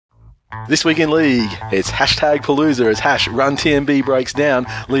This week in league, it's hashtag Palooza as hash Run TMB breaks down,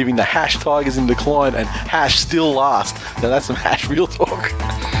 leaving the hash Tigers in decline and hash still last. Now that's some hash real talk.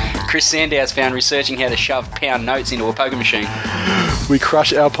 Chris Sandow's found researching how to shove pound notes into a poker machine. We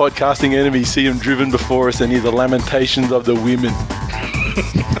crush our podcasting enemies, see them driven before us, and hear the lamentations of the women.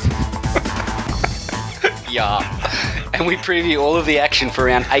 Yeah. And we preview all of the action for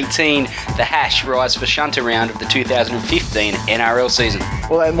round 18, the hash rise for shunter round of the 2015 NRL season.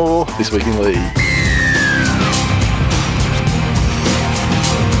 All that and more this week in league.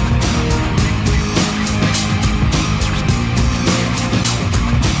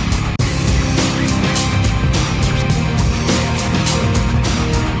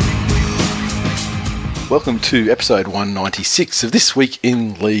 Welcome to episode 196 of This Week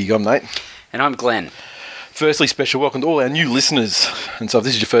in League. I'm Nate. And I'm Glen. Firstly, special welcome to all our new listeners. And so if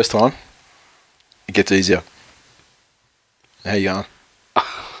this is your first time, it gets easier. How you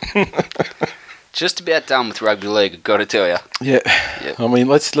going? Just about done with rugby league, I've got to tell you. Yeah. I mean,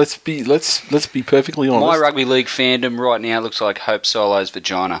 let's be perfectly honest. My rugby league fandom right now looks like Hope Solo's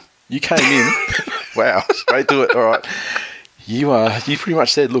vagina. You came in. Wow, straight to it. All right. You pretty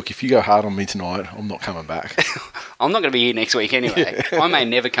much said, look, if you go hard on me tonight, I'm not coming back. I'm not going to be here next week anyway. I may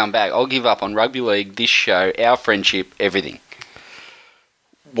never come back. I'll give up on rugby league, this show, our friendship, everything.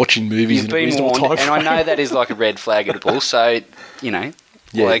 Watching movies in a reasonable time frame. And I know that is like a red flag at a bull, so, you know,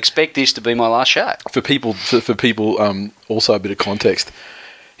 yeah. I expect this to be my last show. For people, also a bit of context,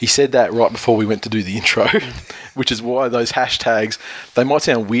 he said that right before we went to do the intro, which is why those hashtags, they might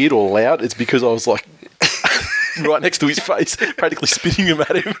sound weird or loud. It's because I was like... right next to his face, practically spitting them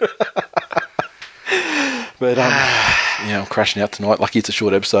at him. But, I'm crashing out tonight. Lucky it's a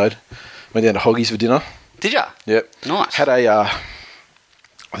short episode. Went down to Hoggies for dinner. Did ya? Yep. Nice. Had I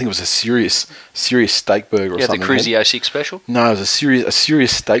think it was a serious steak burger or something. Yeah, the Cruisio 6 special? No, it was a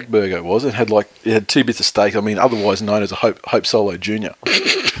serious steak burger, it was. It had two bits of steak, otherwise known as a Hope Solo Jr.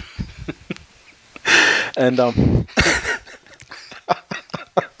 And,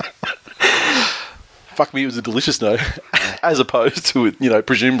 fuck me, it was a delicious no, as opposed to it,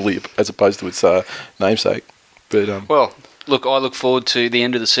 presumably as opposed to its namesake. But well, look, I look forward to the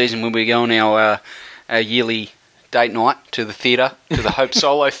end of the season when we go on our yearly date night to the theatre, to the Hope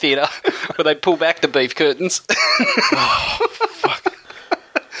Solo Theatre, where they pull back the beef curtains. Oh, fuck.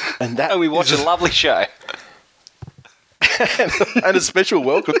 And we watch a lovely show. and a special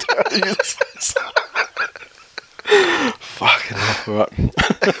welcome to our users. Fucking hell,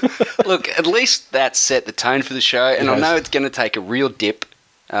 right. Look, at least that set the tone for the show, and I know it's going to take a real dip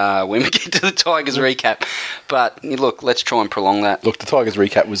when we get to the Tigers recap. But look, let's try and prolong that. Look, the Tigers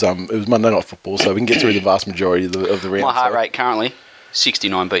recap was it was Monday Night Football, so we can get through the vast majority of the round. My heart rate currently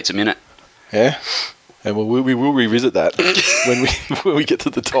 69 beats a minute. Yeah, and we will revisit that when we get to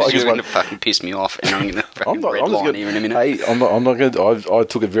the Tigers. You're going to fucking piss me off, and I'm going to fucking red line here in a minute. Hey, I'm not going to. I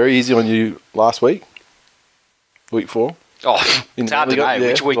took it very easy on you last week. Week 4. Oh, it's hard to know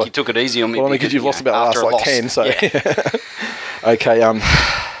which week you took it easy on me. Well, because you've lost about the last 10, so... Yeah. Okay,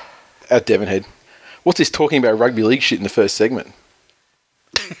 at Devonhead. What's this talking about rugby league shit in the first segment?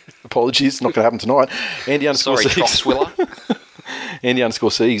 Apologies, not going to happen tonight. Andy _ Siegs. Andy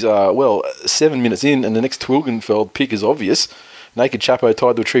 _ Siegs. 7 minutes in, and the next Twilgenfeld pick is obvious. Naked Chapo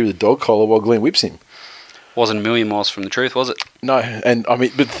tied to a tree with a dog collar while Glen whips him. Wasn't a million miles from the truth, was it? No, and I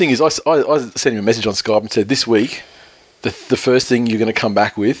mean, but the thing is, I sent him a message on Skype and said, this week, the first thing you're going to come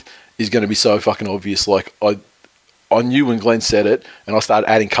back with is going to be so fucking obvious. Like, I knew when Glenn said it, and I started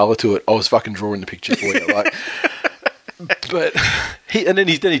adding colour to it, I was fucking drawing the picture for you. Like, but he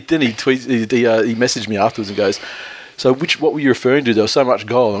tweets, he messaged me afterwards and goes, so what were you referring to? There was so much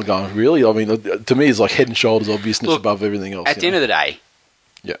goal. And I'm going, really? I mean, to me, it's like head and shoulders obviousness above everything else. At the end of the day,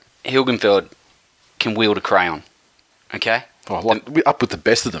 yeah, Hilgenfeld can wield a crayon, okay? Up with the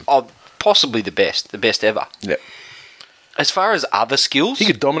best of them. Oh, possibly the best ever. Yeah. As far as other skills... He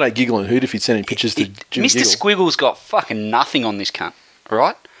could dominate Giggle and Hoot if he'd send him pictures to Jimmy Mr. Giggle. Squiggle's got fucking nothing on this cunt,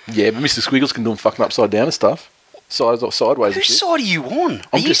 right? Yeah, but Mr. Squiggles can do him fucking upside down and stuff. Sideways. Whose side are you on?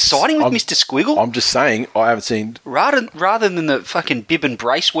 Are you siding with Mr. Squiggle? I'm just saying, I haven't seen... Rather than the fucking bib and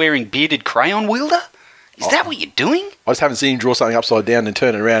brace wearing bearded crayon wielder? Is that what you're doing? I just haven't seen him draw something upside down and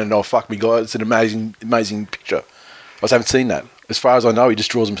turn it around and, oh, fuck me, guys, it's an amazing picture. I just haven't seen that. As far as I know, he just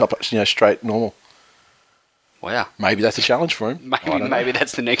draws them up, straight, normal. Wow. Maybe that's a challenge for him. Maybe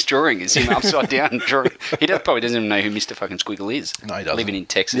that's the next drawing, is him upside down drawing. He probably doesn't even know who Mr. fucking Squiggle is. No, he doesn't. Living in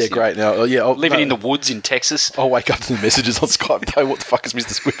Texas. Yeah, great. Now, living in the woods in Texas. I'll wake up to the messages on Skype and go, what the fuck is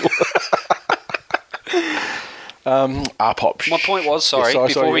Mr. Squiggle? R-pop. My point was,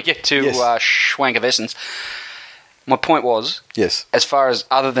 before we get to Schwank of Essence, my point was, yes, as far as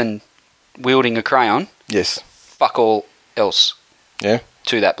other than wielding a crayon. Yes. Fuck all else Yeah.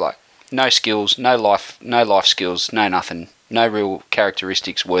 to that bloke. No skills, no life skills, no nothing. No real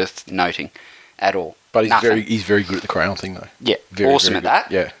characteristics worth noting at all. But Nothing. he's very good at the crayon thing, though. Yeah, Very, awesome very at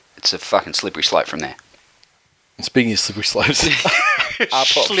good. that. Yeah. It's a fucking slippery slope from there. And speaking of slippery slopes,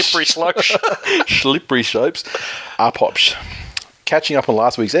 Slippery slope. slippery slopes, pops. Catching up on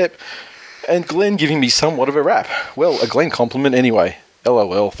last week's ep, and Glenn giving me somewhat of a rap. Well, a Glenn compliment anyway.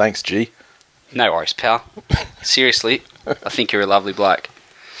 LOL, thanks, G. No worries, pal. Seriously, I think you're a lovely bloke.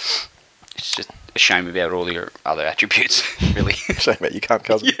 It's just a shame about all your other attributes, really. Shame about you can't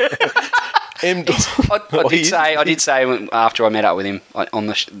cousin. I I did say after I met up with him on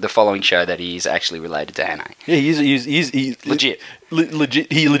the following show that he is actually related to Hannah. Yeah, he's Legit.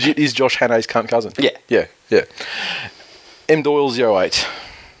 Legit. He legit is Josh Hannay's cunt cousin. Yeah. Yeah. M Doyle 08.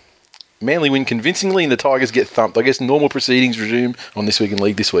 Manly win convincingly and the Tigers get thumped. I guess normal proceedings resume on This Week in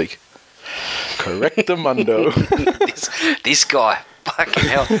League this week. Correctamundo. this guy. Fucking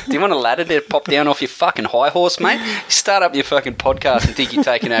hell. Do you want a ladder to pop down off your fucking high horse, mate? You start up your fucking podcast and think you're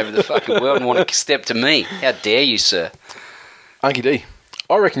taking over the fucking world and want to step to me. How dare you, sir? Unky D.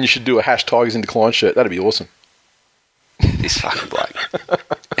 I reckon you should do a #Tigers in Decline shirt. That'd be awesome. This fucking bloke.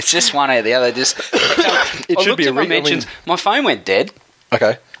 It's just one or the other. It should be a my mentions. My phone went dead.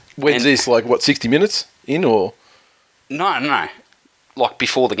 Okay. When's this? Like, what, 60 minutes in or? No. Like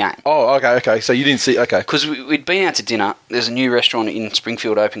before the game. Oh, okay. So you didn't see, okay. Because we'd been out to dinner. There's a new restaurant in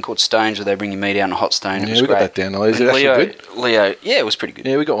Springfield open called Stones where they bring your meat out in a hot stone. Yeah, we got that down there. Is it actually good? Leo, yeah, it was pretty good.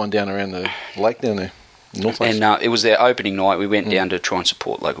 Yeah, we got one down around the lake down there. North Lakes. And it was their opening night. We went down to try and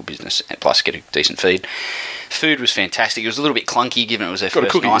support local business and plus get a decent feed. Food was fantastic. It was a little bit clunky given it was their first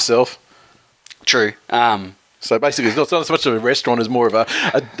night. Got to cook it yourself. True. So basically, it's not so much of a restaurant as more of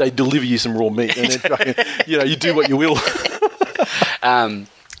they deliver you some raw meat and then fucking, you do what you will.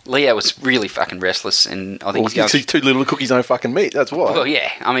 Leo was really fucking restless, and I think he's too little to cook his own fucking meat. That's why. Well,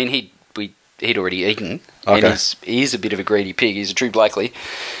 yeah. I mean, he'd already eaten, okay. And he is a bit of a greedy pig. He's a true Blakely.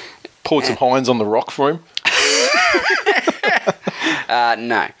 Poured some Heinz on the rock for him.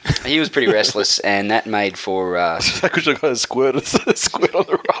 No, he was pretty restless, and that made for. Because I got a squirt on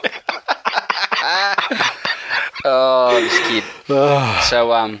the rock. Oh, this kid.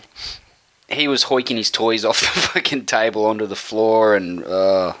 So, he was hoiking his toys off the fucking table onto the floor, and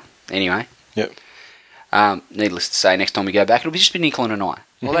anyway. Yep. Needless to say, next time we go back, it'll just be Nickel and I.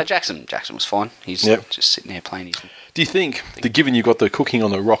 Although Jackson was fine. He's just sitting there playing his. Do you think that given you got the cooking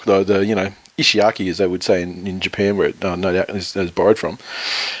on the rock though, the ishiaki as they would say in Japan, where it no doubt is borrowed from,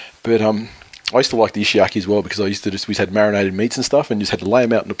 but I used to like the ishiaki as well because we had marinated meats and stuff and just had to lay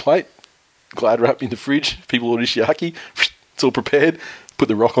them out on a plate, glad wrap in the fridge. People order ishiaki, it's all prepared. Put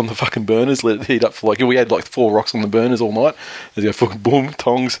the rock on the fucking burners, let it heat up for we had 4 rocks on the burners all night. They go fucking boom,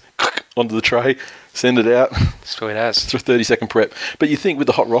 tongs onto the tray, send it out. Sweet as. It's a 30-second prep. But you think with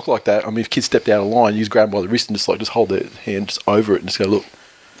the hot rock like that, I mean, if kids stepped out of line, you just grab them by the wrist and just hold their hand just over it and just go, look.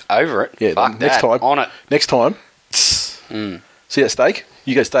 Over it? Yeah. Fuck next that. time. On it. Next time. See that steak?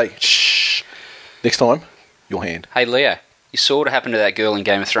 You go steak. Shh. Next time, your hand. Hey, Leo, you saw what happened to that girl in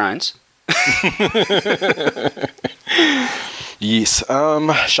Game of Thrones? Yes.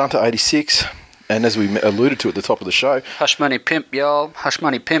 Shanta 86. And as we alluded to at the top of the show, Hush money pimp, y'all. Hush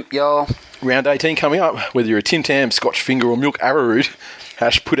money pimp, y'all. Round 18 coming up. Whether you're a Tim Tam, Scotch Finger, or Milk Arrowroot,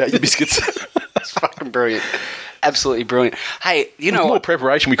 put out your biscuits. That's fucking brilliant. Absolutely brilliant. Hey, you know more what?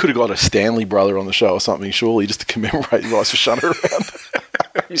 preparation. We could have got a Stanley brother on the show or something, surely, just to commemorate the Rise for Shunter around.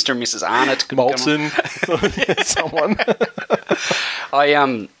 Mr. and Mrs. Arnott. Molson. Someone.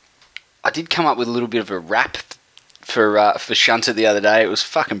 I did come up with a little bit of a rap for Shunter the other day. It was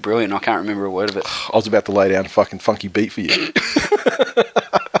fucking brilliant. I can't remember a word of it. I was about to lay down a fucking funky beat for you.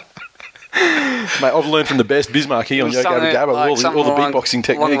 Mate, I've learned from the best Bismarck here on Yo Gabba Gabba with all the beatboxing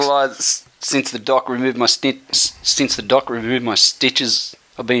techniques. Since the doc removed my stitches,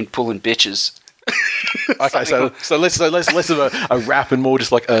 I've been pulling bitches. Okay, so less of a rap and more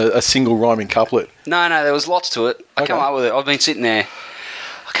just like a single rhyming couplet. No, there was lots to it. I come up with it. I've been sitting there.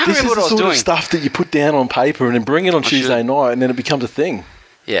 I can't remember what I was doing. This is the sort of stuff that you put down on paper and then bring it on Tuesday night, and then it becomes a thing.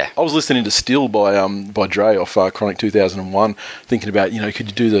 Yeah. I was listening to Still by Dre off Chronic 2001, thinking about could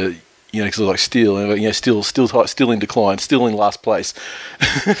you do the because like Still still in decline, still in last place,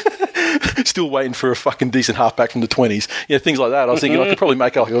 still waiting for a fucking decent halfback from the 20s, things like that. I was thinking I could probably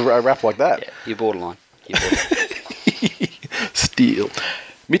make a rap like that. Yeah, you're borderline. Still.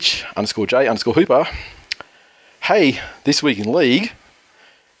 Mitch _J_Hooper. Hey, This Week in League.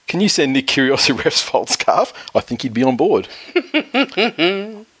 Can you send Nick Kyrgios a ref's fault scarf? I think he'd be on board.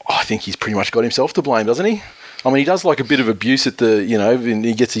 I think he's pretty much got himself to blame, doesn't he? I mean, he does like a bit of abuse at the, and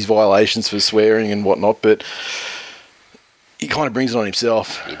he gets his violations for swearing and whatnot, but he kind of brings it on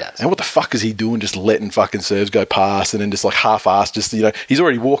himself. He does. And what the fuck is he doing just letting fucking serves go past and then just like half-assed, just, he's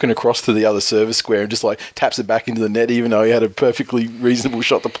already walking across to the other service square and just like taps it back into the net even though he had a perfectly reasonable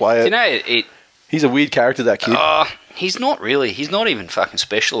shot to play it. He's a weird character, that kid. He's not really. He's not even fucking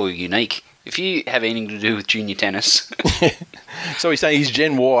special or unique. If you have anything to do with junior tennis... So he's saying he's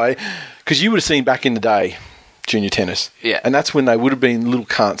Gen Y, because you would have seen back in the day junior tennis. Yeah. And that's when they would have been little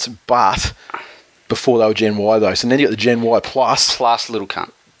cunts, but... before they were Gen Y though, so then you got the Gen Y plus little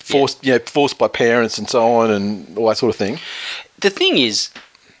cunt, forced by parents and so on and all that sort of thing. The thing is,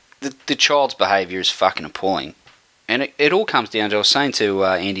 the child's behaviour is fucking appalling, and it all comes down to. I was saying to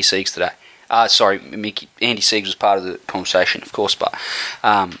Andy Siegs today. Sorry, Mickey. Andy Siegs was part of the conversation, of course, but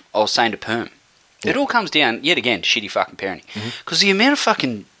I was saying to Perm, it all comes down yet again shitty fucking parenting, because the amount of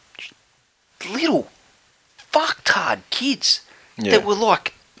fucking little fucktard kids that were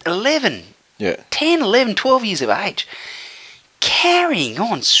like 11. Yeah. 10, 11, 12 years of age, carrying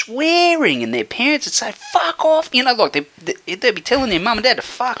on, swearing, and their parents would say, fuck off, like they'd be telling their mum and dad to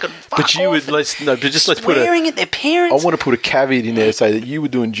fuck off. But you would, let's put swearing at their parents. I want to put a caveat in there to say that you were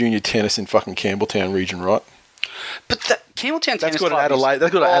doing junior tennis in fucking Campbelltown region, right? But the Campbelltown Tennis Club...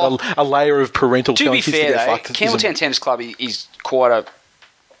 That's got to add a layer of parental... To be fair, though, Campbelltown Tennis Club is quite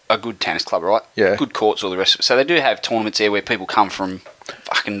a good tennis club, right? Yeah. Good courts, all the rest of it. So they do have tournaments there where people come from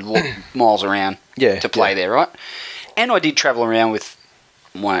fucking miles around to play there, right? And I did travel around with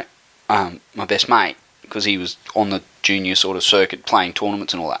my best mate because he was on the junior sort of circuit playing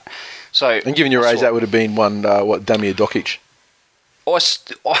tournaments and all that. So, and given your age, that would have been one, Damir Dokic? I was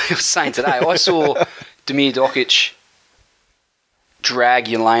saying today, I saw Damir Dokic drag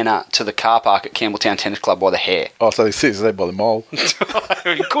Yelena to the car park at Campbelltown Tennis Club by the hair. Oh, so he's there by the mole. He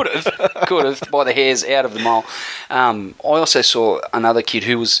could have, by the hairs out of the mole. I also saw another kid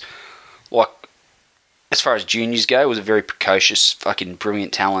who was, like, as far as juniors go, was a very precocious, fucking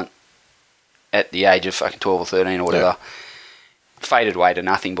brilliant talent at the age of fucking 12 or 13 or whatever. Yeah. Faded away to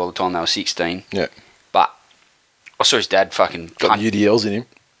nothing by the time they were 16. Yeah. But I saw his dad fucking... Got the UDLs in him.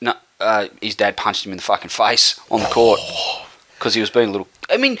 No, his dad punched him in the fucking face on the court. Because he was being a little...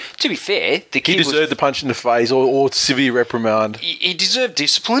 I mean, to be fair, the kid deserved the punch in the face or severe reprimand. He deserved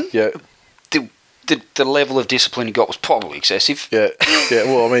discipline. Yeah. The level of discipline he got was probably excessive. Yeah.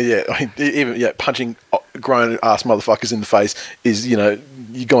 Well, even punching grown-ass motherfuckers in the face is, you're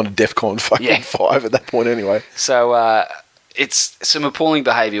going to DEFCON fucking 5 at that point anyway. So, it's some appalling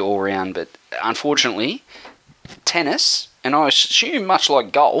behaviour all around, but unfortunately, tennis, and I assume much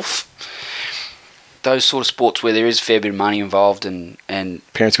like golf... those sort of sports where there is a fair bit of money involved and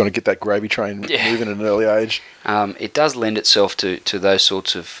parents going to get that gravy train moving at an early age. It does lend itself to those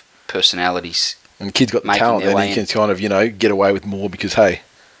sorts of personalities. And kids got the talent, and he can kind of, get away with more because, hey,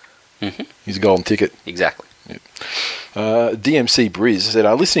 he's a golden ticket. Exactly. Yeah. DMC Briz said,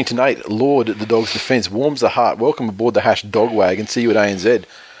 listening to Nate Lord at the Dogs' defence warms the heart. Welcome aboard the #Dogwag and see you at ANZ.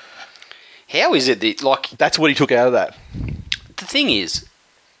 How is it that, that's what he took out of that. The thing is,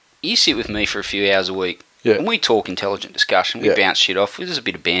 you sit with me for a few hours a week, and we talk intelligent discussion. We bounce shit off. There's a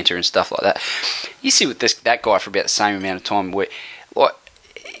bit of banter and stuff like that. You sit with that guy for about the same amount of time. Where,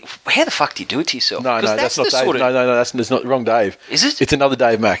 how the fuck do you do it to yourself? No, that's not Dave. No, that's not wrong, Dave. Is it? It's another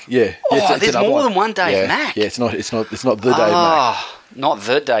Dave Mack. Yeah. There's more than one Dave Mack. Yeah, it's not the Dave Mack. Not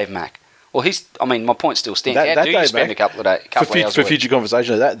the Dave Mack. Well, my point still stands. How do you spend a couple of hours for future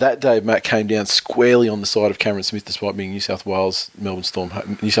conversation? That Dave Mack came down squarely on the side of Cameron Smith, despite being New South Wales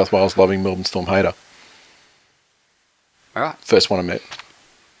loving Melbourne Storm hater. All right, first one I met.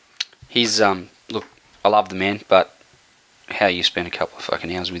 He's look, I love the man, but how you spend a couple of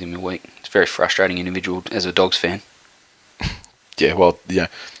fucking hours with him a week? It's a very frustrating individual as a Dogs fan. Yeah, well, it's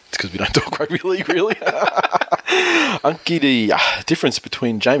because we don't talk rugby league, really. Unky, the difference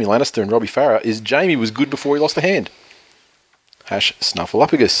between Jamie Lannister and Robbie Farah is Jamie was good before he lost a hand.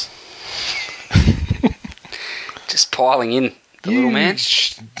 #Snuffleupagus. Just piling in the little man.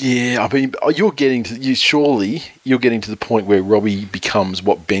 Yeah, I mean, you're getting to the point where Robbie becomes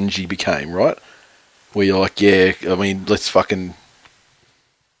what Benji became, right? Where you're like, let's fucking...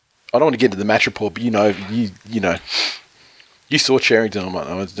 I don't want to get into the match report, but you saw Charrington on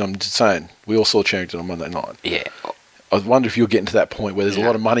Monday. I'm just saying, we all saw Charrington on Monday night. Yeah. I wonder if you're getting to that point where there's a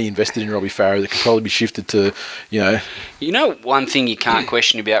lot of money invested in Robbie Farah that could probably be shifted to, You know one thing you can't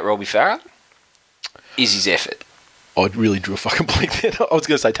question about Robbie Farah? Is his effort. I really drew a fucking blank there. I was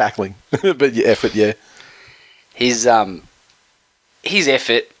going to say tackling, but effort, yeah. His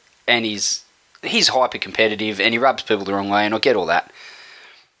effort and he's hyper competitive and he rubs people the wrong way, and I get all that.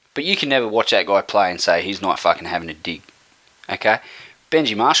 But you can never watch that guy play and say he's not fucking having a dig. Okay?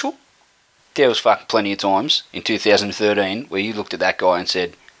 Benji Marshall, there was fucking plenty of times in 2013 where you looked at that guy and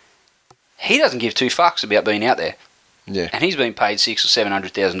said, he doesn't give two fucks about being out there. Yeah. And he's been paid $600,000 or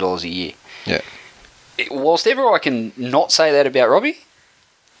 $700,000 a year. Yeah. Whilst ever I can not say that about Robbie,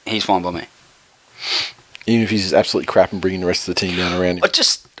 he's fine by me. Even if he's absolutely crap and bringing the rest of the team down around him.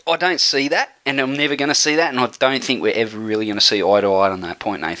 I don't see that, and I'm never going to see that, and I don't think we're ever really going to see eye to eye on that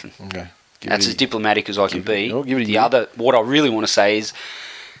point, Nathan. Okay. That's as diplomatic as I can be. I'll give it a year. What I really want to say is,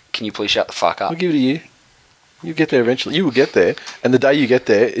 can you please shut the fuck up? I'll give it a year. You'll get there eventually. You will get there, and the day you get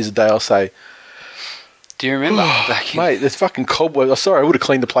there is the day I'll say, do you remember? Mate, there's fucking cobwebs. I'm sorry, I would have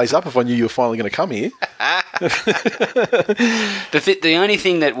cleaned the place up if I knew you were finally going to come here. The only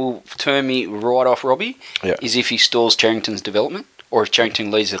thing that will turn me right off Robbie is if he stalls Charrington's development, or if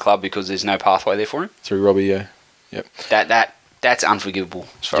Charrington leaves the club because there's no pathway there for him. Through Robbie, yeah. Yep. That's unforgivable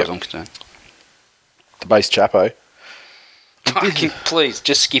as far as I'm concerned. The base chapo. Please,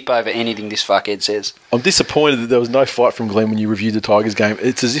 just skip over anything this fuckhead says. I'm disappointed that there was no fight from Glen when you reviewed the Tigers game.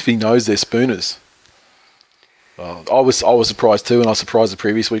 It's as if he knows they're spooners. I was surprised too, and I was surprised the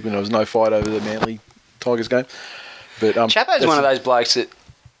previous week when there was no fight over the Manly Tigers game. But Chapo's one of those blokes that,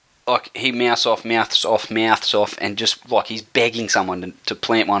 like, he mouths off, and just like he's begging someone to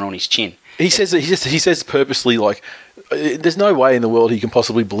plant one on his chin. He says purposely, like, there's no way in the world he can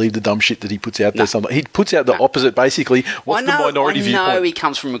possibly believe the dumb shit that he puts out there. He puts out the opposite, basically. What's the minority viewpoint? I know he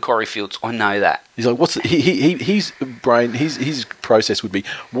comes from Macquarie Fields. I know that. He's like, his brain, his process would be,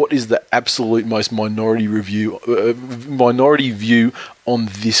 what is the absolute most minority view on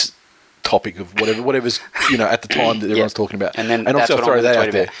this topic of whatever's at the time that everyone's talking about, and also throw that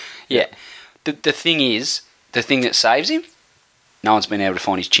out there. Yeah. The thing is, the thing that saves him, no one's been able to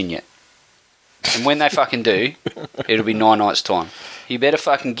find his chin yet. And when they fucking do, it'll be 9 nights' time. You better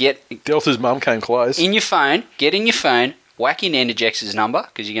fucking get... Delta's mum came close. Get in your phone, whack in Endojex's number,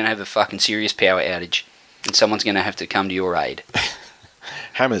 because you're going to have a fucking serious power outage. And someone's going to have to come to your aid.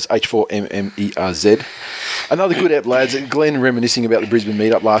 Hammers, H4MMERZ. Another good app, lads. Glen reminiscing about the Brisbane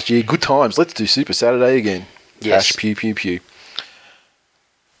meetup last year. Good times. Let's do Super Saturday again. Yes. Hash, pew, pew, pew.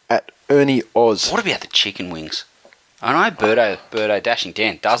 At Ernie Oz. What about the chicken wings? I know Birdo Dashing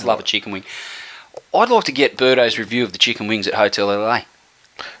Dan does love a chicken wing. I'd like to get Birdo's review of the chicken wings at Hotel LA.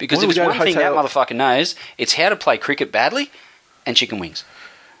 Because if it's one thing that motherfucker knows, it's how to play cricket badly and chicken wings.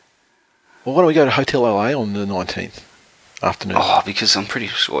 Well, why don't we go to Hotel LA on the 19th afternoon? Oh, because I'm pretty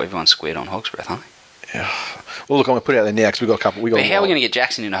sure everyone's squared on Hog's Breath, aren't they? Yeah. Well, look, I'm going to put it out there now because we've got a couple. But how are we going to get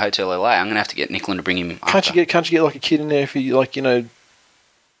Jackson into Hotel LA? I'm going to have to get Nicklin to bring him Can't you get like a kid in there if you, like, I don't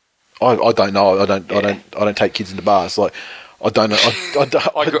know. I don't take kids into bars. Like, I don't know.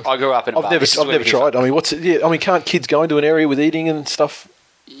 I grew up in a bar. I've never tried. I mean, can't kids go into an area with eating and stuff?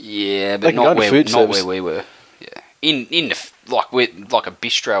 Yeah, but not where we were. Yeah, in the like a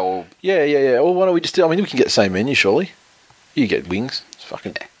bistro or. Yeah. Well, why don't we just do? I mean, we can get the same menu, surely. You get wings. It's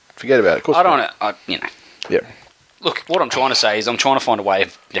fucking forget about it. Of course, I don't want to. Yeah. Look, what I'm trying to say is I'm trying to find a way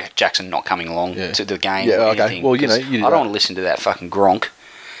of Jackson not coming along to the game. Yeah. Okay. Anything, well, you do I don't want to listen to that fucking Gronk.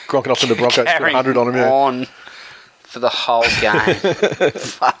 Gronking off in the Broncos, put 100 on him. Yeah. On for the whole game.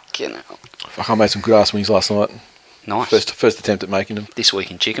 Fucking hell. Fuck, I made some good ass wings last night. Nice. First attempt at making them. This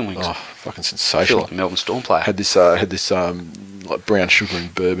week in chicken wings. Oh, fucking sensational. I feel like a Melbourne Storm player. Had this like brown sugar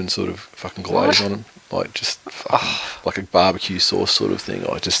and bourbon sort of fucking glaze on them. Like just like a barbecue sauce sort of thing.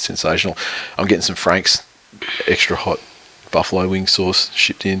 Like just sensational. I'm getting some Frank's extra hot buffalo wing sauce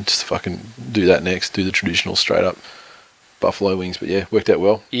shipped in. Just to fucking do that next. Do the traditional straight up buffalo wings, but yeah, worked out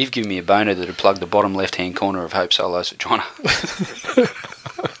well. You've given me a boner that would plug the bottom left-hand corner of Hope Solo's vagina.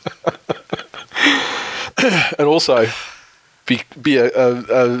 And also be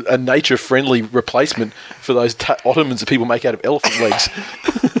a nature-friendly replacement for those ottomans that people make out of elephant legs.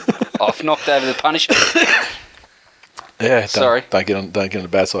 I've knocked over the Punisher. Yeah, sorry. Don't get on the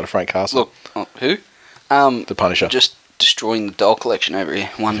bad side of Frank Castle. Look, who? The Punisher. Just destroying the doll collection over here.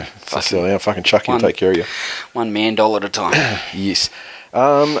 Fucking Chucky will take care of you. $1 man at a time. Yes.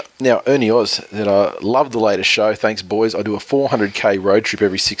 Now, Ernie Oz, that I love the latest show. Thanks, boys. I do a 400k road trip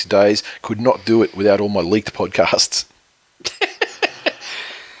every 6 days. Could not do it without all my leaked podcasts.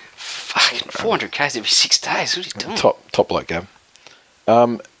 Fucking 400k's every 6 days. What are you doing? Top bloke, Gab.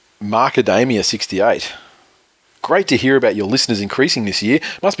 Markadamia 68. Great to hear about your listeners increasing this year.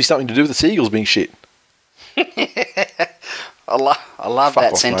 Must be something to do with the Seagulls being shit. I love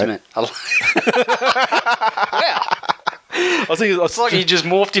that sentiment. Wow. I was thinking, it's like you just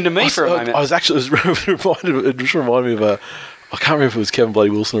morphed into me for a moment. It just reminded me of I can't remember if it was Kevin Bloody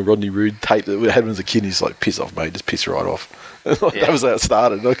Wilson or Rodney Roode tape that we had when as a kid. He's like, piss off, mate. Just piss right off. That was how it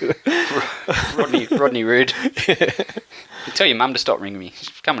started. Rodney Roode. Yeah. Tell your mum to stop ringing me. She's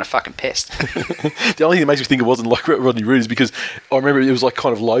becoming a fucking pest. The only thing that makes me think it wasn't like Rodney Roode is because I remember it was like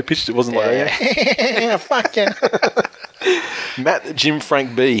kind of low pitched. It wasn't like, fuck yeah. Matt Jim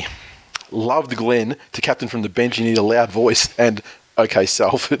Frank B. Loved Glen. To captain from the bench, you need a loud voice. And okay,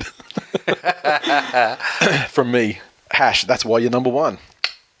 Salford. From me. Hash, that's why you're number one.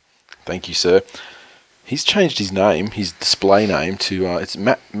 Thank you, sir. He's changed his name, his display name to it's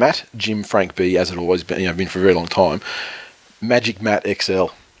Matt Jim Frank B, as it always been, been for a very long time. Magic Matt XL.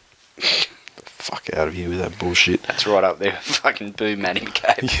 The fuck out of here with that bullshit. That's right up there. Fucking boo, Matty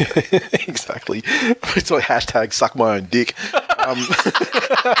McCabe. Yeah, exactly. It's like hashtag suck my own dick.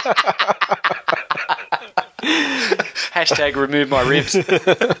 Hashtag remove my ribs. Mitch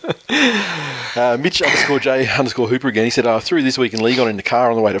 _J _Hooper again. He said, through this week in league on in the car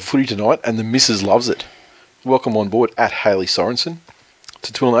on the way to footy tonight, and the missus loves it. Welcome on board at Hayley Sorensen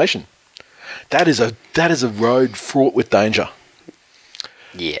to TWiL Nation. That is a road fraught with danger.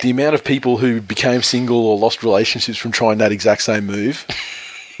 Yeah. The amount of people who became single or lost relationships from trying that exact same move,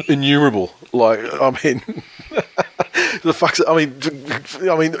 innumerable. Like, I mean, the fuck's. I mean,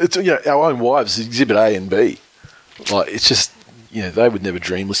 it's our own wives, Exhibit A and B. Like, it's just, they would never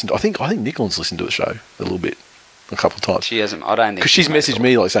dream listen to. I think Nicolin's listened to the show a little bit, a couple of times. She hasn't. I don't think because she's messaged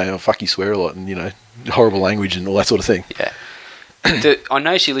me like saying, "Oh, fuck, you swear a lot," and horrible language and all that sort of thing. Yeah. I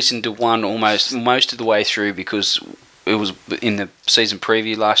know she listened to one most of the way through because it was in the season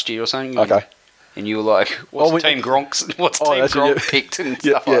preview last year or something. Okay. And you were like, what's Team Gronk picked and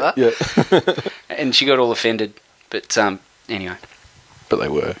stuff like that? Yeah. And she got all offended. But anyway. But they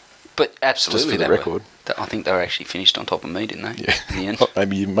were. But absolutely, just for the record. I think they were actually finished on top of me, didn't they? Yeah. In the end.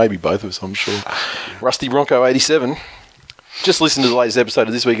 Maybe both of us, I'm sure. Rusty Bronco 87. Just listened to the latest episode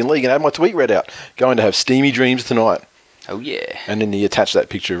of This Week in League and had my tweet read out. Going to have steamy dreams tonight. Oh, yeah. And then he attached that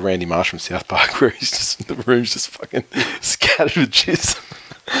picture of Randy Marsh from South Park where the room's just fucking scattered with jizz.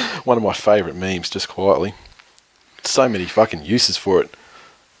 One of my favourite memes, just quietly. So many fucking uses for it.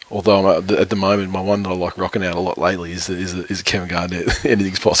 Although at the moment, my one that I like rocking out a lot lately is a Kevin Garnett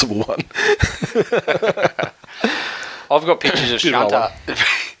Anything's Possible one. I've got pictures of Shunter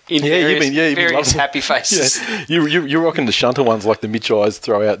in various happy faces. Yeah. You're rocking the Shunter ones like the Mitch Eyes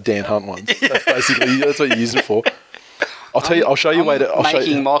throw out Dan Hunt ones. That's what you're using it for. I'll show you a way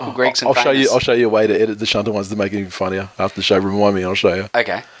to Michael Gregson. I'll show you a way to edit the Shunter ones to make it even funnier after the show. Remind me, and I'll show you.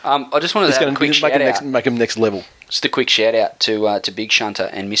 Okay. I just wanted to have a quick shout out. Make them next level. Just a quick shout out to Big Shunter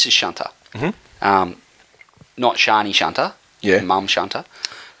and Mrs. Shunter. Mm-hmm. Not Shani Shunter. Yeah. Mum Shunter.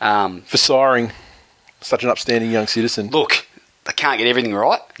 For siring such an upstanding young citizen. Look, they can't get everything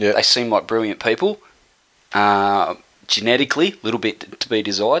right. Yeah. They seem like brilliant people. Genetically, a little bit to be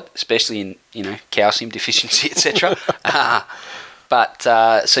desired, especially in calcium deficiency, etc.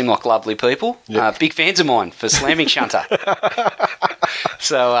 But seem like lovely people. Yep. Big fans of mine for slamming Shunter.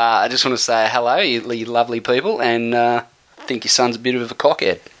 So I just want to say hello, you lovely people, and I think your son's a bit of a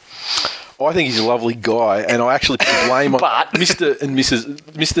cockhead. I think he's a lovely guy, and I actually put the blame on Mr. and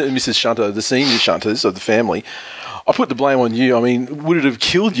Mrs. Shunter, the senior Shunters of the family. I put the blame on you. I mean, would it have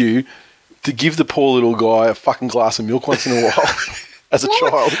killed you to give the poor little guy a fucking glass of milk once in a while as a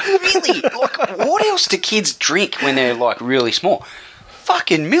child? Really? Like, what else do kids drink when they're, like, really small?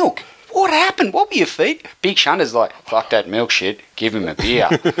 Fucking milk. What happened? What were your feet? Big Shunter's like, fuck that milk shit. Give him a beer.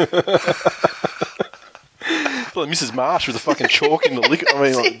 Like Mrs. Marsh with the fucking chalk in the liquor. I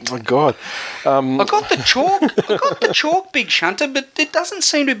mean, like, my God. I got the chalk, Big Shunter, but it doesn't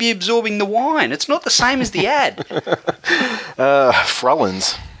seem to be absorbing the wine. It's not the same as the ad.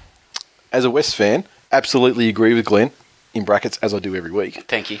 Frullins. As a West fan, absolutely agree with Glen, in brackets, as I do every week.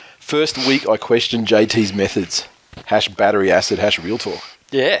 Thank you. First week, I questioned JT's methods. # battery acid, # real talk.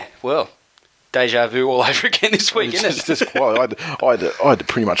 Yeah, well, deja vu all over again this week, isn't it? It's just quite. I had to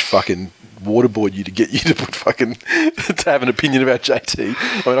pretty much fucking waterboard you to get you to put fucking to have an opinion about JT.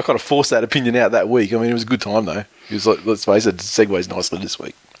 I mean, I kind of forced that opinion out that week. I mean, it was a good time though. It was like, let's face it, segues nicely this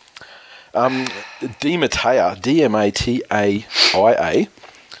week. Dmatea, DMATAIA.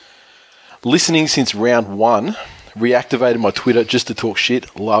 Listening since round 1. Reactivated my Twitter just to talk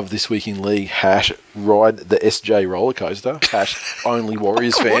shit. Love This Week in League. # ride the SJ roller coaster. # only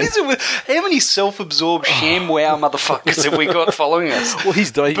Warriors fan. What is it with how many self-absorbed ShamWow motherfuckers have we got following us? Well,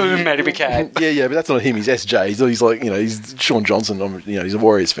 he's boom, Matty McCann. Yeah, but that's not him. He's SJ. He's like he's Sean Johnson. He's a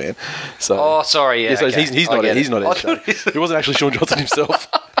Warriors fan. So sorry. Yeah, so okay. he's not SJ. He wasn't actually Sean Johnson himself.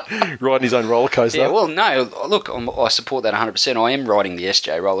 riding his own roller coaster. Yeah, well, no, look, I support that 100%. I am riding the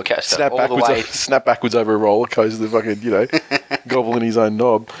SJ roller coaster all the way. Snap backwards over a roller coaster, fucking, gobbling his own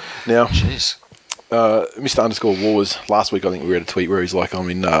knob. Now, jeez. Mr. _Wars, last week I think we read a tweet where he's like, I'm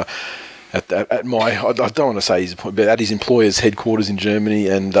in at my, I don't want to say but at his employer's headquarters in Germany,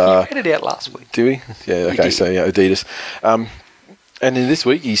 and you read it out last week. Do we? Yeah. Okay. So Adidas, and then this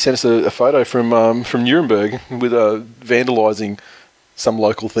week he sent us a photo from Nuremberg with vandalising some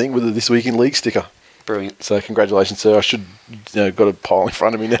local thing with a This Week in League sticker. Brilliant. So congratulations, sir. I should got a pile in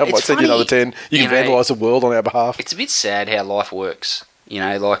front of me now. I might send you another 10. You can vandalise the world on our behalf. It's a bit sad how life works.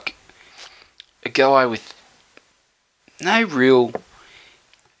 Like a guy with no real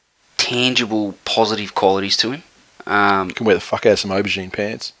tangible positive qualities to him. Can wear the fuck out of some aubergine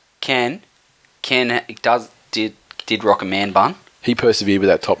pants. Did rock a man bun. He persevered with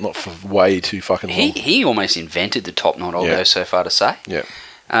that top knot for way too fucking long. He almost invented the top knot, I'll go so far to say. Yeah.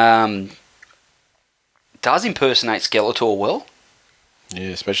 Does impersonate Skeletor well. Yeah,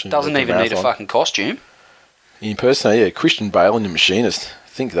 especially... Doesn't even need a fucking costume. He impersonated, Christian Bale in The Machinist.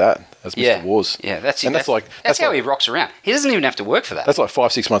 Think that. That's Mr. Wars. Yeah, that's how he rocks around. He doesn't even have to work for that. That's like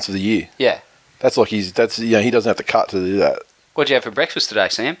 5-6 months of the year. Yeah. That's like he doesn't have to cut to do that. What'd you have for breakfast today,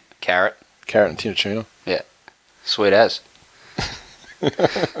 Sam? Carrot and tin of tuna. Yeah. Sweet as.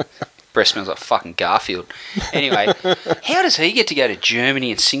 Breath smells like fucking Garfield. Anyway, how does he get to go to Germany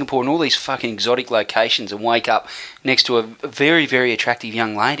and Singapore and all these fucking exotic locations and wake up next to a very, very attractive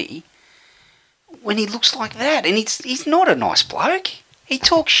young lady when he looks like that? And he's not a nice bloke. He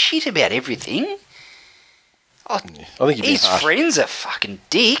talks shit about everything. I think his friends are fucking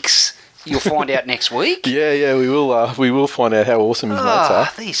dicks. You'll find out next week. Yeah, we will. We will find out how awesome his mates are.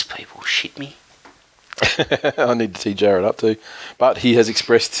 These people shit me. I need to tee Jared up too, but he has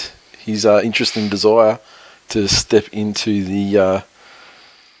expressed his interest and desire to step into the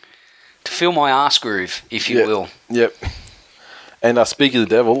to fill my arse groove, if you will. Yep. And speaking of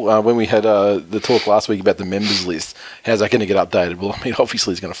the devil, when we had the talk last week about the members list, how's that going to get updated? Well, I mean,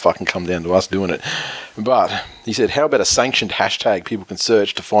 obviously it's going to fucking come down to us doing it. But he said, how about a sanctioned hashtag people can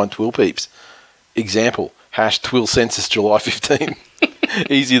search to find TWiL peeps? Example, #TWiL census July 15.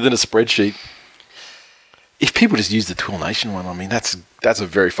 Easier than a spreadsheet. If people just use the TWiL Nation one, I mean, that's a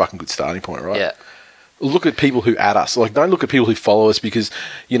very fucking good starting point, right? Yeah. Look at people who add us. Like, don't look at people who follow us because,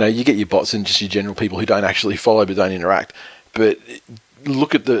 you get your bots and just your general people who don't actually follow but don't interact. But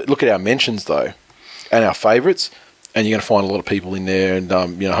look at our mentions though, and our favourites, and you're going to find a lot of people in there, and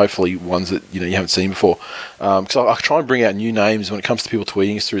hopefully ones that you haven't seen before. Because I try and bring out new names when it comes to people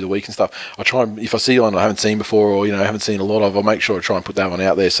tweeting us through the week and stuff. I try and, if I see one I haven't seen before, or I haven't seen a lot of, I'll make sure I try and put that one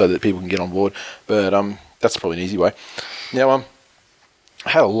out there so that people can get on board. But that's probably an easy way. Now I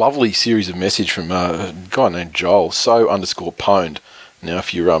had a lovely series of message from a guy named Joel, _pwned. Now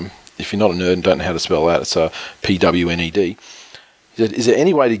if you're not a nerd and don't know how to spell that, it's PWNED. He said, is there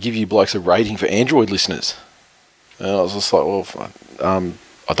any way to give you blokes a rating for Android listeners? And I was just like, well,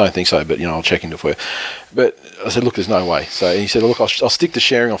 I don't think so, but I'll check into it for you. But I said, look, there's no way. So he said, look, I'll stick to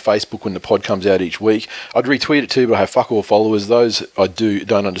sharing on Facebook when the pod comes out each week. I'd retweet it too, but I have fuck all followers. Those I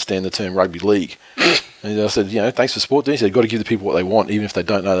don't understand the term rugby league. And I said, thanks for support. Then he said, you've got to give the people what they want, even if they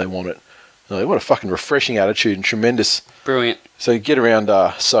don't know they want it. Like, what a fucking refreshing attitude and tremendous. Brilliant. So get around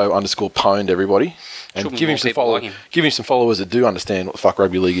 _pwned, everybody, and give him some give him some followers that do understand what the fuck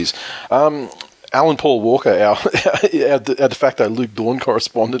rugby league is. Alan Paul Walker, our de facto Luke Dawn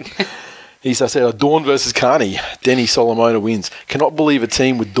correspondent, I said, Dawn versus Carney. Denny Solomona wins. Cannot believe a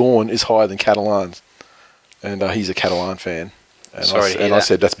team with Dawn is higher than Catalans. And he's a Catalan fan. And I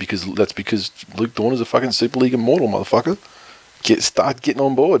said that's because Luke Dawn is a fucking Super League immortal, motherfucker. Start getting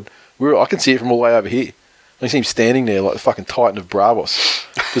on board. I can see it from all the way over here. I see him standing there like the fucking Titan of Bravos,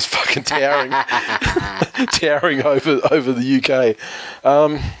 just fucking towering over the UK.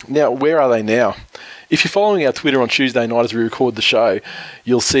 Now, where are they now? If you're following our Twitter on Tuesday night as we record the show,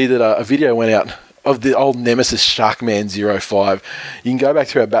 you'll see that a video went out of the old nemesis Sharkman05. You can go back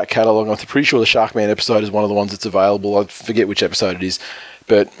to our back catalogue. I'm pretty sure the Sharkman episode is one of the ones that's available. I forget which episode it is,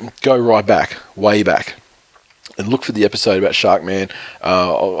 but go right back, way back, and look for the episode about Sharkman.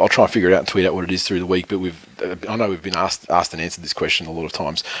 I'll try and figure it out and tweet out what it is through the week, but I know we've been asked and answered this question a lot of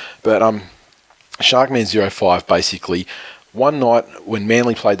times. But Sharkman05, basically, one night when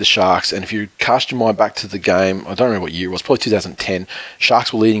Manly played the Sharks, and if you cast your mind back to the game, I don't remember what year it was, probably 2010,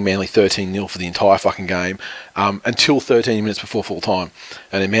 Sharks were leading Manly 13-0 for the entire fucking game until 13 minutes before full time.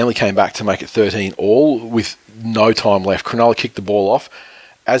 And then Manly came back to make it 13-all with no time left. Cronulla kicked the ball off.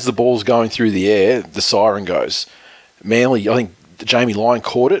 As the ball's going through the air, the siren goes. Manly, I think Jamie Lyon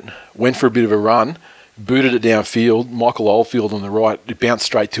caught it, went for a bit of a run, booted it downfield. Michael Oldfield on the right, it bounced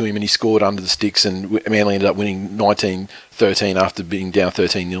straight to him and he scored under the sticks, and Manly ended up winning 19-13 after being down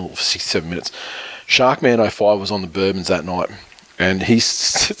 13-0 for 67 minutes. Sharkman 05 was on the Bourbons that night, and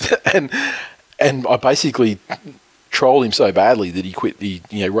and I basically trolled him so badly that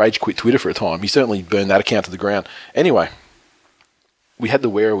he rage quit Twitter for a time. He certainly burned that account to the ground. Anyway, we had the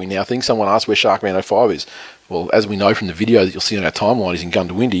Where Are We Now thing. Someone asked where Sharkman 05 is. Well, as we know from the video that you'll see on our timeline, he's in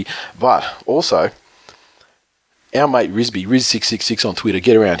Gundawindi. But also, our mate Rizby, Riz666 on Twitter,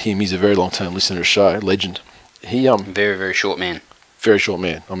 get around him. He's a very long-term listener to the show, legend. He Very, very short man. Very short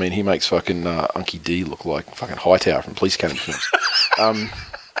man. I mean, he makes fucking Unky D look like fucking Hightower from Police Academy films.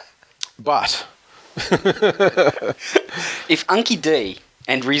 But if Unky D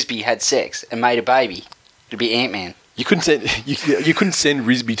and Rizby had sex and made a baby, it'd be Ant-Man. You couldn't send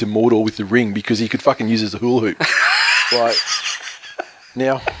Rizby to Mordor with the ring because he could fucking use it as a hula hoop. Like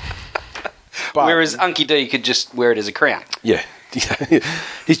now, but, whereas Unky D could just wear it as a crown. Yeah,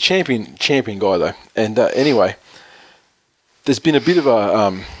 he's champion guy though. And anyway, there's been a bit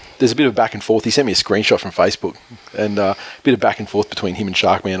of back and forth. He sent me a screenshot from Facebook, and a bit of back and forth between him and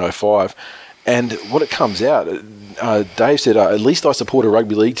Sharkman 05. And what it comes out, Dave said, at least I support a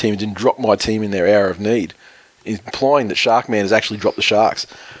rugby league team and didn't drop my team in their hour of need, implying that Sharkman has actually dropped the Sharks.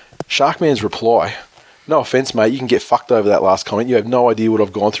 Sharkman's reply, no offence, mate, you can get fucked over that last comment. You have no idea what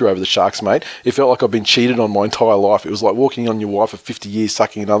I've gone through over the Sharks, mate. It felt like I've been cheated on my entire life. It was like walking on your wife for 50 years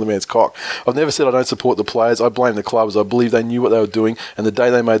sucking another man's cock. I've never said I don't support the players. I blame the clubs. I believe they knew what they were doing, and the day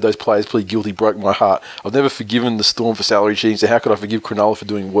they made those players plead guilty broke my heart. I've never forgiven the Storm for salary cheating, so how could I forgive Cronulla for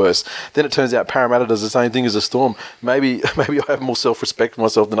doing worse? Then it turns out Parramatta does the same thing as the Storm. Maybe I have more self-respect for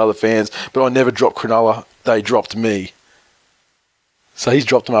myself than other fans, but I never dropped Cronulla. They dropped me. So he's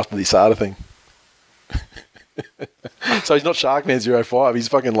dropped him after the Asada thing. So he's not Sharkman 05. He's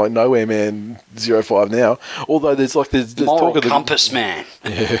fucking like Nowhere Man 05 now. Although there's talk of the Compass Man.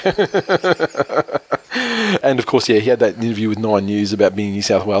 Yeah. And of course, he had that interview with 9 News about being a New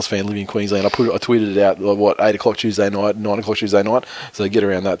South Wales fan living in Queensland. I tweeted it out 8 o'clock Tuesday night, 9 o'clock Tuesday night. So get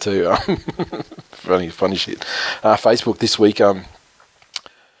around that too. Funny shit. Facebook this week.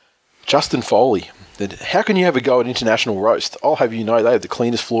 Justin Foley. How can you have a go at International Roast? I'll have you know they have the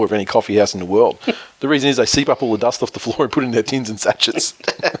cleanest floor of any coffee house in the world. The reason is they seep up all the dust off the floor and put it in their tins and sachets.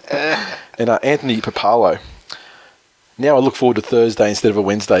 And Anthony Papalo. Now I look forward to Thursday instead of a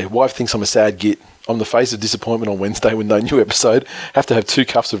Wednesday. Wife thinks I'm a sad git. I'm the face of disappointment on Wednesday with no new episode. Have to have 2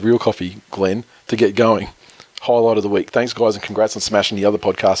 cups of real coffee, Glen, to get going. Highlight of the week. Thanks, guys, and congrats on smashing the other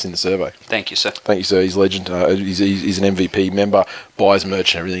podcasts in the survey. Thank you, sir. Thank you, sir. He's a legend. He's an MVP member, buys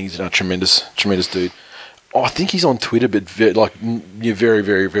merch and everything. He's a tremendous dude. Oh, I think he's on Twitter, but very, very,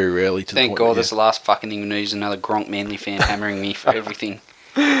 very, very rarely. Thank God that's the last fucking thing we need is another Gronk Manly fan hammering me for everything.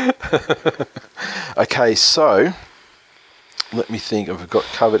 Okay, so let me think. I've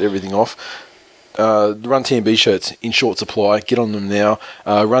covered everything off. Run TMB shirts in short supply. Get on them now.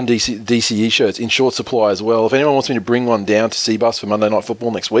 Run DCE shirts in short supply as well. If anyone wants me to bring one down to Seabus for Monday Night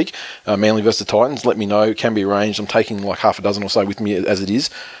Football next week, Manly versus the Titans, let me know. It can be arranged. I'm taking like half a dozen or so with me as it is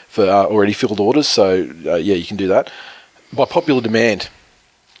for already filled orders. So, yeah, you can do that. By popular demand,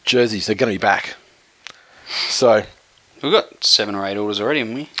 jerseys, they're going to be back. So we've got 7 or 8 orders already,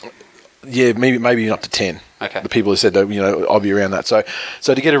 haven't we? Yeah, maybe up to 10. Okay. The people who said that, I'll be around that. So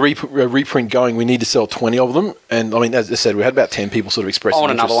to get a reprint going, we need to sell 20 of them. And I mean, as I said, we had about 10 people sort of expressing I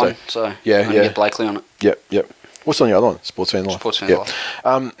want interest, another one. So yeah, I'm going to get Blakely on it. Yep. What's on your other one? Sports Fan Life. Sports Fan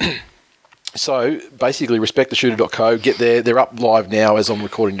Life. So basically, respecttheshooter.co. Get there. They're up live now as I'm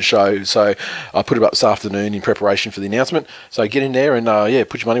recording the show. So I put it up this afternoon in preparation for the announcement. So get in there and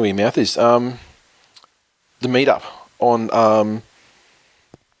put your money where your mouth is. The meetup on.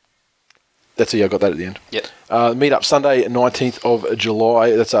 That's I got that at the end. Yep. Meet up Sunday, 19th of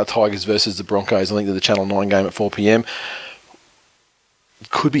July. That's our Tigers versus the Broncos. I think they're the Channel 9 game at 4 p.m.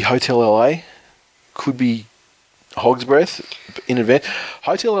 Could be Hotel LA. Could be Hog's Breath in advance.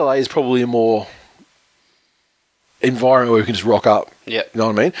 Hotel LA is probably a more environment where we can just rock up. Yep. You know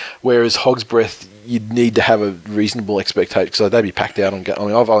what I mean? Whereas Hog's Breath, you'd need to have a reasonable expectation because they'd be packed out.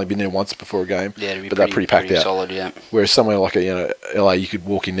 I've only been there once before a game, but they're pretty packed out. Solid, yeah. Whereas somewhere like LA, you could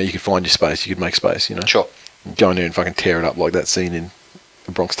walk in there, you could find your space, you could make space. Sure. Go in there and fucking tear it up like that scene in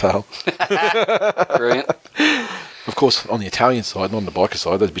The Bronx Tale. Brilliant. Of course, on the Italian side, not on the biker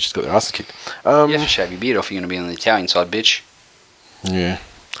side, those bitches got their asses kicked. You have to shave your beard off. You're going to be on the Italian side, bitch. Yeah.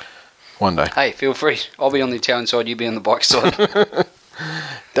 One day. Hey, feel free. I'll be on the Italian side, you be on the bike side.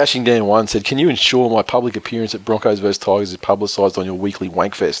 Dashing Dan 1 said, can you ensure my public appearance at Broncos vs Tigers is publicised on your weekly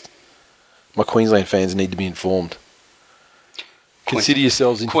wankfest? My Queensland fans need to be informed. Consider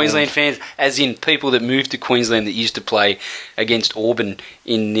yourselves informed. Queensland fans, as in people that moved to Queensland that used to play against Auburn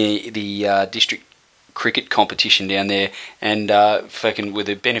in the district cricket competition down there, and fucking were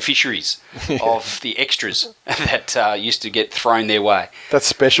the beneficiaries of the extras that used to get thrown their way. That's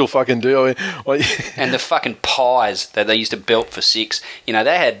special fucking deal. And the fucking pies that they used to belt for 6. You know,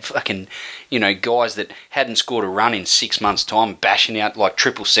 they had fucking, guys that hadn't scored a run in 6 months' time bashing out like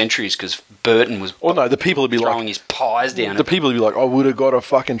triple centuries because Burton was the people would be throwing his pies down. The people would be like, I would have got a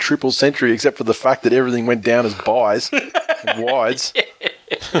fucking triple century, except for the fact that everything went down as buys and wides.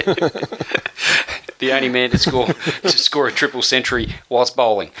 The only man to score a triple century whilst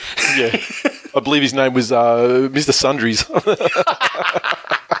bowling. Yeah. I believe his name was Mr. Sundries.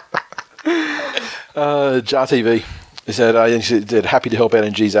 Jar TV. He said, happy to help out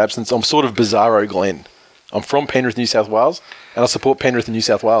in G's absence. I'm sort of bizarro Glen. I'm from Penrith, New South Wales, and I support Penrith in New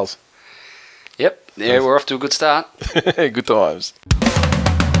South Wales. Yep. Yeah, we're off to a good start. Good times.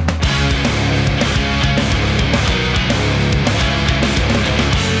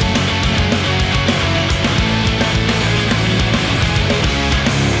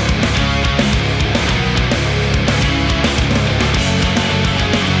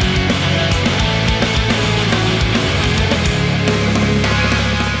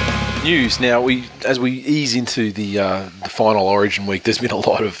 News. Now, as we ease into the final Origin week, there's been a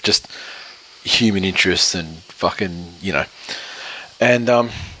lot of just human interest and fucking, and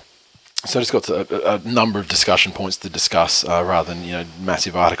so I just got a number of discussion points to discuss rather than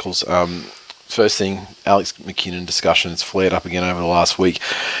massive articles. First thing, Alex McKinnon discussions flared up again over the last week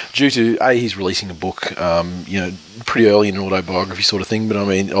due to he's releasing a book, pretty early in an autobiography sort of thing, but I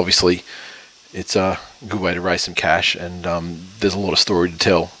mean obviously it's a good way to raise some cash, and there's a lot of story to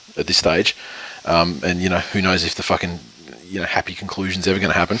tell at this stage, and who knows if the fucking happy conclusion's ever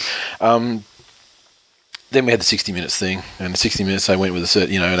going to happen. Then we had the 60 Minutes thing, and the 60 Minutes they went with a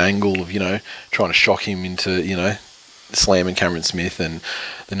certain an angle of trying to shock him into slamming Cameron Smith, and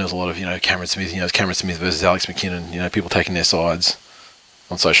then there was a lot of Cameron Smith, it's Cameron Smith versus Alex McKinnon, people taking their sides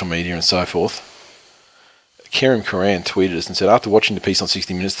on social media and so forth. Kerem Karan tweeted us and said, after watching the piece on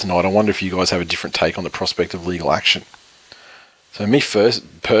 60 Minutes tonight, I wonder if you guys have a different take on the prospect of legal action. So me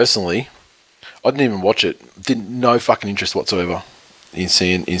personally, I didn't even watch it. No fucking interest whatsoever in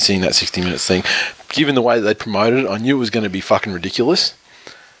seeing that 60 Minutes thing. Given the way that they promoted it, I knew it was going to be fucking ridiculous.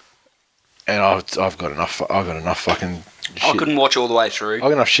 And I've got enough fucking shit. I couldn't watch all the way through. I've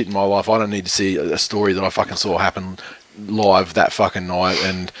got enough shit in my life. I don't need to see a story that I fucking saw happen live that fucking night.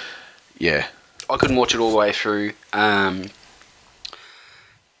 And yeah, I couldn't watch it all the way through. The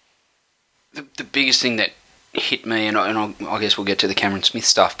biggest thing that hit me, and I guess we'll get to the Cameron Smith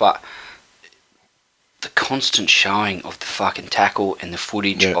stuff, but the constant showing of the fucking tackle and the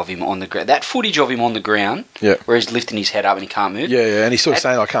footage of him on the ground. That footage of him on the ground, where he's lifting his head up and he can't move. Yeah, and he's sort of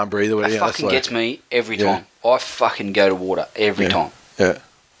saying, I can't breathe. That fucking gets me every time. I fucking go to water every time. Yeah.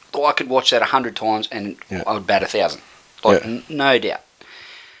 I could watch that 100 times and I would bat 1,000. No doubt.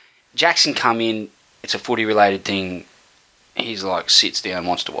 Jackson come in, it's a footy-related thing. He's like, sits down,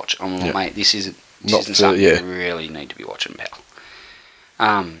 wants to watch. I'm like, mate, this isn't something you really need to be watching, pal.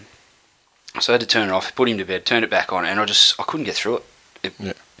 So I had to turn it off, put him to bed, turned it back on, and I couldn't get through it.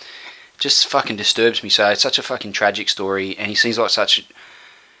 It just fucking disturbs me. So it's such a fucking tragic story, and he seems like such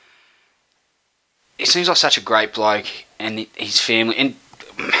a great bloke, and his family. And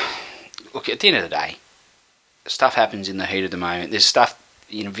look, at the end of the day, stuff happens in the heat of the moment. There's stuff,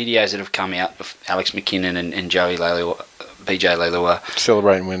 videos that have come out of Alex McKinnon and Joey Leilua, BJ Leilua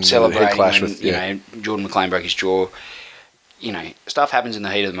celebrating when head clash when, with Jordan McLean broke his jaw. Stuff happens in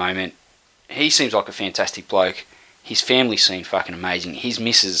the heat of the moment. He seems like a fantastic bloke. His family seem fucking amazing. His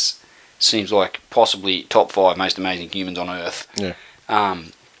missus seems like possibly top 5 most amazing humans on earth. Yeah.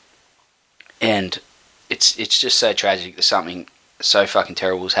 And it's just so tragic that something so fucking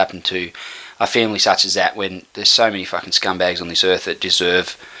terrible has happened to a family such as that, when there's so many fucking scumbags on this earth that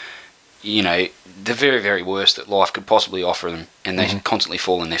deserve, the very, very worst that life could possibly offer them, and they constantly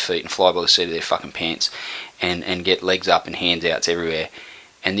fall on their feet and fly by the seat of their fucking pants and get legs up and hands outs everywhere.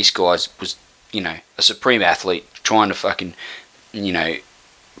 And this guy was, a supreme athlete trying to fucking,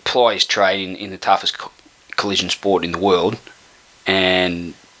 ply his trade in the toughest collision sport in the world.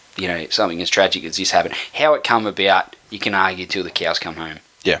 And, something as tragic as this happened. How it come about, you can argue till the cows come home.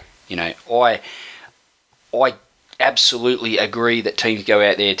 Yeah. I absolutely agree that teams go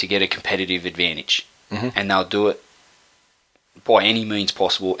out there to get a competitive advantage. And they'll do it by any means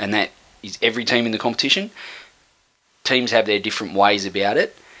possible. And that is every team in the competition. Teams have their different ways about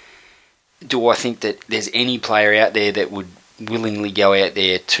it. Do I think that there's any player out there that would willingly go out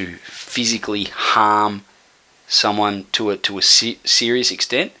there to physically harm someone to a serious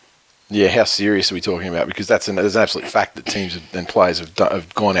extent. Yeah, how serious are we talking about? Because there's an absolute fact that teams and players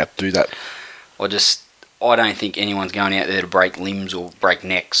have gone out to do that. I don't think anyone's going out there to break limbs or break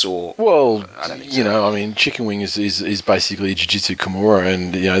necks or. Well, I don't think you know, I mean, chicken wing is basically a jiu-jitsu kimura,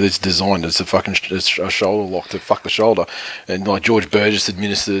 and you know, it's designed as a shoulder lock to fuck the shoulder, and like George Burgess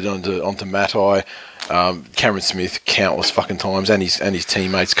administered it onto Matai, Cameron Smith countless fucking times, and his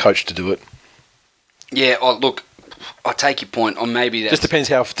teammates coached to do it. Yeah, look, I take your point. Or maybe that just depends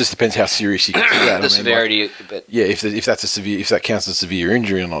how serious you get to that. The severity, but yeah, if that counts as a severe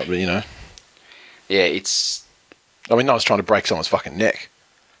injury or not, but you know. Yeah, it's. I mean, no one's trying to break someone's fucking neck.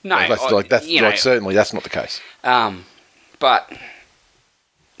 No, certainly that's not the case. But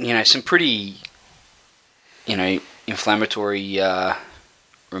you know, some pretty, inflammatory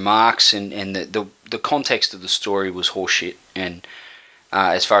remarks, and the context of the story was horseshit. And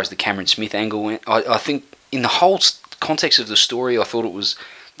as far as the Cameron Smith angle went, I think in the whole context of the story, I thought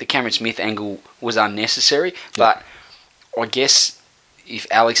the Cameron Smith angle was unnecessary. But I guess if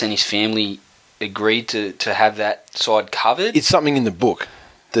Alex and his family agreed to have that side covered, it's something in the book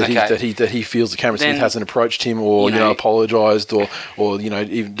that he feels that Cameron Smith hasn't approached him or apologised or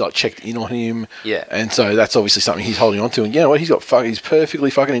even like checked in on him. Yeah, and so that's obviously something he's holding on to. And you know what, he's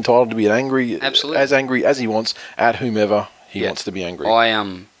perfectly fucking entitled to be angry, as angry as he wants at whomever he wants to be angry.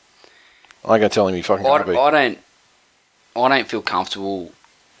 I'm gonna tell him he fucking can't be. I don't feel comfortable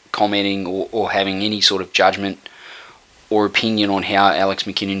commenting or having any sort of judgment or opinion on how Alex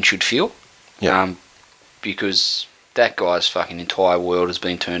McKinnon should feel. Yeah. Because that guy's fucking entire world has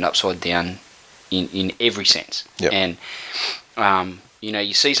been turned upside down in every sense. Yep. And,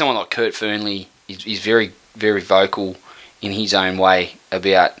 you see someone like Kurt Fernley, he's very, very vocal in his own way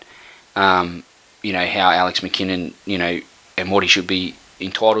about, how Alex McKinnon, and what he should be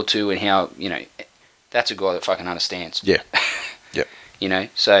entitled to and how, that's a guy that fucking understands. Yeah. Yep.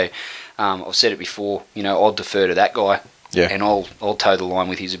 So I've said it before, I'll defer to that guy. Yeah. And I'll toe the line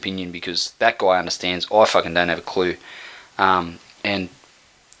with his opinion because that guy understands. I fucking don't have a clue. And,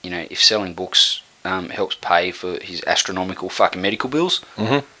 if selling books helps pay for his astronomical fucking medical bills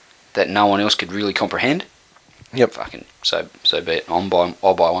that no one else could really comprehend, yep. Fucking, so be it. I'll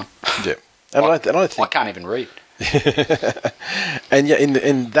buy one. Yeah. And I think I can't even read. And yeah,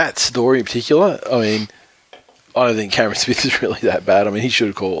 in that story in particular, I mean, I don't think Cameron Smith is really that bad. I mean, he should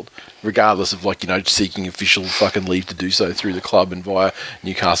have called, regardless of seeking official fucking leave to do so through the club and via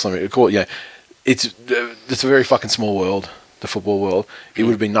Newcastle. I mean, it's a very fucking small world, the football world. It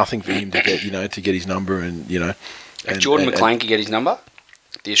would have been nothing for him to get, to get his number and. If Jordan McLean could get his number,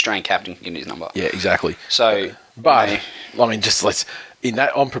 the Australian captain can get his number. Yeah, exactly. So, but I mean, just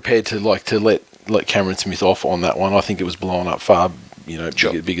I'm prepared to let Cameron Smith off on that one. I think it was blown up far.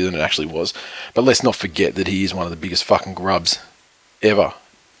 Bigger than it actually was. But let's not forget that he is one of the biggest fucking grubs ever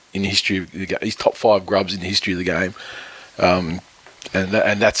in the history of the game. He's top 5 grubs in the history of the game. And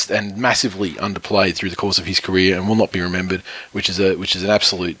that's massively underplayed through the course of his career and will not be remembered, which is an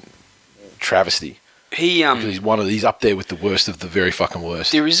absolute travesty. He's up there with the worst of the very fucking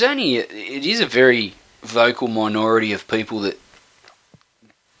worst. It is a very vocal minority of people that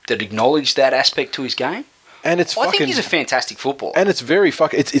acknowledge that aspect to his game. And I think he's a fantastic footballer. And it's very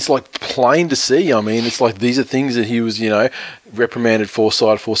it's like plain to see. I mean, it's like these are things that he was, reprimanded for,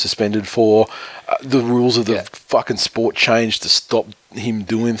 cited for, suspended for. The rules of the fucking sport changed to stop him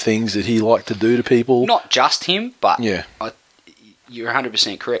doing things that he liked to do to people. Not just him, but yeah. You're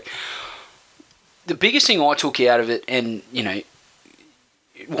 100% correct. The biggest thing I took out of it, and,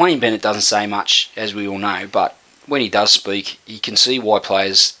 Wayne Bennett doesn't say much, as we all know, but when he does speak, you can see why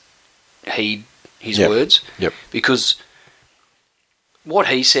players heed his words. Yep. Because what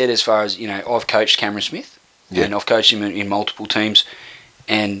he said as far as, I've coached Cameron Smith and I've coached him in multiple teams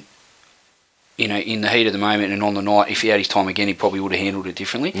and, in the heat of the moment and on the night, if he had his time again, he probably would have handled it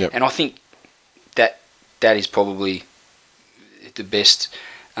differently. Yep. And I think that is probably the best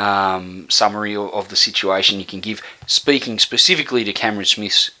summary of the situation you can give, speaking specifically to Cameron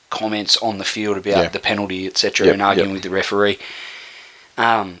Smith's comments on the field about the penalty, etc., and arguing with the referee.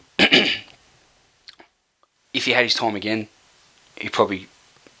 If he had his time again, he'd probably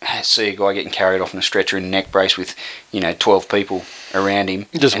see a guy getting carried off in a stretcher in a neck brace with, 12 people around him.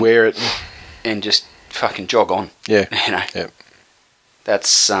 Just wear it. And just fucking jog on. Yeah. Yeah.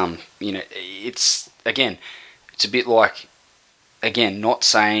 That's, it's, again, it's a bit like, again, not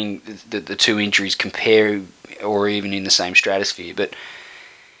saying that the two injuries compare or even in the same stratosphere, but,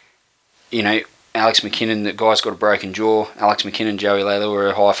 Alex McKinnon, the guy's got a broken jaw. Alex McKinnon, Joey Leilua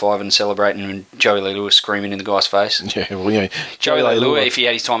were high-fiving and celebrating, and Joey Leilua was screaming in the guy's face. Yeah, well, Joey Leilua, if he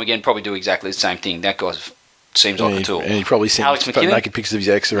had his time again, probably do exactly the same thing. That guy's seems like a tool. And he probably sent Alex McKinnon? naked pictures of his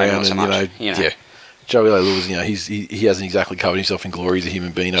ex around, so and much, yeah. Joey Lewis, he hasn't exactly covered himself in glory as a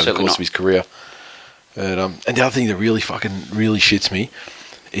human being over the course of his career. And the other thing that really shits me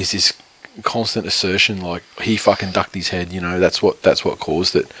is this constant assertion like he fucking ducked his head. That's what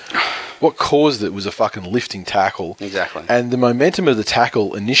caused it. What caused it was a fucking lifting tackle. Exactly. And the momentum of the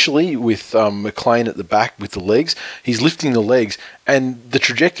tackle initially with McLean at the back with the legs, he's lifting the legs, and the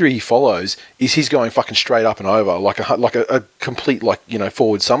trajectory he follows is he's going fucking straight up and over like a complete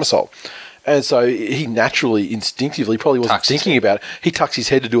forward somersault. And so he naturally, instinctively, probably wasn't thinking about it. He tucks his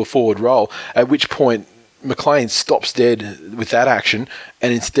head to do a forward roll, at which point McLean stops dead with that action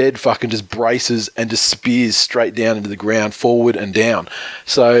and instead fucking just braces and just spears straight down into the ground, forward and down.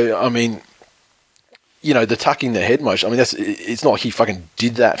 So, I mean, the tucking the head motion, I mean, it's not like he fucking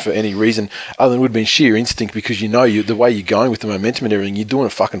did that for any reason other than it would have been sheer instinct because the way you're going with the momentum and everything, you're doing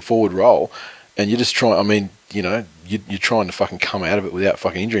a fucking forward roll and you're just trying, I mean, you're trying to fucking come out of it without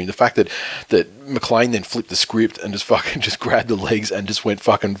fucking injuring. The fact that McLean then flipped the script and just grabbed the legs and just went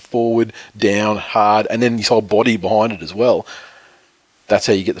fucking forward, down, hard, and then his whole body behind it as well. That's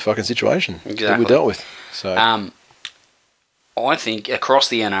how you get the fucking situation that we dealt with. So, I think across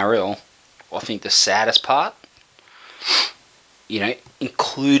the NRL, I think the saddest part,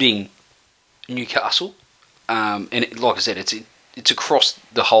 including Newcastle, like I said, it's across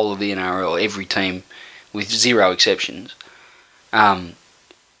the whole of the NRL, every team, with zero exceptions. The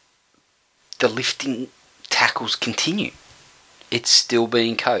lifting tackles continue. It's still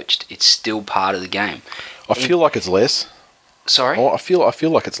being coached. It's still part of the game. I feel like it's less. Sorry? I feel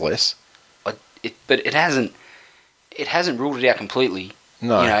like it's less. But it hasn't ruled it out completely.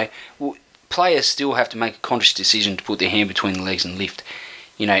 No. Players still have to make a conscious decision to put their hand between the legs and lift.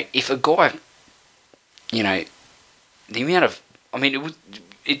 If a guy, the amount of, I mean,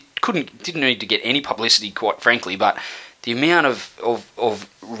 didn't need to get any publicity, quite frankly, but the amount of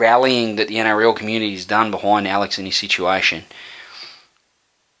rallying that the NRL community has done behind Alex and his situation,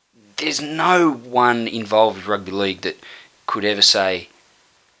 there's no one involved with rugby league that could ever say,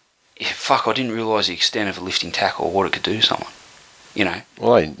 fuck, I didn't realise the extent of a lifting tackle or what it could do to someone.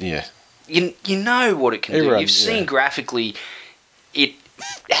 Well, yeah. You know what it can do. You've seen graphically it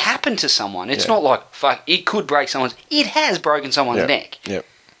happen to someone. It's not like, fuck, it could break someone's... It has broken someone's neck. Yep.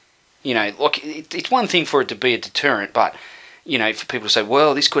 It's one thing for it to be a deterrent, but, for people to say,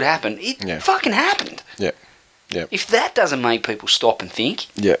 well, this could happen. It fucking happened. Yeah. Yeah. If that doesn't make people stop and think...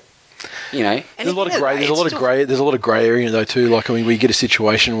 Yeah. And there's a lot of grey area though too. Like, I mean, we get a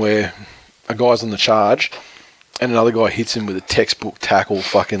situation where a guy's on the charge and another guy hits him with a textbook tackle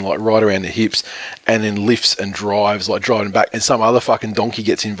fucking like right around the hips and then lifts and drives, like driving back, and some other fucking donkey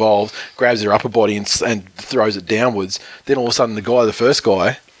gets involved, grabs their upper body and throws it downwards. Then all of a sudden the first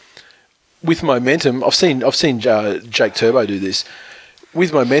guy, with momentum, I've seen Jake Turbo do this.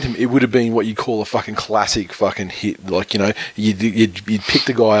 With momentum, it would have been what you call a fucking classic fucking hit. Like, you'd pick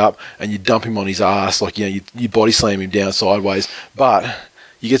the guy up and you'd dump him on his ass. Like, you body slam him down sideways. But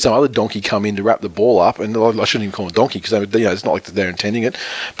you get some other donkey come in to wrap the ball up, and I shouldn't even call him a donkey because it's not like they're intending it.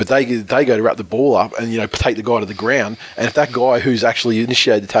 But they go to wrap the ball up and take the guy to the ground. And if that guy who's actually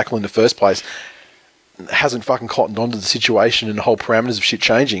initiated the tackle in the first place hasn't fucking cottoned onto the situation and the whole parameters of shit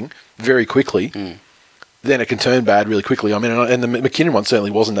changing very quickly. Then it can turn bad really quickly. I mean, and the McKinnon one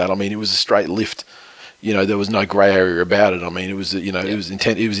certainly wasn't that. I mean, it was a straight lift. There was no grey area about it. I mean, it was, it was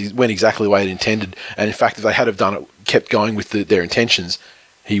intent. It went exactly the way it intended. And in fact, if they had have done it, kept going with their intentions,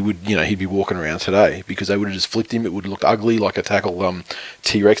 he would, he'd be walking around today because they would have just flipped him. It would have looked ugly, like a tackle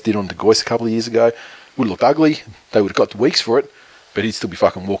T-Rex did on DeGoyce a couple of years ago. Would have looked ugly. They would have got the weeks for it, but he'd still be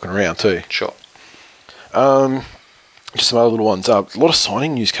fucking walking around too. Sure. Just some other little ones. A lot of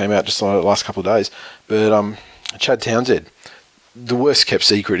signing news came out just the last couple of days. But Chad Townsend, the worst kept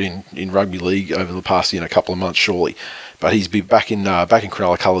secret in rugby league over the past couple of months, surely. But he's been back in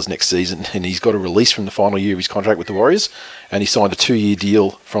Cronulla colours next season, and he's got a release from the final year of his contract with the Warriors, and he signed a 2-year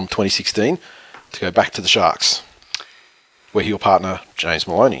deal from 2016 to go back to the Sharks, where he'll partner James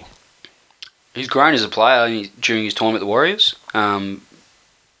Maloney. He's grown as a player during his time at the Warriors.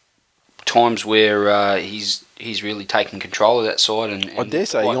 Times where he's really taken control of that side, and I dare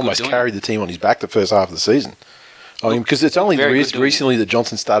say he almost carried the team on his back the first half of the season. I mean, because it's only recently that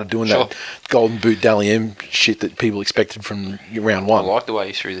Johnson started doing that golden boot Dally M shit that people expected from round one. I like the way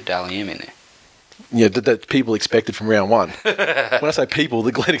he threw the Dally M in there. Yeah, that people expected from round one. When I say people,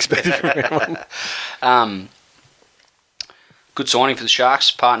 the Glen expected from round one. Good signing for the Sharks.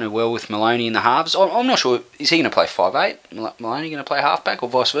 Partnered well with Maloney in the halves. I'm not sure. Is he going to play 5'8"? Maloney going to play halfback or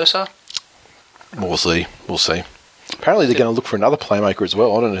vice versa? We'll see. Apparently they're going to look for another playmaker as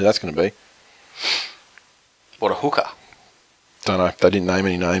well. I don't know who that's going to be. What a hooker. Don't know. They didn't name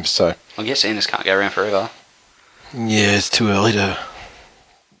any names, so... I guess Ennis can't go around forever. Yeah, it's too early to...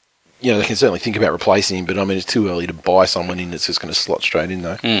 You know, they can certainly think about replacing him, but I mean, it's too early to buy someone in that's just going to slot straight in,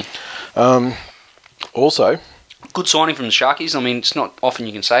 though. Also... Good signing from the Sharkies. I mean, it's not often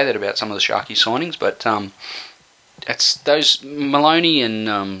you can say that about some of the Sharkies signings, but it's those Maloney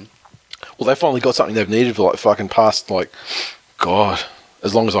and... Well, they finally got something they've needed for, like, fucking past, like... God,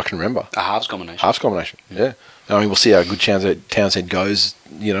 as long as I can remember. A halves combination. Halves combination, yeah. I mean, we'll see how good Townsend goes,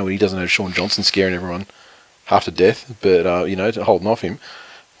 you know, when he doesn't have Sean Johnson scaring everyone half to death, but, you know, holding off him.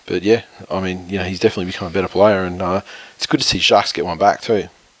 But, yeah, I mean, you know, he's definitely become a better player, and it's good to see Sharks get one back, too.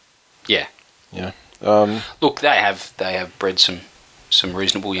 Yeah. You know? Look, they have bred some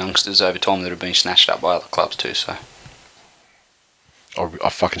reasonable youngsters over time that have been snatched up by other clubs, too, so... I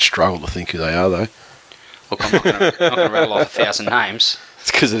fucking struggle to think who they are, though. Look, I'm not going to rattle off 1,000 names.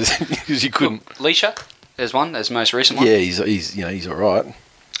 It's because you couldn't... Look, Leisha, there's one. There's the most recent one. Yeah, he's all right.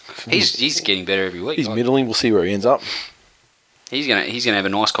 He's getting better every week. He's middling. We'll see where he ends up. He's gonna have a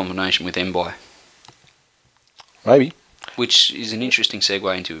nice combination with Mbai. Maybe. Which is an interesting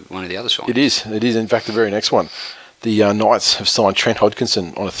segue into one of the other signings. It is. It is, in fact, the very next one. The Knights have signed Trent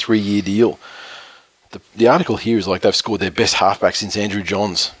Hodkinson on a 3-year deal. The article here is like they've scored their best halfback since Andrew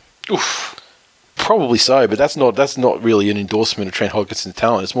Johns. Oof. Probably so, but that's not really an endorsement of Trent Hodkinson's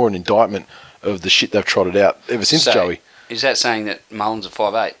talent. It's more an indictment of the shit they've trotted out ever since Joey. Is that saying that Mullins at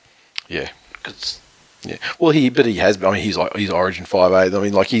 5'8"? Yeah. 'Cause yeah. Well, he has. I mean, he's Origin 5'8". I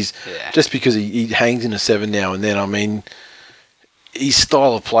mean, like just because he hangs in a 7 now and then. I mean, his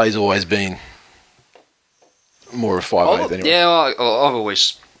style of play's always been more of 5'8". Anyway. Yeah, I've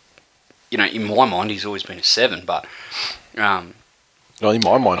always, you know, in my mind, he's always been a 7, but. Well, in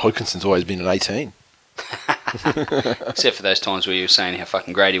my mind, Hodkinson's always been an 18. Except for those times where you were saying how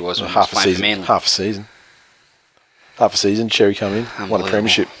fucking great he was when he was playing for Manly. Half a season. Cherry come in, won a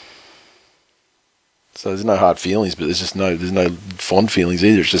premiership. So there's no hard feelings, but there's no fond feelings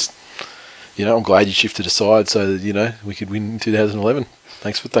either. It's just, you know, I'm glad you shifted aside so that, you know, we could win in 2011.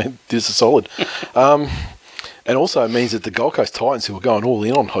 Thanks for did us a solid. And also it means that the Gold Coast Titans, who were going all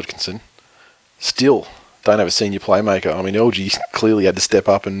in on Hodkinson, still don't have a senior playmaker. I mean, LG clearly had to step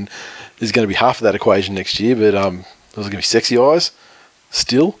up, and there's going to be half of that equation next year, but there's going to be sexy eyes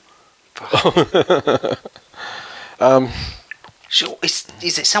still. Sure, is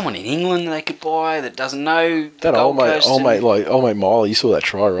there someone in England they could buy that doesn't know that old mate Miley? You saw that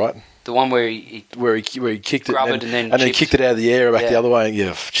try, right? The one where he kicked it and then kicked it out of the air back the other way.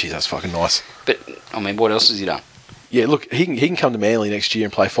 Yeah, geez, that's fucking nice. But I mean, what else has he done? Yeah, look, he can come to Manly next year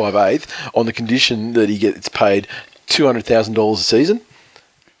and play 5'8" on the condition that he gets paid $200,000 a season,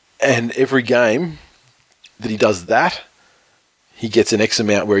 and every game that he does that, he gets an X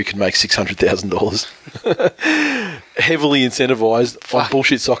amount where he can make $600,000. Heavily incentivised on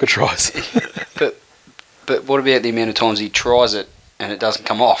bullshit soccer tries. but what about the amount of times he tries it and it doesn't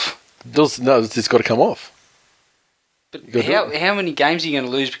come off? No, it's got to come off. But how many games are you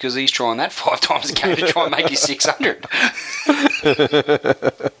going to lose because he's trying that 5 times a game to try and make his 600?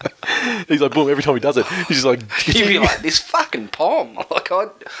 He's like, boom, every time he does it, he's just like... He'd be like, this fucking palm. Like,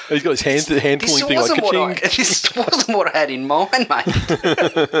 he's got his hand pulling thing like ka-ching. This wasn't what I had in mind, mate.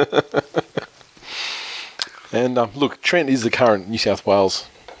 And look, Trent is the current New South Wales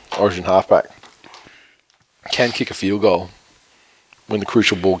Origin halfback. Can kick a field goal when the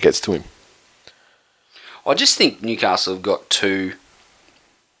crucial ball gets to him. I just think Newcastle have got 2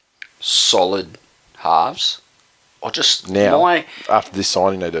 solid halves. After this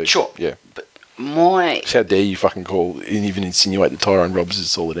signing they do. Sure. Yeah. But how dare you fucking call and even insinuate that Tyrone Roberts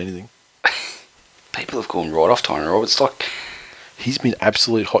is solid anything? People have gone right off Tyrone Roberts. Like, he's been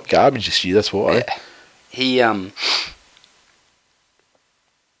absolute hot garbage this year, that's why. Yeah.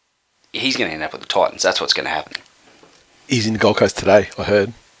 He's going to end up with the Titans. That's what's going to happen. He's in the Gold Coast today, I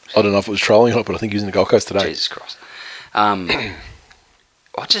heard. I don't know if it was trolling or not, but I think he was in the Gold Coast today. Jesus Christ. I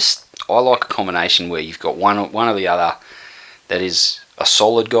like a combination where you've got one or the other that is a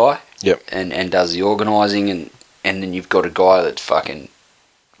solid guy. Yep. And does the organising, and then you've got a guy that's fucking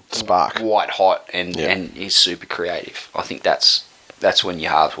spark, white hot, and is super creative. I think that's when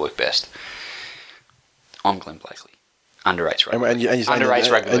your halves work best. I'm Glen Blakely. Underrates rugby. And you're saying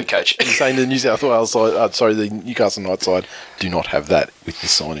underrates rugby coach. You're saying the New South Wales side, the Newcastle Knights side, do not have that with this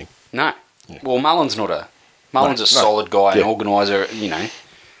signing. No. Yeah. Well, Mullen's a solid guy, an organiser. You know,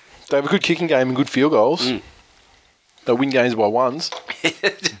 they have a good kicking game and good field goals. They win games by ones.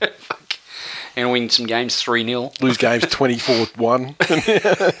 And win some games 3-0. Lose games 24-1.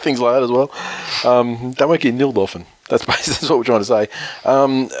 Things like that as well. They won't get nilled often. That's basically that's what we're trying to say.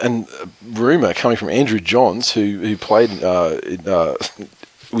 And rumour coming from Andrew Johns, who played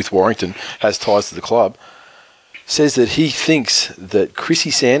with Warrington, has ties to the club, says that he thinks that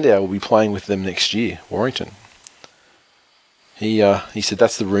Chrissy Sandow will be playing with them next year, Warrington. He said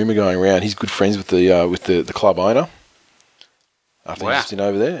that's the rumour going around. He's good friends with the club owner. After he's just been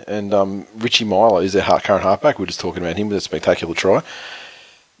over there. And Richie Milo is their current halfback. We're just talking about him with a spectacular try.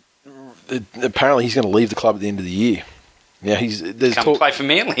 Apparently he's going to leave the club at the end of the year. Now play for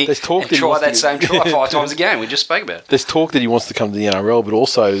Manly. There's talk and try that same try 5 times a game. We just spoke about it. There's talk that he wants to come to the NRL, but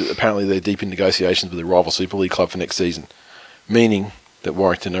also apparently they're deep in negotiations with the rival Super League club for next season, meaning that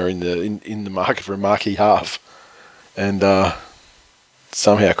Warrington are in the market for a marquee half, and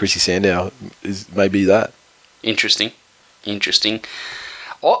somehow Chrissy Sandow may be that. Interesting.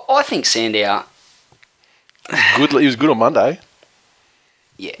 I think Sandow. Good. He was good on Monday.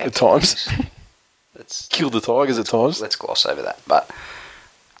 Yeah, at times. Let's killed the Tigers at times. Let's gloss over that, but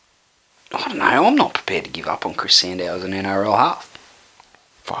I don't know. I'm not prepared to give up on Chris Sandow as an NRL half.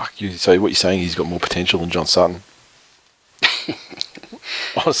 Fuck you. So what you're saying is he's got more potential than John Sutton?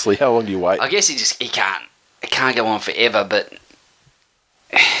 Honestly, how long do you wait? I guess he can't go on forever, but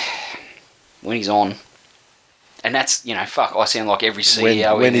when he's on, and that's fuck. I sound like every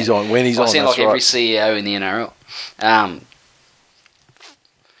CEO when he's on. I sound like every CEO in the NRL.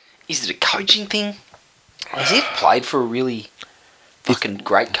 Is it a coaching thing? Has he ever played for a really fucking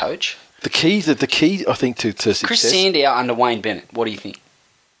great coach? The key, I think, to success... Chris Sandow under Wayne Bennett, what do you think?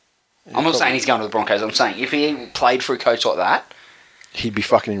 I'm not saying he's going to the Broncos. I'm saying if he played for a coach like that... He'd be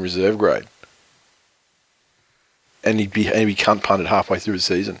fucking in reserve grade. And he'd be cunt punted halfway through the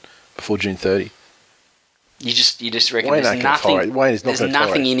season, before June 30. You just reckon Wayne there's nothing... There's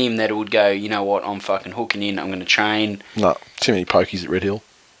nothing in him that would go, you know what, I'm fucking hooking in, I'm going to train... No, too many pokies at Red Hill.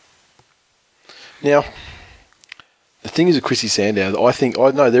 Now, the thing is with Chrissy Sandow,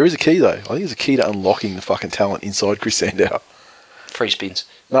 there is a key though. I think there's a key to unlocking the fucking talent inside Chris Sandow. Free spins.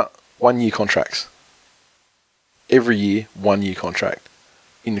 No, 1 year contracts. Every year, 1 year contract.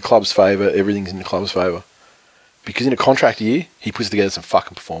 In the club's favour, everything's in the club's favour. Because in a contract year, he puts together some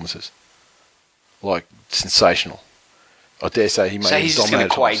fucking performances. Like, sensational. I dare say he may have he's just going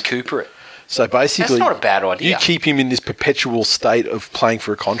to Quade Cooper it. So basically... That's not a bad idea. You keep him in this perpetual state of playing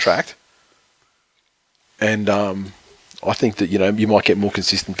for a contract... And I think that, you might get more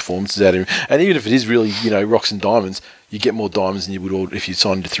consistent performances out of him. And even if it is really, rocks and diamonds, you get more diamonds than you would if you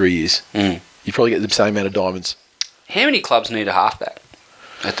signed to 3 years. Mm. You probably get the same amount of diamonds. How many clubs need a halfback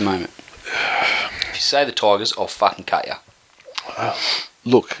at the moment? If you say the Tigers, I'll fucking cut you.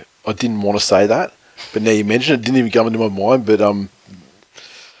 Look, I didn't want to say that, but now you mention it, it didn't even come into my mind. But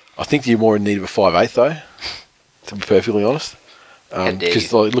I think you're more in need of a 5'8", though, to be perfectly honest.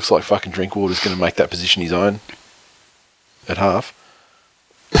 Because it looks like fucking Drinkwater's going to make that position his own at half.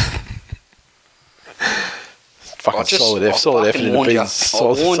 Fucking solid effort in a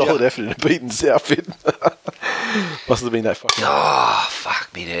Beaton's outfit. Must have been that fucking... Oh,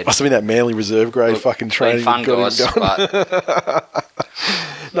 fuck me, dude. Must have been that Manly reserve grade fucking training. Fun, guys, but...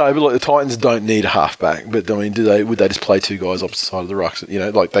 No, but the Titans don't need a halfback. But I mean, would they just play two guys opposite side of the rucks?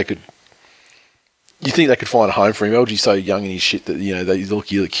 They could... You think they could find a home for him? LG's so young and his shit that, they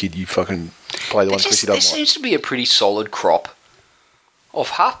look, you're the kid, you fucking play the one Chrissy doesn't like. There seems to be a pretty solid crop of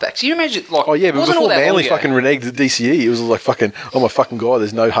halfbacks. You imagine, but before Manly fucking reneged the DCE, it was like fucking, oh my fucking God,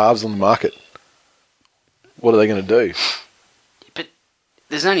 there's no halves on the market. What are they going to do? But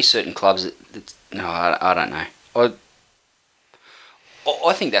there's only certain clubs that no, I don't know.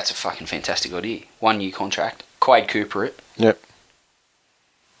 I think that's a fucking fantastic idea. 1 year contract. Quade Cooper it. Yep.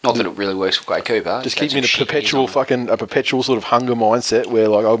 Not that it really works for Quade Cooper. Just keep me in a perpetual sort of hunger mindset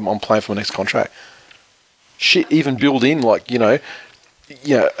where I'm playing for my next contract. Shit, even build in set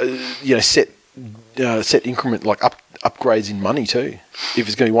increment upgrades in money too. If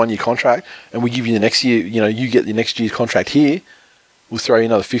it's going to be 1 year contract and we give you the next year, you get the next year's contract here, we'll throw you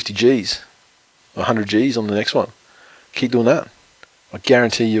another 50 Gs, 100 Gs on the next one. Keep doing that. I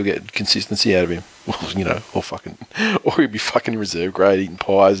guarantee you'll get consistency out of him. Well, or he'll be fucking reserve grade eating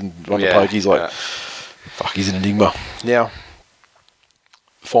pies and on the pokies fuck, he's an enigma. Now,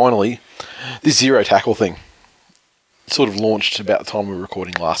 finally, this zero tackle thing sort of launched about the time we were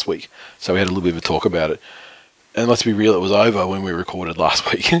recording last week. So we had a little bit of a talk about it. And let's be real, it was over when we recorded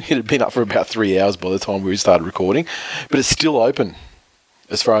last week. It had been up for about 3 hours by the time we started recording. But it's still open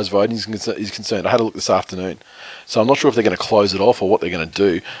as far as voting is concerned. I had a look this afternoon. So I'm not sure if they're going to close it off or what they're going to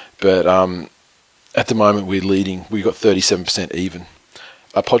do. But at the moment, we're leading. We've got 37% even.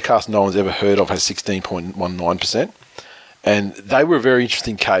 A podcast no one's ever heard of has 16.19%. And they were a very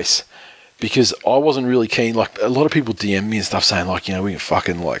interesting case because I wasn't really keen. Like, a lot of people DM me and stuff saying, like, you know, we can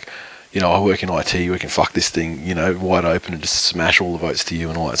fucking, like, you know, I work in IT, we can fuck this thing, you know, wide open and just smash all the votes to you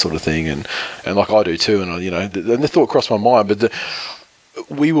and all that sort of thing. And like I do too. And, you know, and the thought crossed my mind, but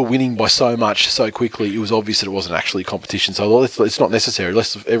we were winning by so much so quickly, it was obvious that it wasn't actually a competition. So it's not necessary.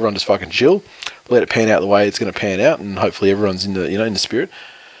 Let's everyone just fucking chill, let it pan out the way it's going to pan out, and hopefully everyone's in the, you know, in the spirit.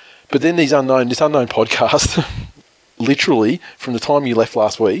 But then this unknown podcast, literally from the time you left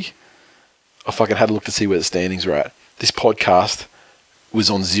last week, I fucking had a look to see where the standings were at. This podcast was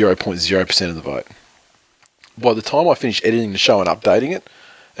on 0.0% of the vote. By the time I finished editing the show and updating it,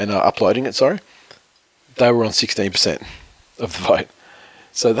 and uploading it, they were on 16% of the vote.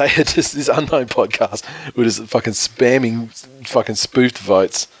 So they had just, this unknown podcast was just fucking spamming fucking spoofed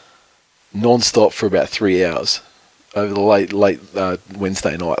votes non-stop for about 3 hours over the late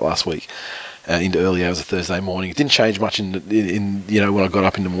Wednesday night last week. Into early hours of Thursday morning. It didn't change much in you know, when I got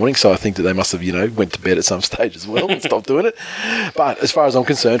up in the morning, so I think that they must have, you know, went to bed at some stage as well and stopped doing it. But as far as I'm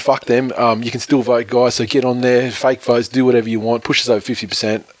concerned, fuck them. You can still vote, guys, so get on there, fake votes, do whatever you want, push us over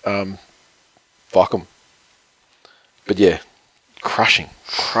 50%, fuck them. But yeah, crushing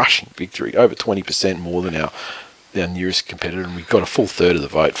victory, over 20% more than our nearest competitor, and we got a full third of the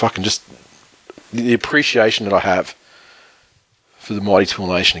vote. Fucking just the appreciation that I have for the mighty TWiL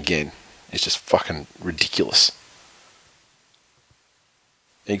Nation again. It's just fucking ridiculous.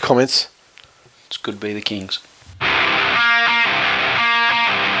 Any comments? It's good to be the Kings.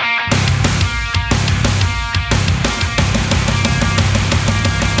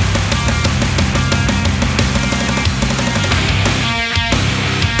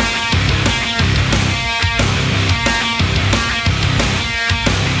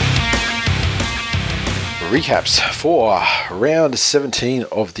 Recaps for round 17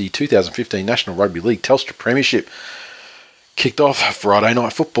 of the 2015 National Rugby League Telstra Premiership. Kicked off Friday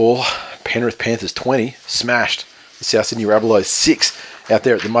night football. Penrith Panthers 20, smashed the South Sydney Rabbitohs 6 out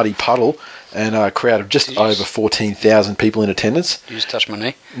there at the Muddy Puddle, and a crowd of just over 14,000 people in attendance. Did you just touch my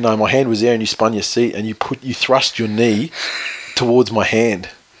knee? No, my hand was there, and you spun your seat, and you thrust your knee towards my hand.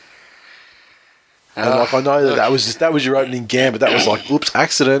 And like, I know that was your opening gambit, but that was like, oops,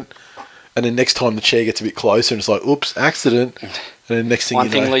 accident. And then next time the chair gets a bit closer, and it's like, oops, accident. And then next thing one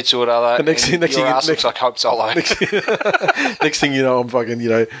thing leads to another. Next thing looks like Hope Solo. Next thing you know, I'm fucking, you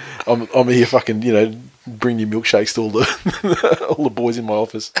know, I'm here fucking, you know, bringing you milkshakes to all the boys in my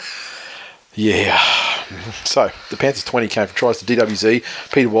office. Yeah. So the Panthers 20 came from tries to DWZ,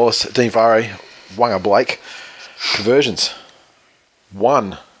 Peter Wallace, Dean Vare, Wanga Blake. Conversions.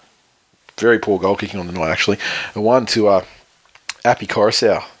 1. Very poor goal kicking on the night, actually. And 1 to Appy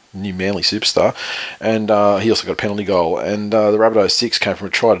Coruscant, new Manly superstar, and he also got a penalty goal. And the Rabbitohs 6 came from a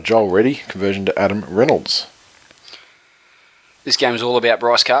try to Joel Reddy, conversion to Adam Reynolds. This game was all about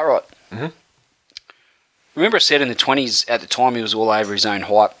Bryce Cartwright. Mm-hmm. Remember I said in the 20s, at the time he was all over his own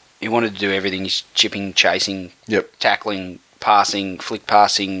hype. He wanted to do everything. He's chipping, chasing, tackling, passing, flick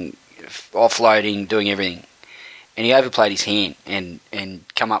passing, offloading, doing everything. And he overplayed his hand and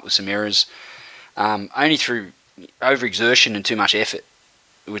come up with some errors, only through overexertion and too much effort,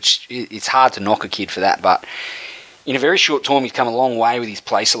 which it's hard to knock a kid for that, but in a very short time he's come a long way with his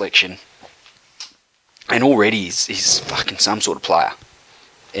play selection, and already he's fucking some sort of player,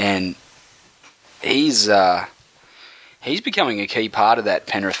 and he's becoming a key part of that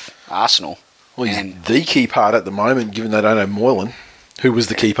Penrith arsenal. Well, he's the key part at the moment, given they don't have Moylan, who was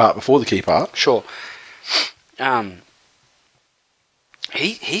the key part before the key part. Sure.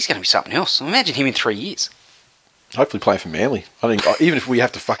 He's going to be something else. Imagine him in 3 years. Hopefully playing for Manly. I think even if we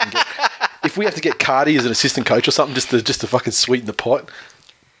have to fucking get Cardi as an assistant coach or something, just to fucking sweeten the pot,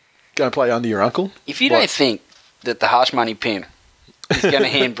 go and play under your uncle. If you don't think that the harsh money pimp is going to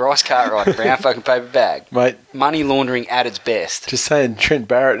hand Bryce Cartwright a brown fucking paper bag, mate, money laundering at its best. Just saying, Trent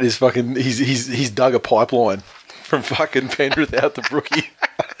Barrett is fucking. He's dug a pipeline from fucking Penrith out to Brookie,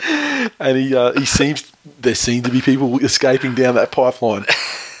 and there seem to be people escaping down that pipeline.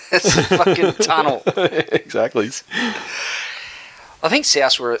 It's a fucking tunnel. Exactly. I think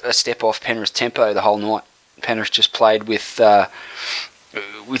South were a step off Penrith's tempo the whole night. Penrith just played with a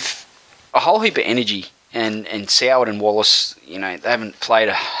whole heap of energy, and Soward and Wallace, you know, they haven't played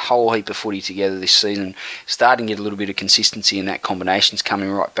a whole heap of footy together this season. Starting to get a little bit of consistency, and that combination's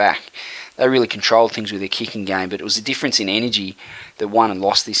coming right back. They really controlled things with their kicking game, but it was the difference in energy that won and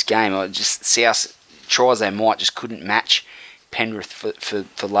lost this game. Just South, try as they might, just couldn't match Penrith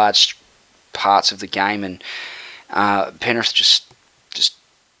for large parts of the game, and Penrith just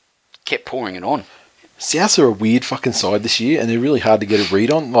kept pouring it on. Souths are a weird fucking side this year, and they're really hard to get a read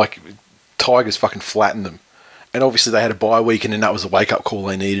on. Like, Tigers fucking flattened them, And obviously they had a bye week, and then that was a wake-up call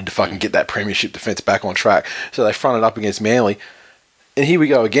they needed to fucking get that premiership defence back on track. So they fronted up against Manly. And here we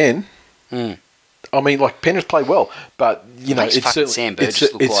go again. I mean, like, Penrith played well, but, you know, it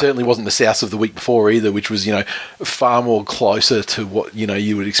certainly wasn't the Souths of the week before either, which was, you know, far more closer to what, you know,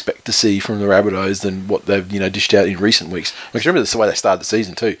 you would expect to see from the Rabbitohs than what they've, you know, dished out in recent weeks. Because remember, that's the way they started the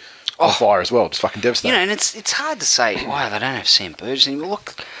season too. On fire as well. Just fucking devastating. You know, and it's hard to say, wow, they don't have Sam Burgess anymore.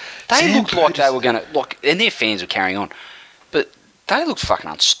 Look, they looked like they were going to, like, and their fans were carrying on, but they looked fucking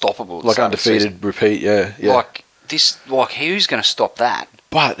unstoppable. Like undefeated, repeat, yeah. Like, who's going to stop that?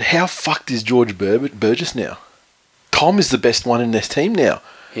 But how fucked is George Burgess now? Tom is the best one in this team now.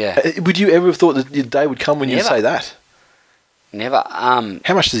 Yeah. Would you ever have thought that the day would come when you'd say that? Never.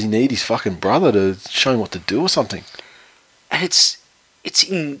 How much does he need his fucking brother to show him what to do or something? And it's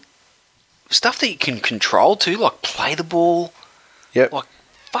in stuff that you can control too, like play the ball. Yep. Like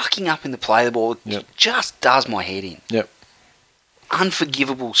fucking up in the play the ball just does my head in. Yep.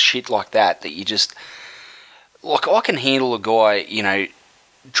 Unforgivable shit like that you just... Like, I can handle a guy, you know,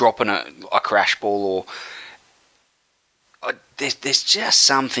 dropping a crash ball or... There's just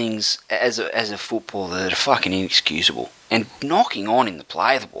some things as a footballer that are fucking inexcusable. And knocking on in the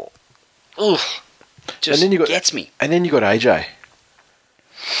play of the ball, just gets me. And then you got AJ.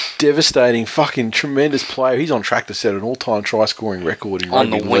 Devastating, fucking tremendous player. He's on track to set an all-time try-scoring record in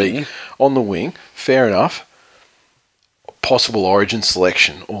rugby league. On the wing. Fair enough. Possible origin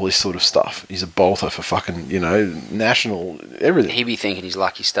selection, all this sort of stuff. He's a bolter for fucking, you know, national, everything. He'd be thanking his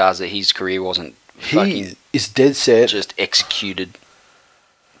lucky stars that his career wasn't he is dead set. Just executed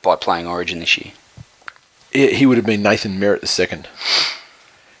by playing origin this year. He would have been Nathan Merritt II.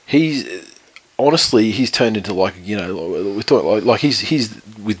 He's turned into, like, you know, we're talking like he's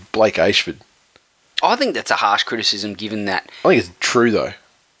with Blake Ashford. I think that's a harsh criticism, given that. I think it's true though.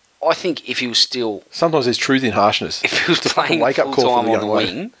 I think if he was still... Sometimes there's truth in harshness. If he was playing full-time on the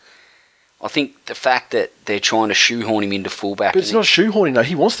wing, I think the fact that they're trying to shoehorn him into fullback... But it's not shoehorning, though.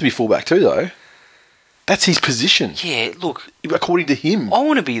 He wants to be fullback too, though. That's his position. Yeah, look... According to him. I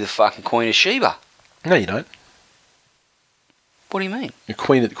want to be the fucking Queen of Sheba. No, you don't. What do you mean? You're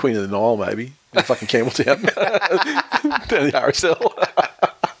Queen of the Nile, maybe. In fucking Campbelltown. Down the RSL.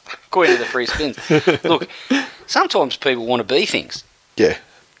 Queen of the free spins. Look, sometimes people want to be things. Yeah.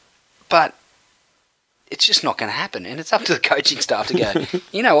 But it's just not going to happen. And it's up to the coaching staff to go,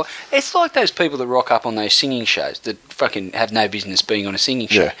 you know what? It's like those people that rock up on those singing shows that fucking have no business being on a singing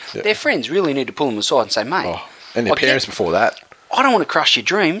show. Yeah. Their friends really need to pull them aside and say, mate. And their parents before that. I don't want to crush your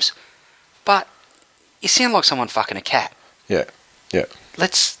dreams, but you sound like someone fucking a cat. Yeah. Yeah.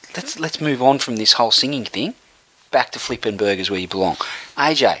 Let's move on from this whole singing thing. Back to flipping burgers where you belong.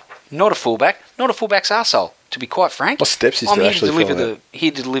 AJ, not a fullback. Not a fullback's arsehole. To be quite frank, what steps is I'm here to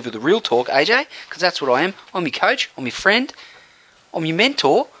deliver the real talk, AJ, because that's what I am. I'm your coach, I'm your friend, I'm your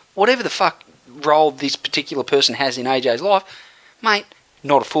mentor, whatever the fuck role this particular person has in AJ's life. Mate,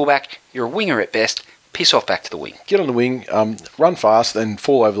 not a fullback, you're a winger at best, piss off back to the wing. Get on the wing, run fast and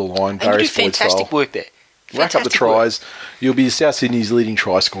fall over the line. And you do fantastic work there. Rack up the tries. You'll be South Sydney's leading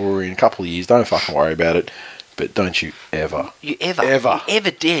try scorer in a couple of years. Don't fucking worry about it. But don't you ever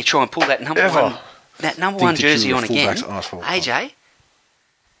dare try and pull that number one jersey on again, AJ.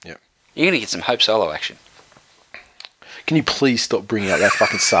 Yep. You're going to get some Hope Solo action. Can you please stop bringing out that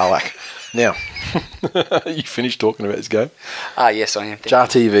fucking Sarlacc? Now, you finished talking about this game? Yes, I am. Jar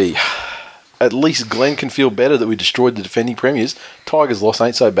TV. At least Glen can feel better that we destroyed the defending premiers. Tigers' loss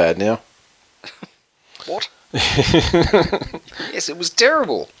ain't so bad now. What? Yes, it was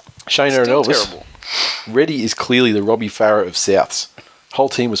terrible. Shane and Elvis. Terrible. Reddy is clearly the Robbie Farah of Souths. Whole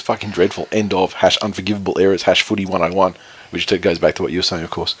team was fucking dreadful. End of. #unforgivable errors. #footy 101. Which goes back to what you were saying, of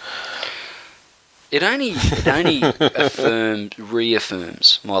course. It only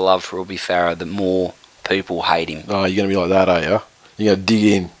reaffirms my love for Robbie Farah the more people hate him. Oh, you're going to be like that, are you? You're going to dig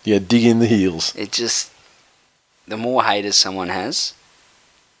in. You're going to dig in the heels. It just... The more haters someone has,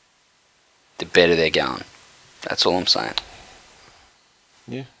 the better they're going. That's all I'm saying.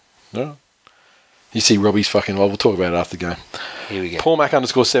 Yeah. No. You see Robbie's fucking... Well, we'll talk about it after the game. Here we go. Paul Mac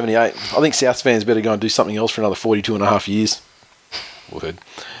 _78. I think South fans better go and do something else for another 42 and a half years. Word.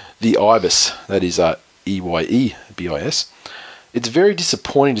 The Ibis. That is EYEBIS. It's very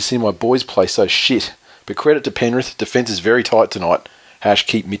disappointing to see my boys play so shit. But credit to Penrith. Defence is very tight tonight.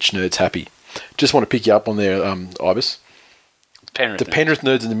 Keep Mitch nerds happy. Just want to pick you up on there, Ibis. The Penrith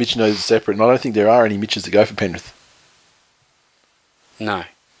nerds and the Mitch nerds are separate. And I don't think there are any Mitches that go for Penrith. No.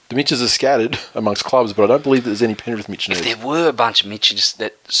 The Mitches are scattered amongst clubs, but I don't believe that there's any Penrith Mitch nerds. If there were a bunch of Mitches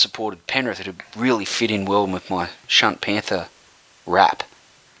that supported Penrith, it would really fit in well with my Shunt Panther rap.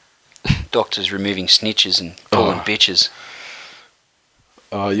 doctors removing snitches and pulling bitches.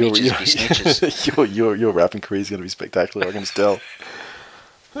 Oh, your rapping career is going to be spectacular. I can just tell.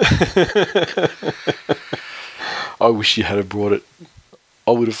 I wish you had have brought it.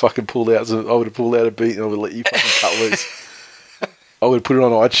 I would have fucking pulled out a beat and I would let you fucking cut loose. I would have put it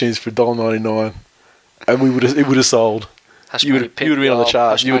on iTunes for $1.99 and it would have sold. You would have been on the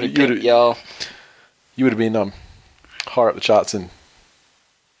charts. You would have been higher up the charts and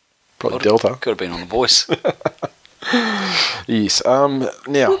probably Delta. Could have been on The Voice. Yes. Now,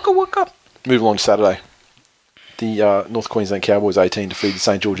 move along to Saturday. The North Queensland Cowboys 18 defeated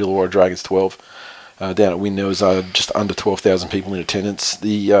St George Illawarra Dragons 12. Down at Wynn, there was just under 12,000 people in attendance.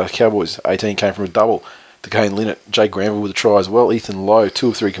 The Cowboys 18 came from a double to Kane Linnett, Jake Granville with a try as well, Ethan Lowe 2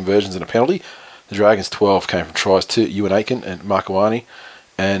 of 3 conversions and a penalty. The Dragons 12 came from tries to Ewan Aiken and Mark Ioane,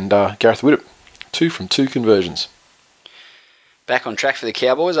 and Gareth Widdop 2 from 2 conversions. Back on track for the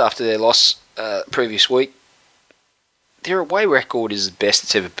Cowboys after their loss previous week. Their away record is the best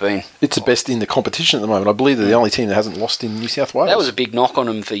it's ever been. It's the best in the competition at the moment. I believe they're the only team that hasn't lost in New South Wales. That was a big knock on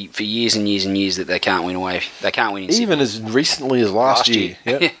them for years and years and years that they can't win away. They can't win in Sydney. Even as recently as last year.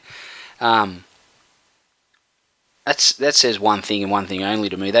 Yep. That says one thing and one thing only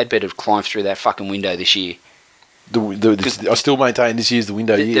to me. They'd better climb through that fucking window this year. I still maintain this year's the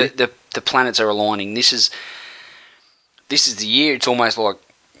window year. The planets are aligning. This is the year. It's almost like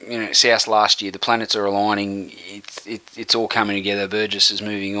South last year. The planets are aligning. It's all coming together. Burgess is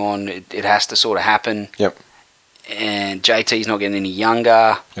moving on. It has to sort of happen. Yep. And JT's not getting any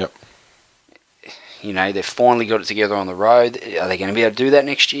younger. Yep. They've finally got it together on the road. Are they going to be able to do that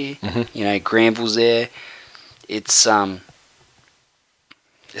next year? Mm-hmm. Granville's there. It's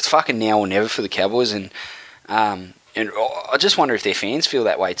fucking now or never for the Cowboys, and I just wonder if their fans feel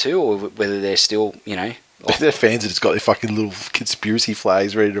that way too, or whether they're still, If they're fans that just got their fucking little conspiracy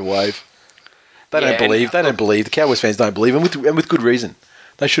flags ready to wave. They don't believe. The Cowboys fans don't believe, and with good reason.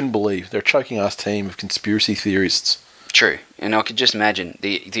 They shouldn't believe. They're a choking ass team of conspiracy theorists. True, and I could just imagine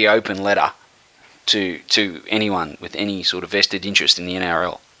the open letter to anyone with any sort of vested interest in the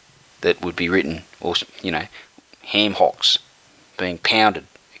NRL that would be written, or ham hocks being pounded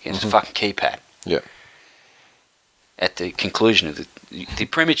against a fucking keypad. Yeah. At the conclusion of the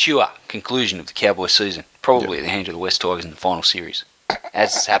premature conclusion of the Cowboys season, probably at the hand of the West Tigers in the final series,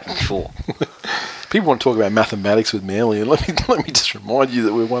 as has happened before. People want to talk about mathematics with Manly, and let me just remind you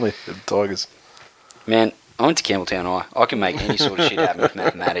that we're one of the Tigers. Man, I went to Campbelltown High. I can make any sort of shit happen with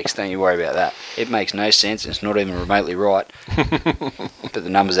mathematics. Don't you worry about that. It makes no sense. It's not even remotely right. But the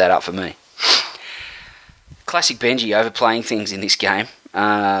numbers add up for me. Classic Benji overplaying things in this game.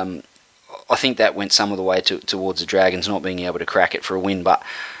 I think that went some of the way towards the Dragons not being able to crack it for a win, but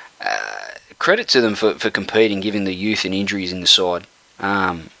credit to them for competing, given the youth and injuries in the side.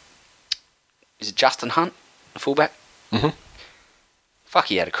 Is it Justin Hunt, the fullback? Mm-hmm. Fuck,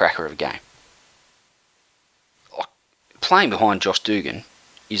 he had a cracker of a game. Playing behind Josh Dugan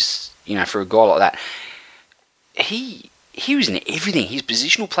is, for a guy like that, he was in everything. His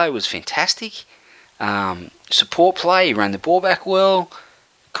positional play was fantastic. Support play, he ran the ball back well.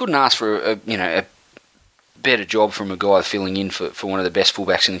 Couldn't ask for a better job from a guy filling in for one of the best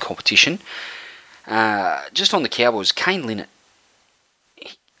fullbacks in the competition. Just on the Cowboys, Kane Linnett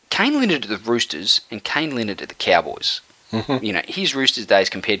at the Roosters and Kane Linnett at the Cowboys. Mm-hmm. His Roosters days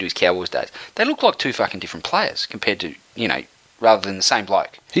compared to his Cowboys days, they look like two fucking different players compared to, rather than the same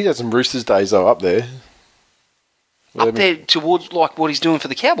bloke. He had some Roosters days though up there. Up there towards like what he's doing for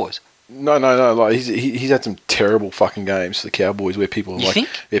the Cowboys. No. Like he's had some terrible fucking games for the Cowboys where people You think?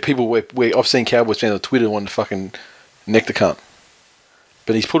 Yeah, people where I've seen Cowboys fans on Twitter wanting to fucking neck the cunt.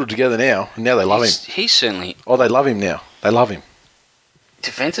 But he's put it together now, and now they love him. He's certainly. Oh, they love him now. They love him.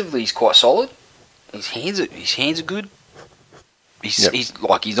 Defensively, he's quite solid. His hands are good. He's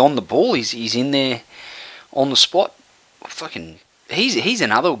on the ball. He's in there on the spot. Fucking. He's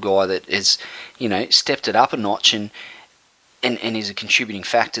another guy that has stepped it up a notch and is a contributing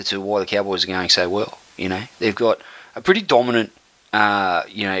factor to why the Cowboys are going so well. They've got a pretty dominant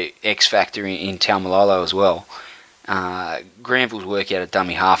X factor in Taumalolo as well. Granville's work out at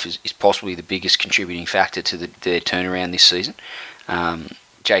dummy half is possibly the biggest contributing factor to their turnaround this season.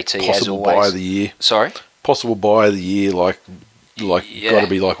 JT possible as always. Buy of the year. Sorry? Possible buy of the year, got to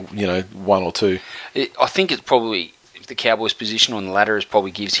be one or two. I think it's probably the Cowboys' position on the ladder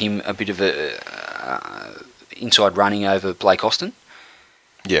probably gives him a bit of a inside running over Blake Austin.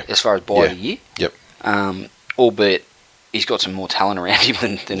 Yeah. As far as buy of the year. Yep. Albeit he's got some more talent around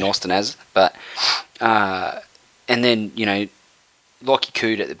him than Austin has, but and then Lockie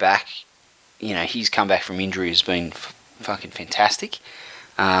Coote at the back, his comeback from injury has been fucking fantastic.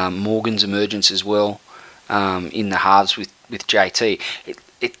 Morgan's emergence as well in the halves with JT.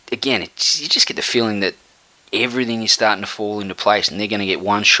 You just get the feeling that everything is starting to fall into place, and they're going to get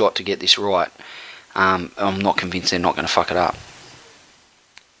one shot to get this right. I'm not convinced they're not going to fuck it up.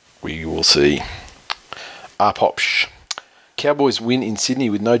 We will see. Popsh. Cowboys win in Sydney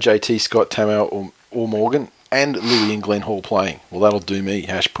with no JT, Scott, Tamau or Morgan, and Louis and Glen Hall playing. Well, that'll do me.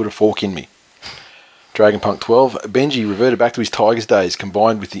 Hash, put a fork in me. Dragonpunk 12. Benji reverted back to his Tigers days.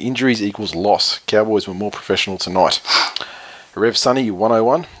 Combined with the injuries equals loss. Cowboys were more professional tonight. Rev Sunny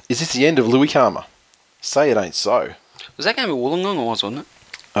 101. Is this the end of Louis Karma? Say it ain't so. Was that game at Wollongong or wasn't it?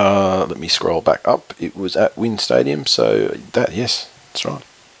 Let me scroll back up. It was at Wynn Stadium, so yes, that's right.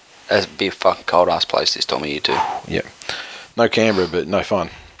 That'd be a fucking cold ass place this time of year too. Yeah. No Canberra, but no fun.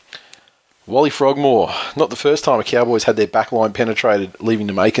 Wally Frogmore. Not the first time a Cowboys had their back line penetrated, leaving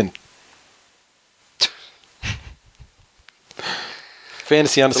to Macon.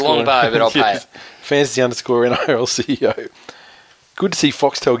 Fantasy It's a underscore. long bow, but I'll pay it. Fantasy underscore NRL CEO. Good to see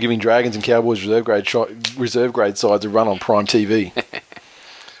Foxtel giving Dragons and Cowboys reserve grade sides a run on Prime TV.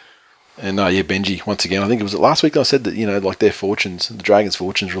 And Benji, once again, I think it was last week I said that, like their fortunes, the Dragons'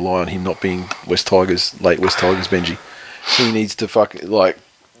 fortunes rely on him not being late West Tigers Benji. He needs to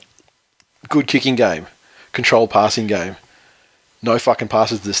good kicking game, controlled passing game, no fucking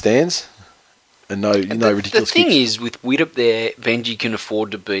passes to the stands, and no ridiculous The thing kicks. is, with Witt up there, Benji can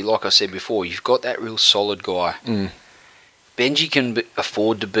afford to be, like I said before, you've got that real solid guy. Benji can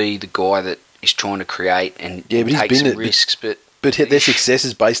afford to be the guy that is trying to create and take some risks, but their success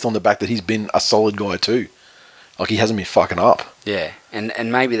is based on the fact that he's been a solid guy too. Like, he hasn't been fucking up. Yeah,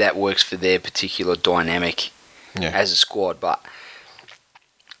 and maybe that works for their particular dynamic as a squad, but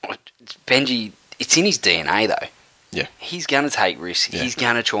Benji, it's in his DNA though. Yeah. He's going to take risks. Yeah. He's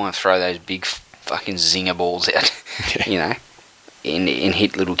going to try and throw those big fucking zinger balls out, and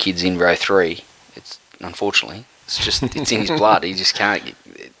hit little kids in row 3. Unfortunately, it's in his blood. He just can't.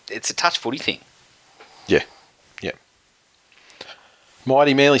 It's a touch footy thing. Yeah.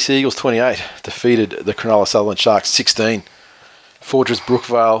 Mighty Manly Sea Eagles 28 defeated the Cronulla Sutherland Sharks 16. Fortress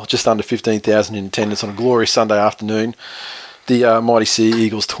Brookvale just under 15,000 in attendance on a glorious Sunday afternoon. The Mighty Sea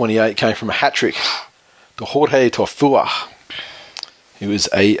Eagles 28 came from a hat-trick to Jorge Tofua. It was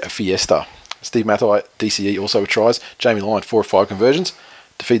a fiesta. Steve Mathai, DCE, also with tries. Jamie Lyon, 4 or 5 conversions.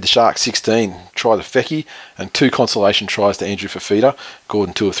 Defeated the Sharks 16. Try to Fecky and 2 consolation tries to Andrew Fafita.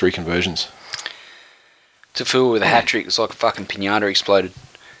 Gordon, 2 of 3 conversions. Tofua with a hat-trick, it's like a fucking pinata exploded,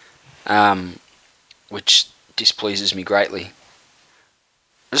 which displeases me greatly.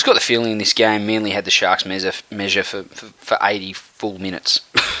 I just got the feeling in this game Manly had the Sharks measure for 80 full minutes.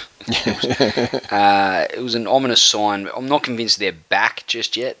 It was an ominous sign. I'm not convinced they're back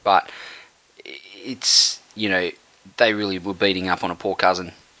just yet, but it's, they really were beating up on a poor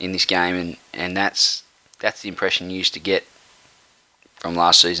cousin in this game, and that's the impression you used to get from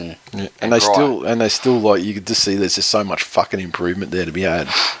last season. Yeah. And they still like, you could just see there's just so much fucking improvement there to be had.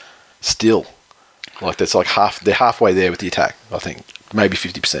 Still. Like, that's like they're halfway there with the attack, I think. Maybe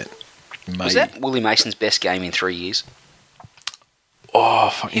 50%. Maybe. Was that Willie Mason's best game in 3 years? Oh,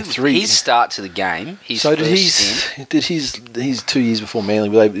 fucking 3 His start to the game. Did his 2 years before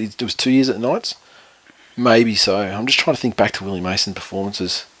Manly, it was 2 years at Knights? Maybe so. I'm just trying to think back to Willie Mason's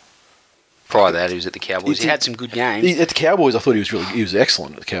performances. Prior to that, he was at the Cowboys. He had some good games. At the Cowboys, I thought he was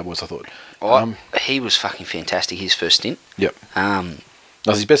excellent at the Cowboys, I thought. He was fucking fantastic, his first stint. Yep. That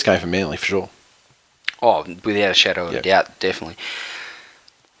was his best game for Manly, for sure. Oh, without a shadow of a doubt, definitely.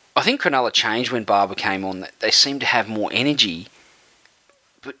 I think Cronulla changed when Barber came on. They seemed to have more energy,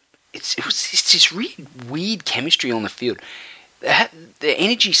 but it's this really weird chemistry on the field. The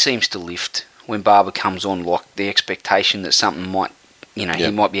energy seems to lift when Barber comes on, like the expectation that something might,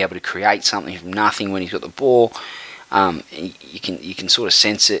 he might be able to create something from nothing when he's got the ball. You can sort of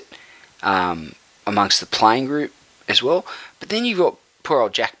sense it amongst the playing group as well. But then you've got poor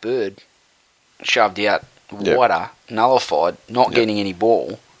old Jack Bird shoved out wider, nullified, not getting any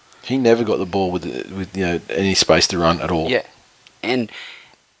ball. He never got the ball with any space to run at all. Yeah, and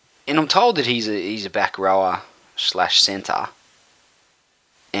I'm told that he's a back rower / centre,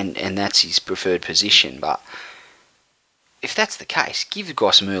 and that's his preferred position. But if that's the case, give the guy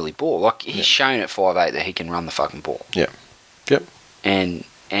some early ball. Like, he's shown at 5'8" that he can run the fucking ball. Yeah. Yep. And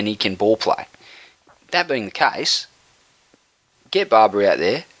he can ball play. That being the case, get Barber out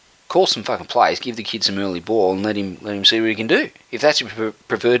there, call some fucking plays, give the kid some early ball, and let him see what he can do. If that's your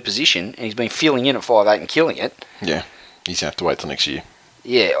preferred position, and he's been filling in at 5'8" and killing it. Yeah. He's going to have to wait till next year.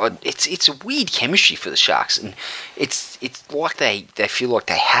 Yeah, it's a weird chemistry for the Sharks, and it's like they feel like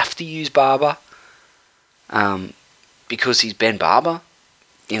they have to use Barber, because he's Ben Barber,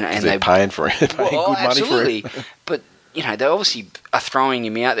 and they're paying for it. They're paying good absolutely. money for it. But they obviously are throwing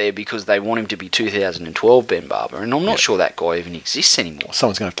him out there because they want him to be 2012 Ben Barber, and I'm not sure that guy even exists anymore.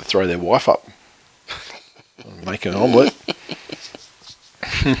 Someone's going to have to throw their wife up, make an omelette.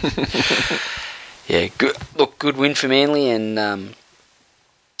 Yeah, good. Look, good win for Manly, and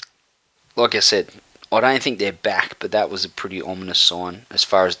like I said, I don't think they're back, but that was a pretty ominous sign as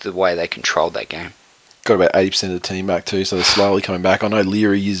far as the way they controlled that game. Got about 80% of the team back too, so they're slowly coming back. I know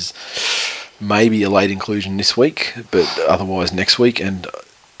Leary is maybe a late inclusion this week, but otherwise next week. And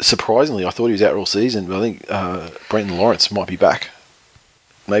surprisingly, I thought he was out all season, but I think Brenton Lawrence might be back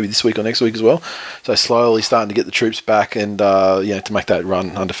maybe this week or next week as well. So slowly starting to get the troops back and to make that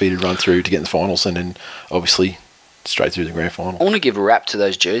undefeated run through to get in the finals, and then obviously straight through the grand final. I want to give a rap to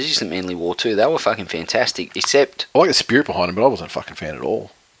those jerseys that Manly wore too. They were fucking fantastic, except I like the spirit behind them, but I wasn't a fucking fan at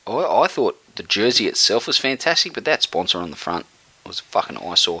all. I thought the jersey itself was fantastic, but that sponsor on the front was a fucking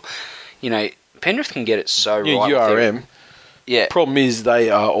eyesore. Penrith can get it so right. URM. Yeah. Problem is they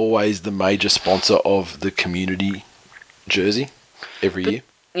are always the major sponsor of the community jersey every year.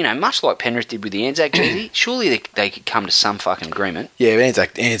 Much like Penrith did with the Anzac jersey, surely they could come to some fucking agreement. Yeah,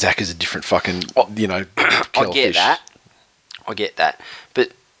 but Anzac is a different fucking, I get that.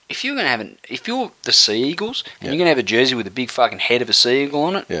 But if you're the Sea Eagles and you're gonna have a jersey with a big fucking head of a sea eagle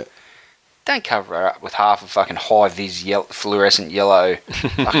on it, don't cover it up with half a fucking high vis fluorescent yellow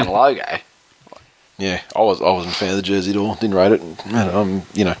fucking logo. Yeah, I wasn't a fan of the jersey at all. Didn't rate it.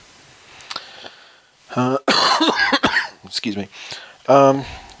 Excuse me.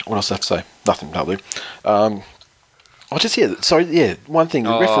 What else do I have to say? Nothing, lovely. One thing,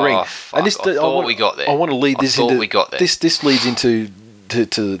 the refereeing. Fuck, and this, I thought we got there. I want to lead this into. We got there. This leads into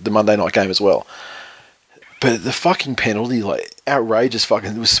to the Monday night game as well. But the fucking penalty, outrageous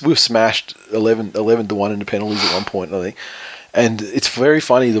fucking. We were smashed 11-1 into penalties at one point, I think. And it's very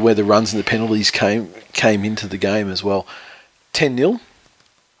funny the way the runs and the penalties came into the game as well. 10-0,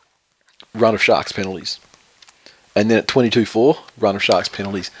 run of Sharks penalties. And then at 22-4, run of Sharks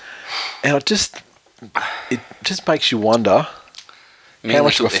penalties. And it just makes you wonder how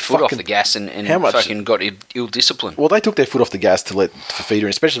much they took their foot off the gas and fucking got ill-disciplined. Well, they took their foot off the gas to let Fafita,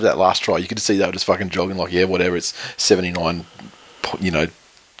 especially for that last try. You could see they were just fucking jogging whatever, it's 79,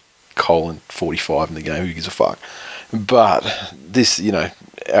 colon 45 in the game. Who gives a fuck? But this,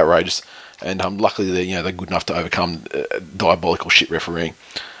 outrageous. And luckily they're good enough to overcome diabolical shit refereeing.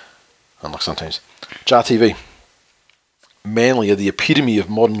 Unlike some teams. JAR TV. Manly are the epitome of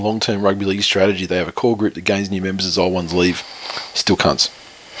modern long-term rugby league strategy. They have a core group that gains new members as old ones leave. Still cunts.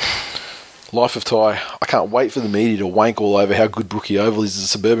 Life of Ty. I can't wait for the media to wank all over how good Brookie Oval is as a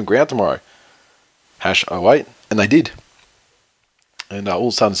suburban ground tomorrow. #08. And they did. And all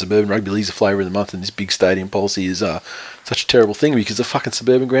of a sudden, suburban rugby league's the flavour of the month, and this big stadium policy is such a terrible thing because the fucking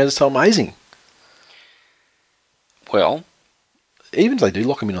suburban grounds are so amazing. Well, even if they do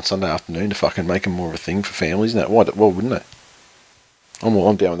lock them in on Sunday afternoon to fucking make them more of a thing for families, and that, why wouldn't they?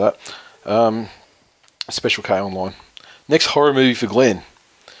 I'm down with that. Special K online. Next horror movie for Glen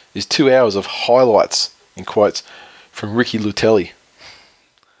is 2 hours of highlights, in quotes, from Ricky Lutelli.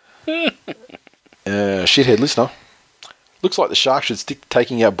 Shithead listener. Looks like the Sharks should stick to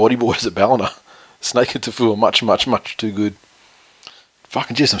taking out bodyboarders at Ballina. Snake and Tafua much, much, much too good.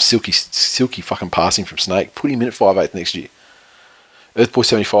 Fucking just some silky fucking passing from Snake. Put him in at 5'8" next year. Earthboy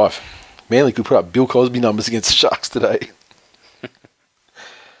 75. Manly could put up Bill Cosby numbers against the Sharks today.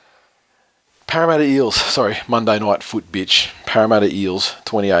 Parramatta Eels. Sorry, Monday night foot bitch. Parramatta Eels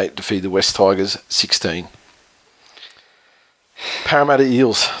 28 defeat the West Tigers 16. Parramatta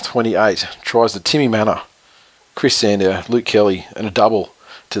Eels 28 tries the Timmy Manor. Chris Sandow, Luke Kelly, and a double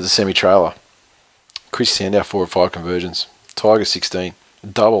to the semi-trailer. Chris Sandow 4 of 5 conversions. Tigers 16. A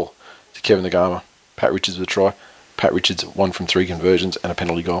double to Kevin Nagama. Pat Richards with a try. Pat Richards 1 from 3 conversions and a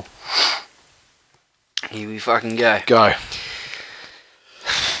penalty goal. Here we fucking go. Go.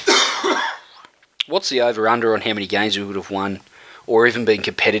 What's the over-under on how many games we would have won or even been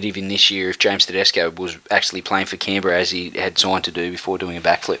competitive in this year if James Tedesco was actually playing for Canberra as he had signed to do before doing a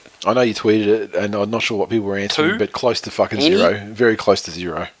backflip? I know you tweeted it, and I'm not sure what people were answering, but close to fucking zero. Very close to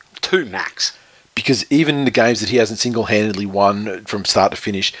zero. 2 max. Because even in the games that he hasn't single-handedly won from start to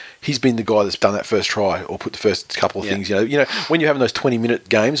finish, he's been the guy that's done that first try or put the first couple of things. When you're having those 20-minute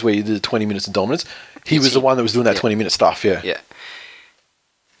games where you do the 20 minutes of dominance, he was the one that was doing that 20-minute stuff. Yeah.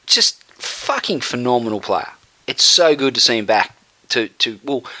 Just fucking phenomenal player. It's so good to see him back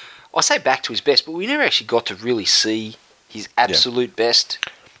well, I say back to his best, but we never actually got to really see his absolute best.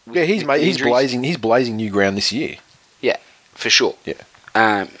 Yeah, he's blazing new ground this year. Yeah, for sure.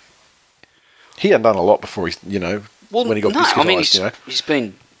 Yeah. He hadn't done a lot before he, when he got biscuitised. He's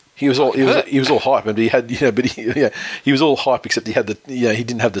been. He was all hype, and he had he was all hype except he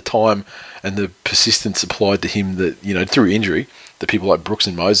didn't have the time and the persistence applied to him that through injury that people like Brooks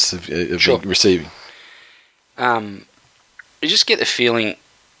and Moses have been receiving. You just get the feeling.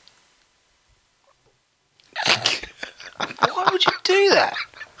 Why would you do that?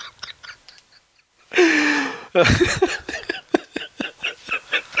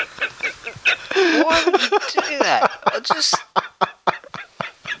 Why would you do that?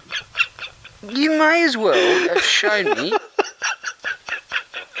 You may as well have shown me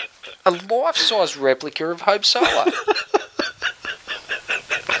a life-size replica of Hope Solo.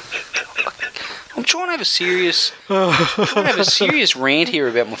 I'm trying to have a serious rant here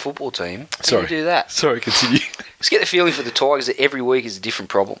about my football team. Sorry, do that. Sorry, continue. Let's get the feeling for the Tigers that every week is a different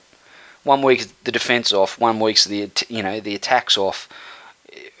problem. One week is the defence off. One week's the attacks off.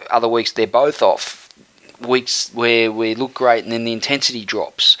 Other weeks they're both off. Weeks where we look great and then the intensity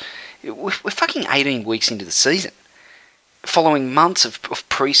drops. We're fucking 18 weeks into the season, following months of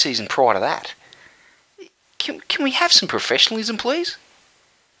pre-season prior to that. Can we have some professionalism, please?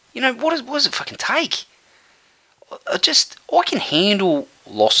 What does it fucking take? I can handle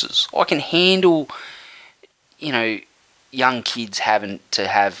losses. I can handle, young kids having to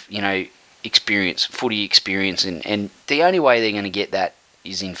have, footy experience, and the only way they're going to get that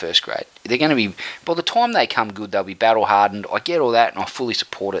is in first grade. They're going to be, by the time they come good, they'll be battle hardened. I get all that, and I fully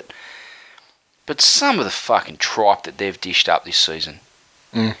support it. But some of the fucking tripe that they've dished up this season,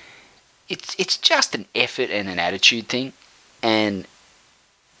 it's just an effort and an attitude thing. And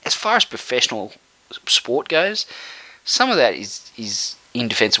as far as professional sport goes, some of that is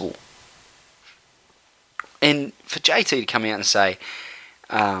indefensible. And for JT to come out and say,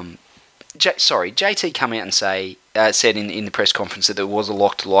 JT come out and say, said in the press conference that there was a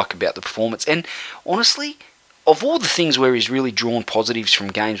lot to like about the performance. And honestly, of all the things where he's really drawn positives from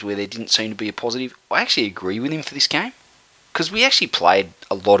games where there didn't seem to be a positive, I actually agree with him for this game. Because we actually played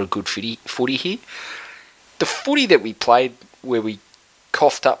a lot of good footy here. The footy that we played where we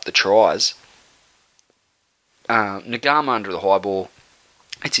coughed up the tries, Nagama under the high ball,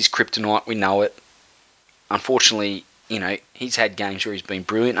 it's his kryptonite, we know it. Unfortunately, he's had games where he's been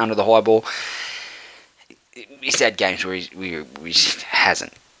brilliant under the high ball. He's had games where he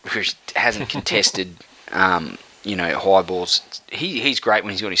hasn't contested, high balls. He's great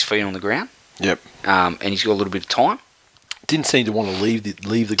when he's got his feet on the ground. Yep. And he's got a little bit of time. Didn't seem to want to leave the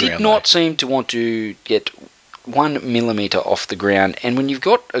ground. Did not seem to want to get 1 millimetre off the ground. And when you've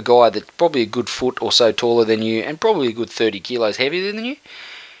got a guy that's probably a good foot or so taller than you and probably a good 30 kilos heavier than you,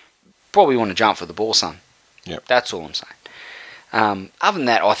 probably want to jump for the ball, son. Yep. That's all I'm saying. Other than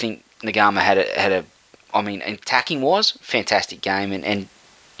that, I think Nagama had a attacking was fantastic game and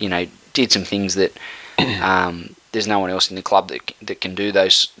did some things that there's no one else in the club that can do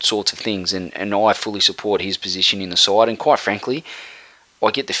those sorts of things, and I fully support his position in the side. And quite frankly,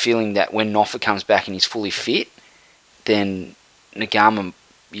 I get the feeling that when Noffa comes back and he's fully fit, then Nagama,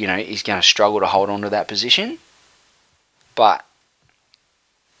 is going to struggle to hold on to that position. But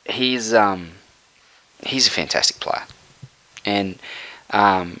he's a fantastic player, and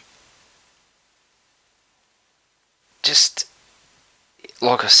just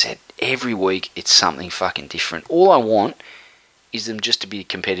like I said, every week it's something fucking different. All I want is them just to be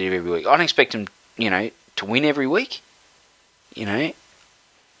competitive every week. I don't expect them, to win every week.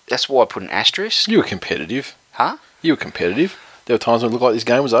 That's why I put an asterisk. You were competitive. Huh? You were competitive. There were times when it looked like this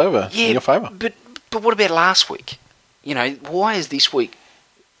game was over in your favour. But what about last week? Why is this week?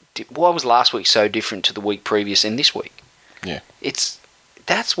 Why was last week so different to the week previous and this week? Yeah.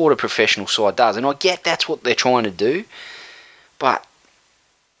 That's what a professional side does, and I get that's what they're trying to do, but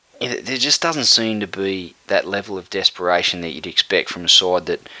there just doesn't seem to be that level of desperation that you'd expect from a side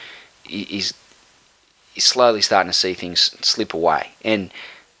that is slowly starting to see things slip away. And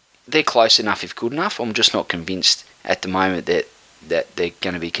they're close enough if good enough. I'm just not convinced at the moment that they're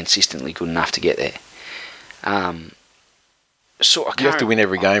going to be consistently good enough to get there. You have to win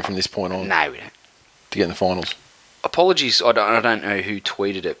every game from this point on. No, we don't. To get in the finals. Apologies, I don't know who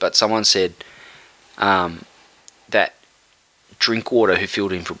tweeted it, but someone said that Drinkwater, who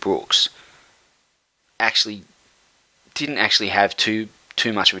filled in for Brooks, didn't actually have too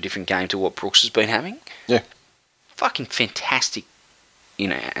much of a different game to what Brooks has been having. Yeah. Fucking fantastic,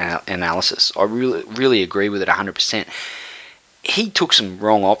 analysis. I really agree with it 100%. He took some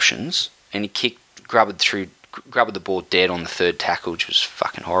wrong options and he grubbed the ball dead on the third tackle, which was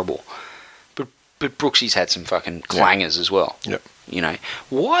fucking horrible. But Brooksy's had some fucking clangers as well. Yep.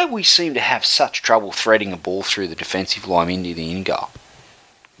 Why we seem to have such trouble threading a ball through the defensive line into the in goal?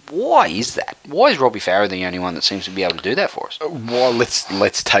 Why is that? Why is Robbie Farah the only one that seems to be able to do that for us? Well,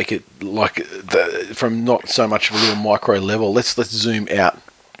 let's take it like from not so much of a little micro level. Let's zoom out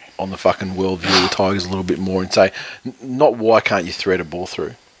on the fucking world view of the Tigers a little bit more and say, not why can't you thread a ball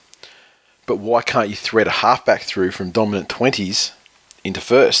through, but why can't you thread a halfback through from dominant 20s into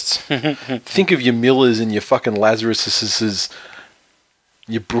firsts? Think of your Millers and your fucking Lazaruses,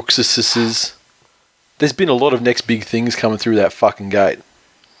 your Brookses. There's been a lot of next big things coming through that fucking gate.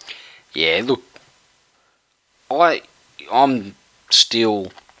 Yeah, look, I'm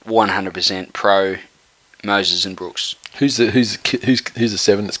still 100% pro Moses and Brooks. Who's the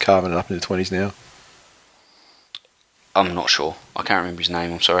 7 that's carving it up into the 20s now? I'm not sure. I can't remember his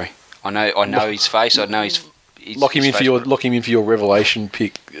name. I'm sorry. I know his face. I know his lock him in for your revelation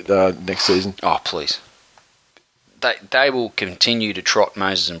pick next season. Oh, please. They will continue to trot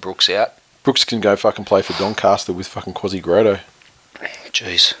Moses and Brooks out. Brooks can go fucking play for Doncaster with fucking Quasi Grotto.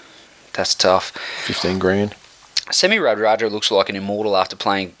 Jeez, that's tough. 15 grand. Semi Radradra looks like an immortal after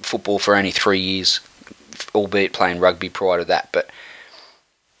playing football for only 3 years, albeit playing rugby prior to that. But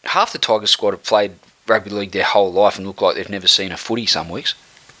half the Tigers squad have played rugby league their whole life and look like they've never seen a footy some weeks.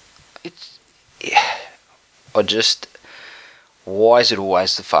 Why is it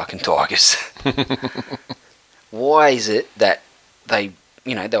always the fucking Tigers? Why is it that they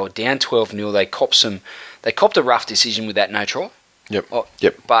were down 12-0, they copped a rough decision with that no try? Yep.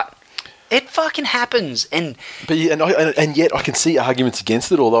 Yep. But it fucking happens, and yet I can see arguments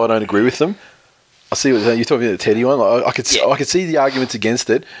against it, although I don't agree with them. I see what you're talking about, the Teddy one. I could see the arguments against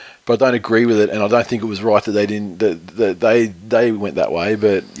it, but I don't agree with it, and I don't think it was right that they didn't. That they went that way.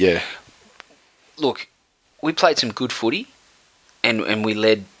 But yeah, look, we played some good footy, and we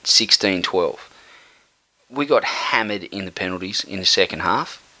led 16-12. We got hammered in the penalties in the second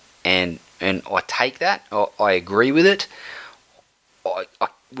half, and I take that. I agree with it. I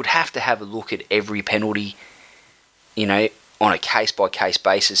would have to have a look at every penalty, on a case-by-case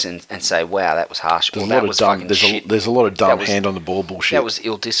basis and say, wow, that was harsh. There's a lot of dumb hand on the ball bullshit. That was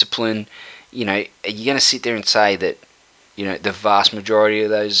ill-discipline. Are you going to sit there and say that, the vast majority of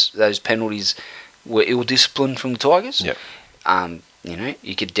those penalties were ill-discipline from the Tigers? Yep.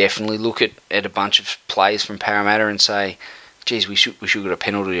 You could definitely look at a bunch of plays from Parramatta and say, geez, we should have got a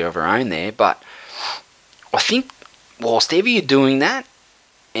penalty of our own there. But I think whilst ever you're doing that,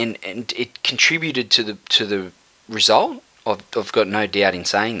 and it contributed to the result, I've got no doubt in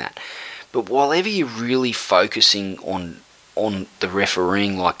saying that. But while ever you're really focusing on the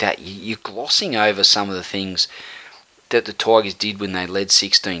refereeing like that, you're glossing over some of the things that the Tigers did when they led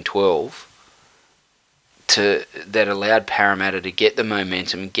 16-12 that allowed Parramatta to get the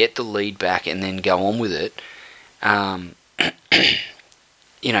momentum, get the lead back, and then go on with it.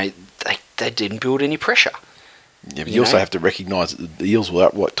 They didn't build any pressure. Yeah, but you also have to recognise that the Eels were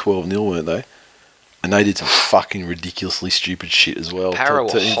up, 12-0, weren't they? And they did some fucking ridiculously stupid shit as well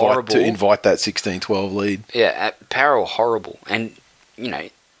to invite that 16-12 lead. Yeah, Para were horrible. And,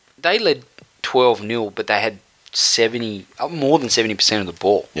 they led 12-0, but they had more than 70% of the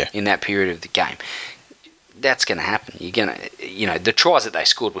ball in that period of the game. That's going to happen. You're going to, the tries that they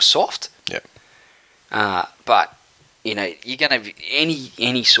scored were soft. Yeah. But, you're going to,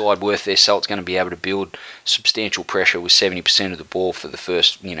 any side worth their salt's going to be able to build substantial pressure with 70% of the ball for the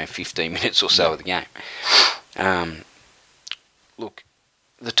first, 15 minutes or so of the game. Look,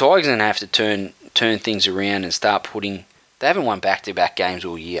 the Tigers are going to have to turn things around and start putting. They haven't won back-to-back games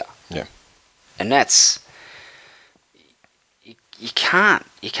all year. Yeah. And that's. You can't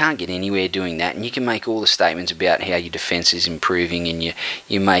get anywhere doing that, and you can make all the statements about how your defence is improving, and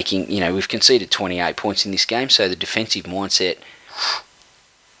you're making, we've conceded 28 points in this game, so the defensive mindset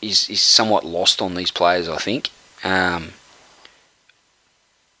is somewhat lost on these players, I think.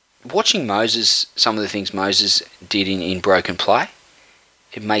 Watching Moses, some of the things Moses did in broken play,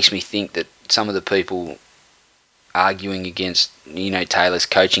 it makes me think that some of the people arguing against, Taylor's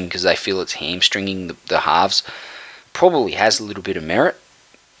coaching because they feel it's hamstringing the halves probably has a little bit of merit,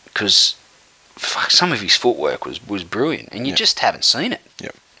 because some of his footwork was brilliant, and you just haven't seen it.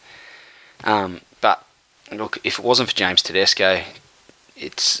 Yep. But look, if it wasn't for James Tedesco,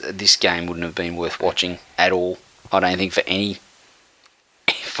 this game wouldn't have been worth watching at all. I don't think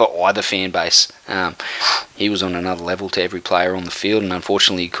for either fan base. He was on another level to every player on the field, and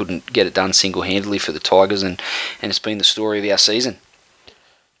unfortunately he couldn't get it done single-handedly for the Tigers, and it's been the story of our season.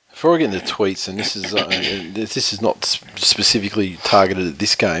 Before I get into tweets, and this is not specifically targeted at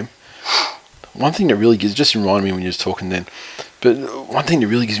this game, one thing that really just reminded me when you were talking then, but one thing that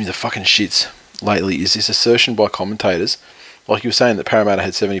really gives me the fucking shits lately is this assertion by commentators, like you were saying that Parramatta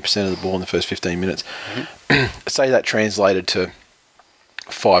had 70% of the ball in the first 15 minutes. Mm-hmm. Say that translated to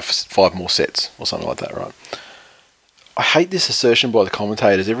five more sets or something like that, right? I hate this assertion by the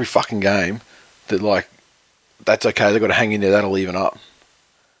commentators every fucking game that, like, that's okay, they've got to hang in there, that'll even up.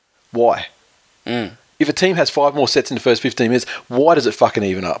 Why? If a team has 5 more sets in the first 15 minutes, why does it fucking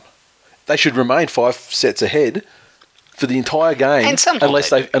even up? They should remain 5 sets ahead for the entire game, And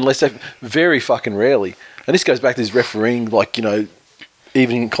sometimes unless they very fucking rarely. And this goes back to this refereeing, like, you know,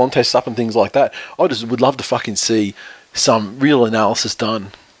 evening contests up and things like that. I just would love to fucking see some real analysis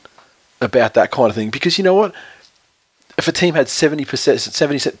done about that kind of thing, because you know what? If a team had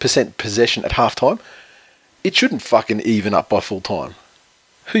 70% possession at halftime, it shouldn't fucking even up by full time.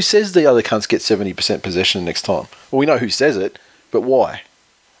 Who says the other cunts get 70% possession next time? Well, we know who says it, but why?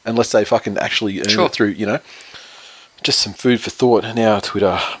 Unless they fucking actually earn it through, you know. Just some food for thought. Now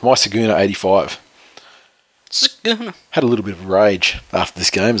Twitter. My Saguna85. Had a little bit of rage after this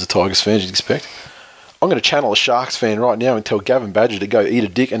game as a Tigers fan, as you'd expect. I'm going to channel a Sharks fan right now and tell Gavin Badger to go eat a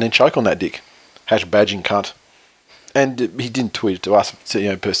dick and then choke on that dick. #badging cunt. And he didn't tweet it to us, you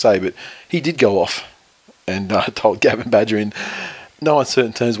know, per se, but he did go off and told Gavin Badger in no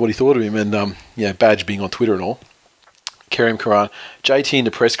uncertain terms what he thought of him, and you know, Badge being on Twitter and all. Karim Karan. JT in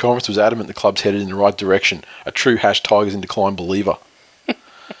the press conference was adamant the club's headed in the right direction. A true #Tigers in decline believer.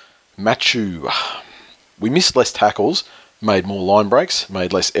 Machu. We missed less tackles, made more line breaks,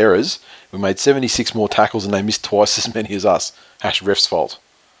 made less errors. We made 76 more tackles and they missed twice as many as us. #ref's fault.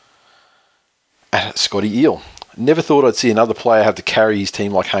 At Scotty Eel. Never thought I'd see another player have to carry his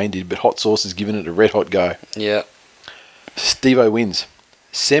team like Hayne did, but Hot Sauce has given it a red hot go. Yeah. Steve-O wins.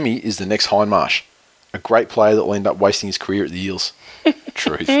 Semi is the next Hindmarsh. A great player that will end up wasting his career at the Eels.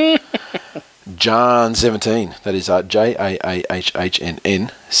 Truth. John 17. That is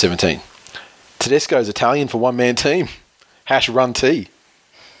JAAHHNN 17. Tedesco's Italian for one-man team. #run T.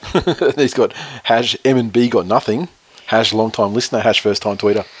 He's got #M&B got nothing. #long-time listener. #first-time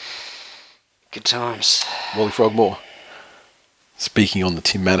tweeter. Good times. Wally Frogmore. Speaking on the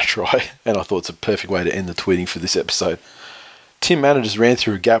Tim Manor try, and I thought it's a perfect way to end the tweeting for this episode. Tim Manor just ran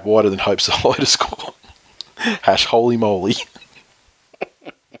through a gap wider than Hope Solo to score. #holy moly.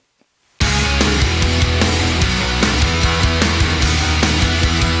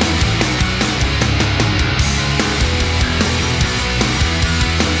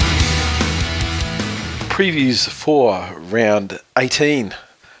 Previews for round 18.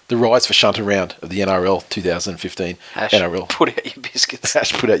 The Rise for Shunter round of the NRL 2015. NRL. Put out your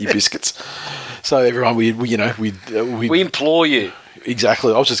biscuits. Put out your biscuits. So everyone, we implore you.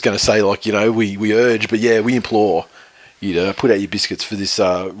 Exactly. I was just going to say, like, you know, we urge, but yeah, we implore you to put out your biscuits for this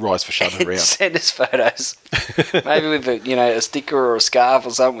Rise for Shunter round. Send us photos. Maybe with a sticker or a scarf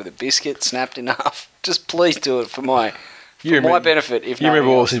or something with a biscuit snapped in half. Just please do it for my benefit. If you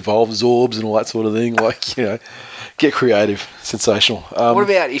remember what was involved, Zorbs and all that sort of thing. Like, you know, get creative, sensational. What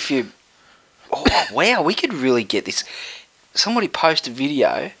about if you? Oh wow, we could really get this. Somebody post a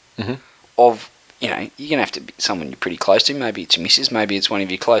video of, you know, you're gonna have to be someone you're pretty close to. Maybe it's your missus. Maybe it's one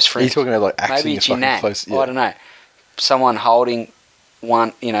of your close friends. Are you talking about like axing? Maybe it's your nan. Close, yeah. I don't know. Someone holding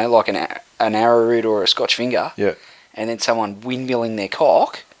one, you know, like an arrowroot or a Scotch finger. Yeah. And then someone windmilling their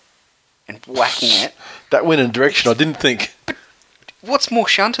cock and whacking it. That went in a direction I didn't think. But what's more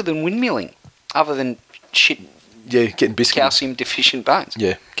shunter than windmilling, other than shit? Yeah, getting biscuit. Calcium deficient bones.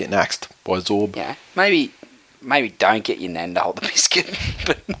 Yeah, getting axed by Zorb. Yeah, maybe don't get your nan to hold the biscuit.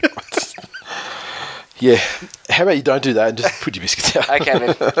 But yeah, how about you don't do that and just put your biscuits out?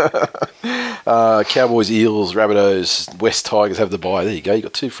 Okay, man. Cowboys, Eels, Rabbitohs, West Tigers have the bye. There you go. You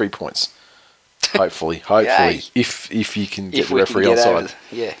got 2 free points. Hopefully, if you can get the referee on side.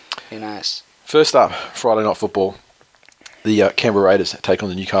 Yeah, who knows? First up, Friday night football. The Canberra Raiders take on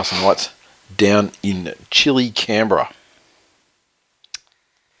the Newcastle Knights down in chilly Canberra.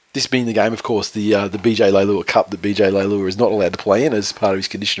 This being the game, of course, the BJ Leilua Cup that BJ Leilua is not allowed to play in as part of his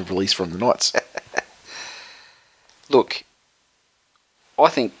condition of release from the Knights. Look, I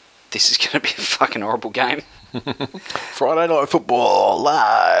think this is going to be a fucking horrible game. Friday night football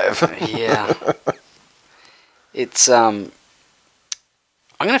live. Yeah. It's I'm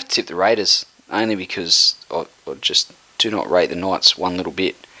going to have to tip the Raiders only because I just do not rate the Knights one little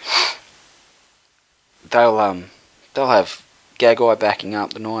bit. They'll have Gagai backing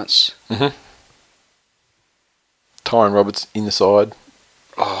up the Knights. Mm-hmm. Tyron Roberts in the side.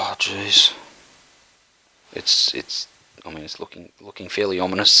 Oh jeez. It's looking fairly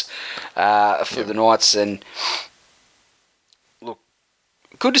ominous for the Knights, and look,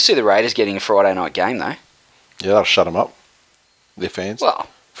 good to see the Raiders getting a Friday night game though. Yeah, that'll shut them up. Their fans. Well,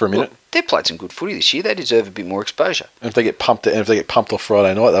 for a minute. Look, they've played some good footy this year. They deserve a bit more exposure. And if they get pumped off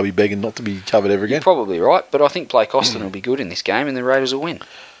Friday night, they'll be begging not to be covered ever again. You're probably right, but I think Blake Austin will be good in this game, and the Raiders will win.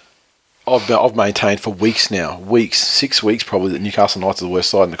 I've maintained for weeks now, 6 weeks probably, that Newcastle Knights are the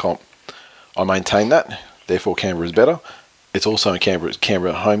worst side in the comp. I maintain that. Therefore, Canberra is better. It's also a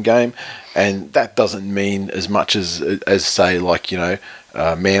Canberra home game, and that doesn't mean as much as say, like,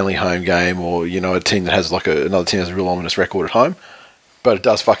 Manly home game, or a team that has another team that has a real ominous record at home. But it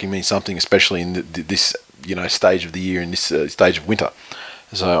does fucking mean something, especially in this stage of the year, in this stage of winter.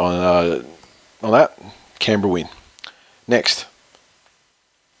 So on that, Canberra win. Next,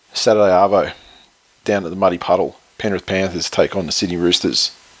 Saturday Arvo, down at the Muddy Puddle. Penrith Panthers take on the Sydney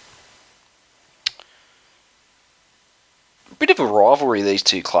Roosters. Bit of a rivalry, these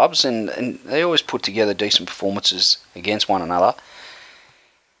two clubs, and they always put together decent performances against one another.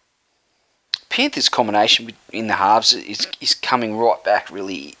 Panthers' combination in the halves is coming right back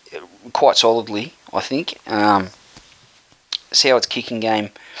really quite solidly, I think. See how its kicking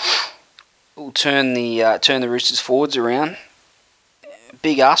game will turn the Roosters forwards around.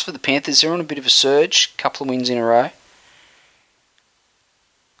 Big ask for the Panthers. They're on a bit of a surge, couple of wins in a row.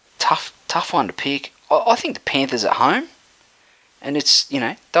 Tough one to pick. I think the Panthers at home, and it's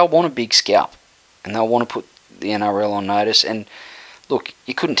they'll want a big scalp, and they'll want to put the NRL on notice. And look,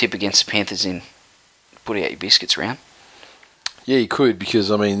 you couldn't tip against the Panthers in put out your biscuits round. Yeah, you could, because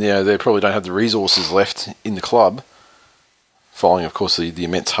they probably don't have the resources left in the club, following, of course, the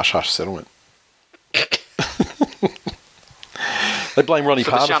immense hush-hush settlement. They blame Ronnie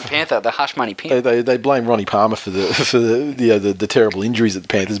Palmer for the Shunt Panther, the hush money pimp. They blame Ronnie Palmer for the terrible injuries at the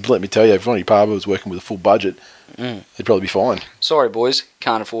Panthers. But let me tell you, if Ronnie Palmer was working with a full budget, they'd probably be fine. Sorry, boys,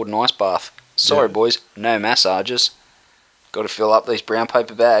 can't afford an ice bath. Sorry, boys, no massages. Got to fill up these brown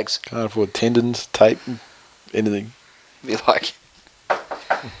paper bags. Can't afford tendons, tape, anything. Be like,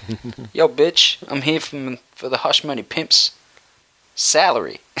 yo, bitch, I'm here for the hush money pimp's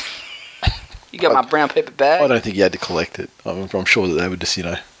salary. You got my brown paper bag? I don't think you had to collect it. I'm sure that they would just,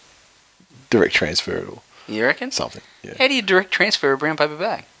 direct transfer it or you reckon? Something. Yeah. How do you direct transfer a brown paper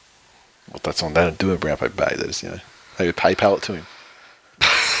bag? Well, that's on. They don't do a brown paper bag. They just, they would PayPal it to him,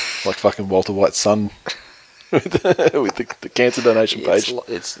 like fucking Walter White's son with the cancer donation page.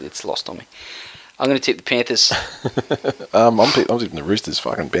 It's lost on me. I'm going to tip the Panthers. I'm tipping the Roosters.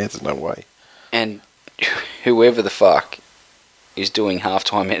 Fucking Panthers, no way. And whoever the fuck is doing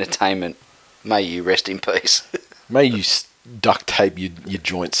halftime entertainment, may you rest in peace. May you duct tape your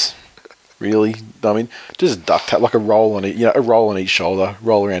joints. Really? I mean, just duct tape, like a roll on it. A roll on each shoulder,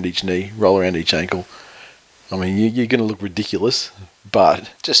 roll around each knee, roll around each ankle. I mean, you're going to look ridiculous, but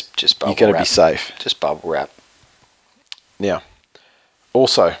just bubble you got to wrap. be safe. Just bubble wrap. Now,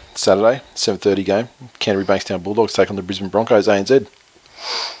 also Saturday, 7:30 game. Canterbury Bankstown Bulldogs take on the Brisbane Broncos. ANZ.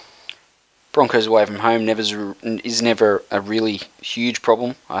 Broncos away from home is never a really huge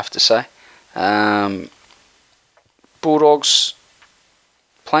problem, I have to say. Bulldogs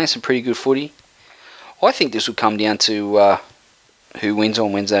playing some pretty good footy. I think this will come down to who wins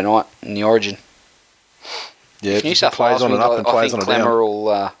on Wednesday night in the Origin. Yeah, if New South Wales wins, I think Clemmer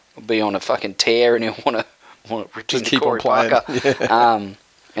will be on a fucking tear, and he'll want to rip into Corey Parker. Yeah.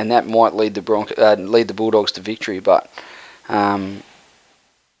 And that might lead the Bulldogs to victory, but I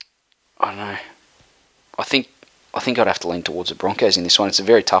don't know. I think I'd have to lean towards the Broncos in this one. It's a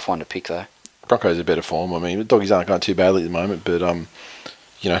very tough one to pick, though. Broncos are better form. I mean, the Doggies aren't going too badly at the moment, but I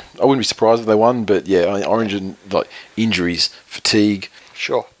wouldn't be surprised if they won. But yeah, Orange and injuries, fatigue,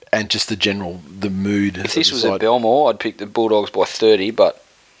 sure, and just the mood. If this was at Belmore, I'd pick the Bulldogs by 30, but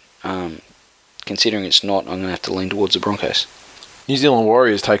considering it's not, I'm going to have to lean towards the Broncos. New Zealand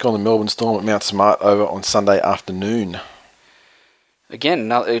Warriors take on the Melbourne Storm at Mount Smart over on Sunday afternoon.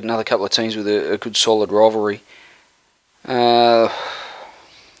 Again, another couple of teams with a good solid rivalry.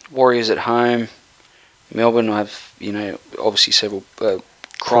 Warriors at home. Melbourne have, obviously several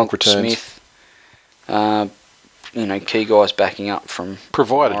Cronk returns. Smith. Key guys backing up from.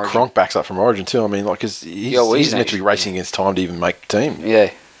 Provided from Cronk backs up from Origin too. I mean, because he's meant to be racing against time to even make the team.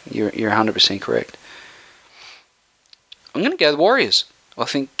 Yeah, you're 100% correct. I'm going to go the Warriors. I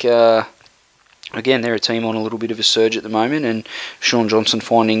think. Again, they're a team on a little bit of a surge at the moment, and Sean Johnson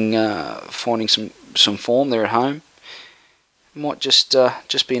finding some form. They're at home. Might just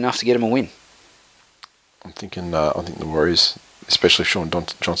be enough to get him a win. I think the Warriors, especially if Sean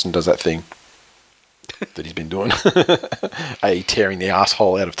Johnson does that thing that he's been doing, tearing the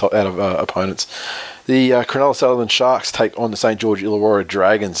asshole out of opponents. The Cronulla Sutherland Sharks take on the St George Illawarra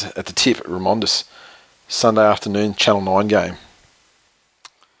Dragons at the Tip at Ramondis, Sunday afternoon, Channel 9 game.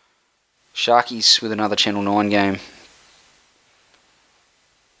 Sharkies with another Channel 9 game.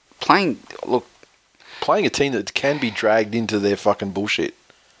 playing Playing a team that can be dragged into their fucking bullshit.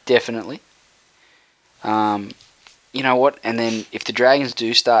 definitely. You know what? And then if the Dragons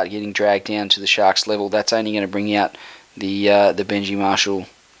do start getting dragged down to the Sharks level, that's only going to bring out the Benji Marshall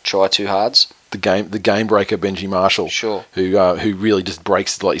try too hards. The game breaker Benji Marshall, Sure. who really just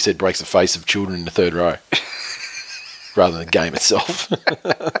breaks, like you said, breaks the face of children in the third row, rather than the game itself.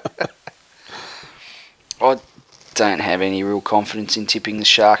 I don't have any real confidence in tipping the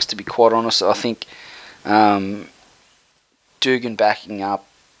Sharks, to be quite honest. I think Dugan backing up.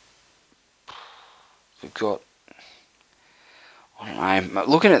 We've got, I don't know,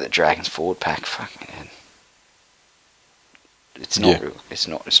 looking at the Dragons forward pack, fuck man. It's not real. It's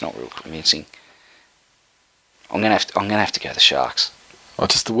not real convincing. I'm gonna have to go the Sharks. Oh,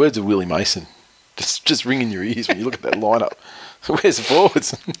 just the words of Willie Mason, just ring in your ears when you look at that lineup. Where's the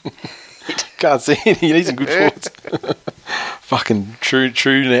forwards? Can't see any. You need some good forwards. Fucking true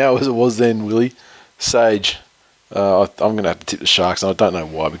now as it was then, Willie. Sage. I'm gonna have to tip the Sharks, and I don't know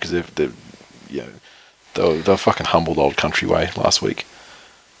why, because they were fucking humbled Old Country way last week.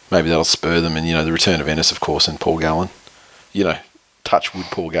 Maybe that'll spur them, and the return of Ennis, of course, and Paul Gallen. Touch wood,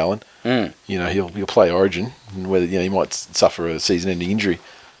 Paul Gallen. He'll play Origin, and whether he might suffer a season-ending injury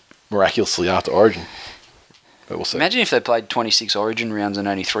miraculously after Origin. But we'll see. Imagine if they played 26 Origin rounds and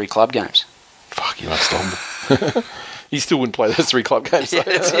only 3 club games. Fuck, you must stop him. He still wouldn't play those 3 club games. Yeah,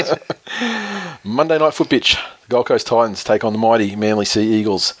 that's it. Monday night foot pitch. The Gold Coast Titans take on the mighty Manly Sea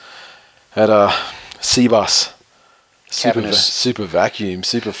Eagles at Seabus. Super vacuum,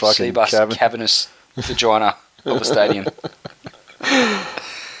 super fucking Seabus cavernous vagina of a stadium.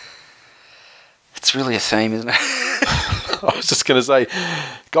 It's really a theme, isn't it? I was just going to say,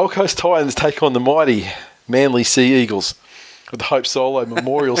 Gold Coast Titans take on the mighty Manly Sea Eagles at the Hope Solo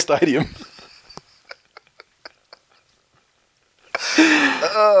Memorial Stadium.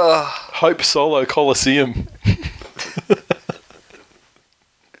 Hope Solo Coliseum.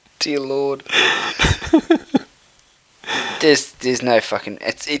 Dear Lord. There's no fucking...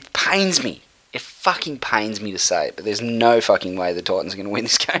 It pains me. It fucking pains me to say it, but there's no fucking way the Titans are going to win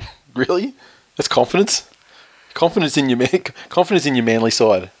this game. Really? That's confidence? Confidence in your Manly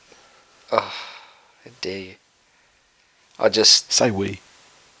side. Oh, how dare you. I just... Say we.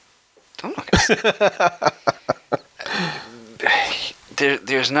 I'm not going to say...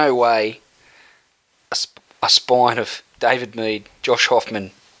 There's no way a spine of David Mead, Josh Hoffman,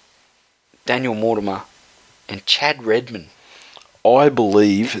 Daniel Mortimer, and Chad Redman. I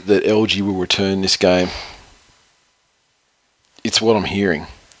believe that LG will return this game. It's what I'm hearing.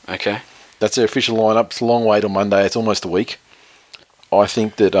 Okay. That's their official lineup. It's a long way till Monday. It's almost a week. I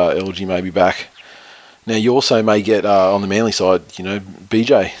think that LG may be back. Now, you also may get, on the Manly side,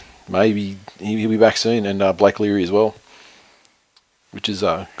 BJ. Maybe he'll be back soon. And Blake Leary as well. Which is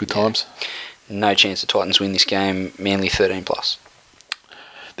good times. No chance the Titans win this game. Manly 13+.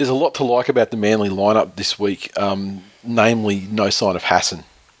 There's a lot to like about the Manly lineup this week. Namely, no sign of Hassan.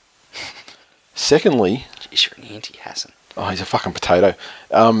 Secondly... Jeez, you're an anti-Hassan. Oh, he's a fucking potato.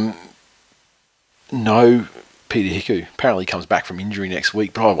 No Peter Hiku. Apparently he comes back from injury next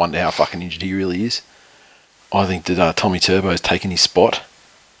week, but I wonder how fucking injured he really is. I think that Tommy Turbo has taken his spot.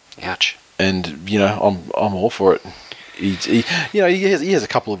 Ouch. And, I'm all for it. He has a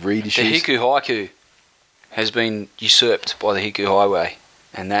couple of read issues. The Hiku Haiku has been usurped by the Hiku Highway,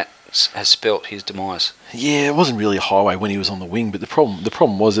 and that has spelt his demise. Yeah, it wasn't really a highway when he was on the wing, but the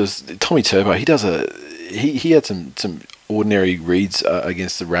problem was Tommy Turbo. He had some ordinary reads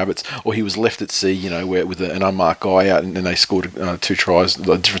against the Rabbits, or he was left at sea, where with an unmarked guy out, and they scored 2 tries.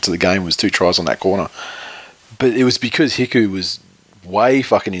 The difference of the game was 2 tries on that corner, but it was because Hiku was way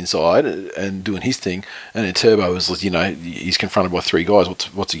fucking inside and doing his thing, and then Turbo was, he's confronted by 3 guys.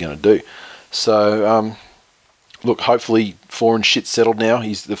 What's he going to do? So. Look, hopefully foreign shit's settled now.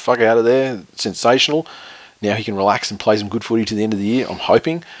 He's the fuck out of there. Sensational. Now he can relax and play some good footy to the end of the year, I'm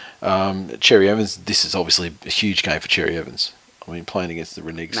hoping. Cherry Evans, this is obviously a huge game for Cherry Evans. I mean, playing against the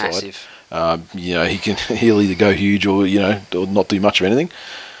Reneg side. Massive. He'll either go huge or not do much of anything.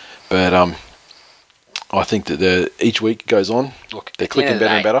 But I think that each week goes on. Look, they're clicking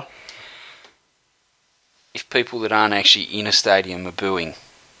better and better. If people that aren't actually in a stadium are booing...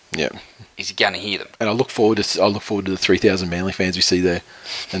 Yeah, is he going to hear them? And I look forward to the 3,000 Manly fans we see there,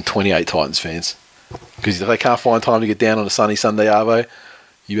 and 28 Titans fans, because if they can't find time to get down on a sunny Sunday arvo,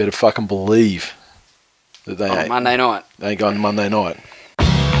 you better fucking believe that they ain't Monday night. They ain't going Monday night.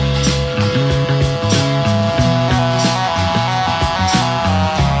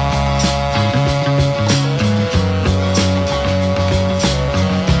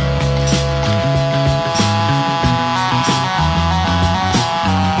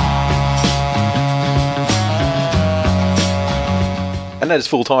 that is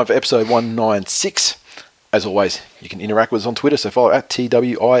full time for episode 196. As always, you can interact with us on Twitter, so follow at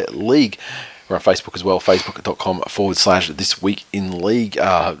TWI League. We're on Facebook as well, facebook.com/This Week in League.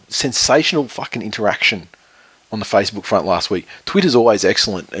 Sensational fucking interaction on the Facebook front last week. Twitter's always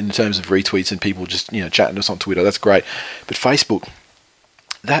excellent in terms of retweets and people just, chatting to us on Twitter. That's great. But Facebook,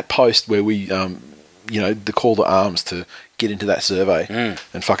 that post where we, the call to arms to get into that survey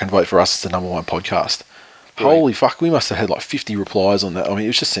and fucking vote for us as the number one podcast. Brilliant. Holy fuck, we must have had like 50 replies on that. I mean, it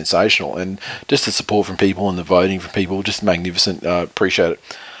was just sensational. And just the support from people and the voting from people, just magnificent. Appreciate it.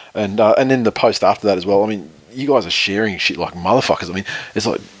 And then the post after that as well. I mean, you guys are sharing shit like motherfuckers. I mean, it's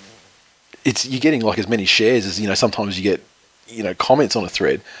like, you're getting like as many shares as, sometimes you get, comments on a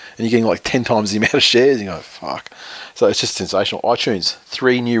thread, and you're getting like 10 times the amount of shares. You go, fuck. So it's just sensational. iTunes,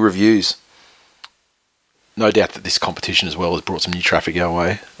 3 new reviews. No doubt that this competition as well has brought some new traffic our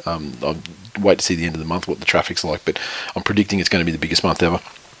way. I'll wait to see the end of the month what the traffic's like, but I'm predicting it's going to be the biggest month ever.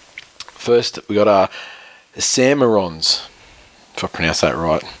 First, we got our Samarons, if I pronounce that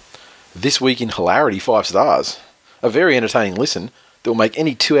right. This week in hilarity, 5 stars. A very entertaining listen that will make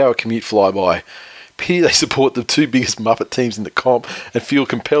any 2-hour commute fly by. Pity they support the 2 biggest Muppet teams in the comp and feel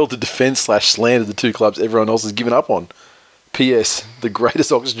compelled to defend/slander the 2 clubs everyone else has given up on. P.S. The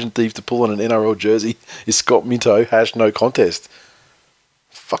greatest oxygen thief to pull on an NRL jersey is Scott Minto, #no contest.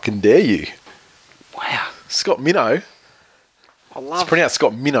 Fucking dare you. Wow. Scott Minto. It's pronounced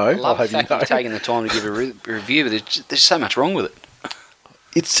Scott Minnow. I love the fact you've taken the time to give a review, but there's so much wrong with it.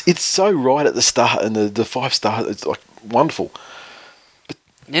 It's so right at the start, and the 5 star, it's like wonderful. But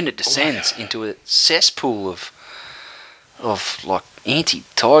then it descends into a cesspool of like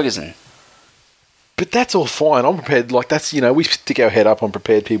anti-Tigers and... But that's all fine. I'm prepared. Like, that's, we stick our head up on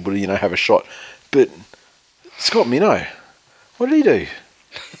prepared people to, have a shot. But Scott Minnow, what did he do?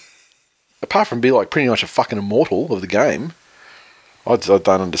 Apart from be like pretty much a fucking immortal of the game, I don't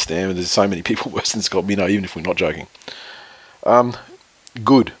understand. There's so many people worse than Scott Minnow, even if we're not joking.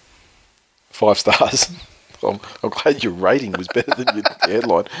 Good. 5 stars. I'm glad your rating was better than your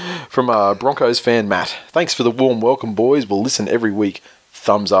headline. From Broncos fan Matt. Thanks for the warm welcome, boys. We'll listen every week.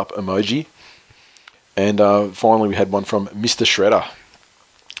 Thumbs up emoji. And finally, we had one from Mr. Shredder,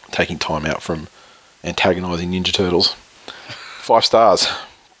 taking time out from antagonising Ninja Turtles. 5 stars.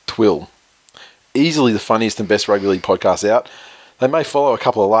 TWiL. Easily the funniest and best rugby league podcast out. They may follow a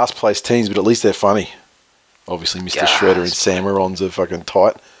couple of last place teams, but at least they're funny. Obviously, Mr. Shredder and Samarons are fucking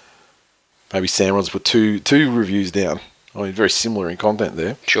tight. Maybe Samarons put two reviews down. I mean, very similar in content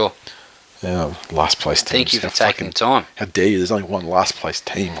there. Sure. Last place teams. Thank you for taking the time. How dare you? There's only one last place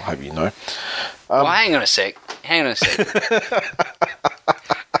team, I hope you know. Well, hang on a sec. Can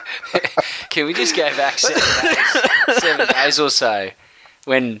we just go back 7 days or so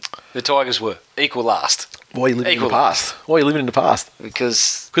when the Tigers were equal last? Why are you living in the past? Why are you living in the past?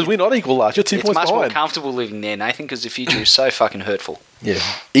 Because we're not equal last. You're 2 points behind. It's much more comfortable living there, Nathan, because the future is so fucking hurtful. Yeah.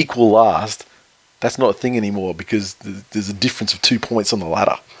 Equal last. That's not a thing anymore because there's a difference of 2 points on the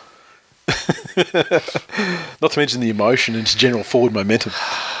ladder. Not to mention the emotion and general forward momentum.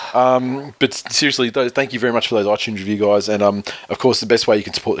 But seriously, thank you very much for those iTunes review, guys. And of course, the best way you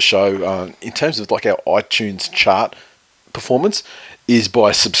can support the show in terms of like our iTunes chart performance is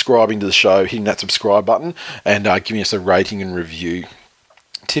by subscribing to the show, hitting that subscribe button, and giving us a rating and review.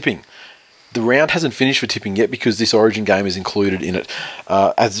 Tipping. The round hasn't finished for tipping yet because this Origin game is included in it.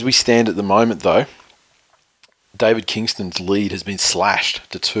 As we stand at the moment, though, David Kingston's lead has been slashed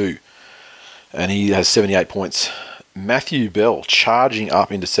to 2, and he has 78 points. Matthew Bell charging up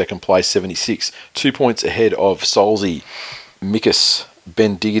into second place, 76, 2 points ahead of Solzy, Mickus,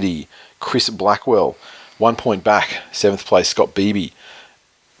 Ben Diggity, Chris Blackwell. 1 point back, 7th place, Scott Beebe,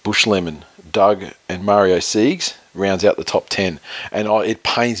 Bush Lemon, Doug, and Mario Siegs rounds out the top 10. And it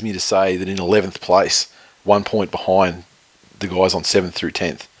pains me to say that in 11th place, 1 point behind the guys on 7th through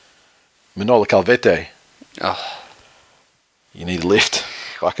 10th, Manola Calvete. Oh. You need a lift.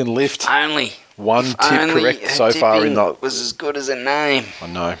 Fucking lift. Only. One tip correct so far in the... was as good as a name. I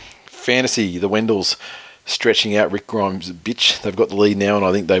know. Fantasy, the Wendells stretching out Rick Grimes' bitch. They've got the lead now, and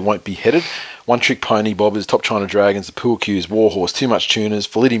I think they won't be headed. One Trick Pony Bobbers, Top China Dragons, the Pool Cues, Warhorse, Too Much Tuners,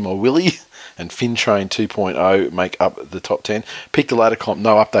 Felity My Willie, and Fin Train 2.0 make up the top 10. Peak the Ladder Comp,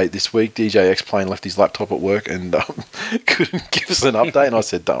 no update this week. DJ X Plane left his laptop at work and couldn't give us an update, and I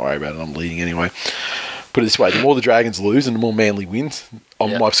said, don't worry about it, I'm leading anyway. Put it this way, the more the Dragons lose and the more Manly wins,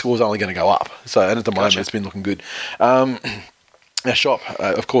 my score's only going to go up. So, and at the moment, it's been looking good. Our shop,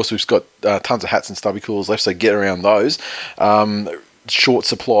 of course, we've got tons of hats and stubby coolers left, so get around those. Short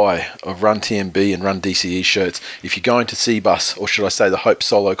supply of Run TMB and Run DCE shirts. If you're going to Seabus, or should I say the Hope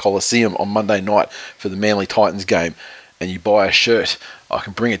Solo Coliseum on Monday night for the Manly Titans game, and you buy a shirt, I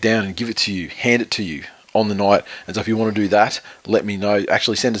can bring it down and give it to you, hand it to you on the night. And so if you want to do that, let me know.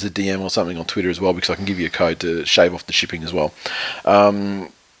 Actually, send us a DM or something on Twitter as well, because I can give you a code to shave off the shipping as well.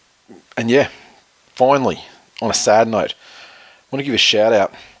 And yeah, finally, on a sad note, I want to give a shout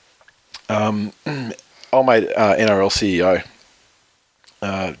out. Old mate, NRL CEO,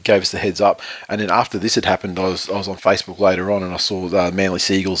 gave us the heads up, and then after this had happened, I was on Facebook later on, and I saw Manly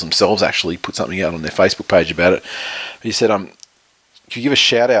Seagulls themselves actually put something out on their Facebook page about it. He said, "Could you give a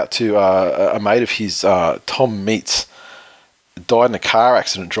shout out to a mate of his, Tom Meets, died in a car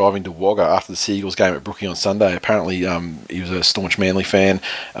accident driving to Wagga after the Seagulls game at Brookie on Sunday. Apparently, he was a staunch Manly fan.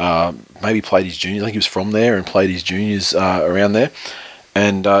 Maybe played his juniors. I think he was from there and played his juniors around there.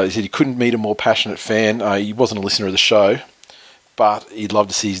 And he said he couldn't meet a more passionate fan. He wasn't a listener of the show, but he'd love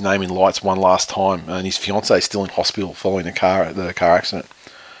to see his name in lights one last time. And his fiancée is still in hospital following the car accident.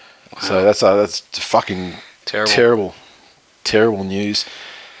 Wow. So that's fucking terrible news.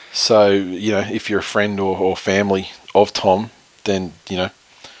 So, you know, if you're a friend or family of Tom, then, you know,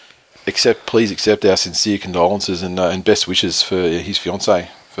 please accept our sincere condolences and best wishes for his fiancée,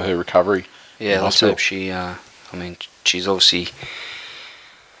 for her recovery. Yeah, let's hope she, she's obviously,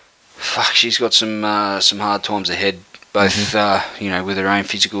 she's got some hard times ahead, both, you know, with her own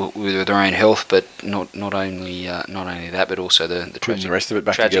physical, with her own health, but not only that, but also the tragic, the rest of it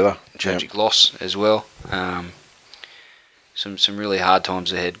back together. Tragic loss as well. Some really hard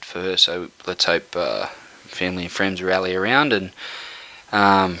times ahead for her, so let's hope family and friends rally around, and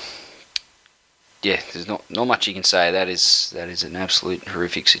there's not much you can say. That is an absolute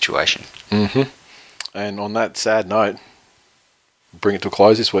horrific situation. And on that sad note, bring it to a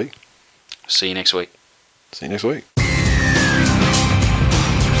close this week. See you next week.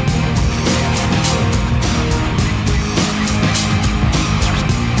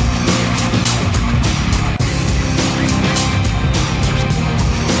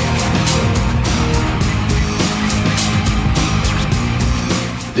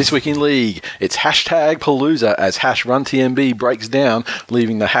 This week in league, it's hashtag Palooza as #RunTMB breaks down,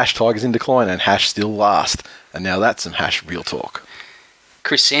 leaving the hash Tigers in decline and hash still last. And now that's some hash real talk.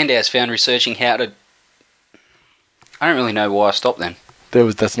 Chris Sandows found researching how to... I don't really know why I stopped then.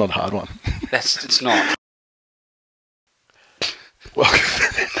 That's not a hard one. It's not. Welcome.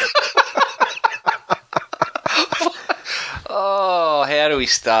 Oh, how do we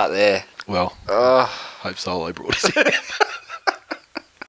start there? Well, Hope Solo brought us in.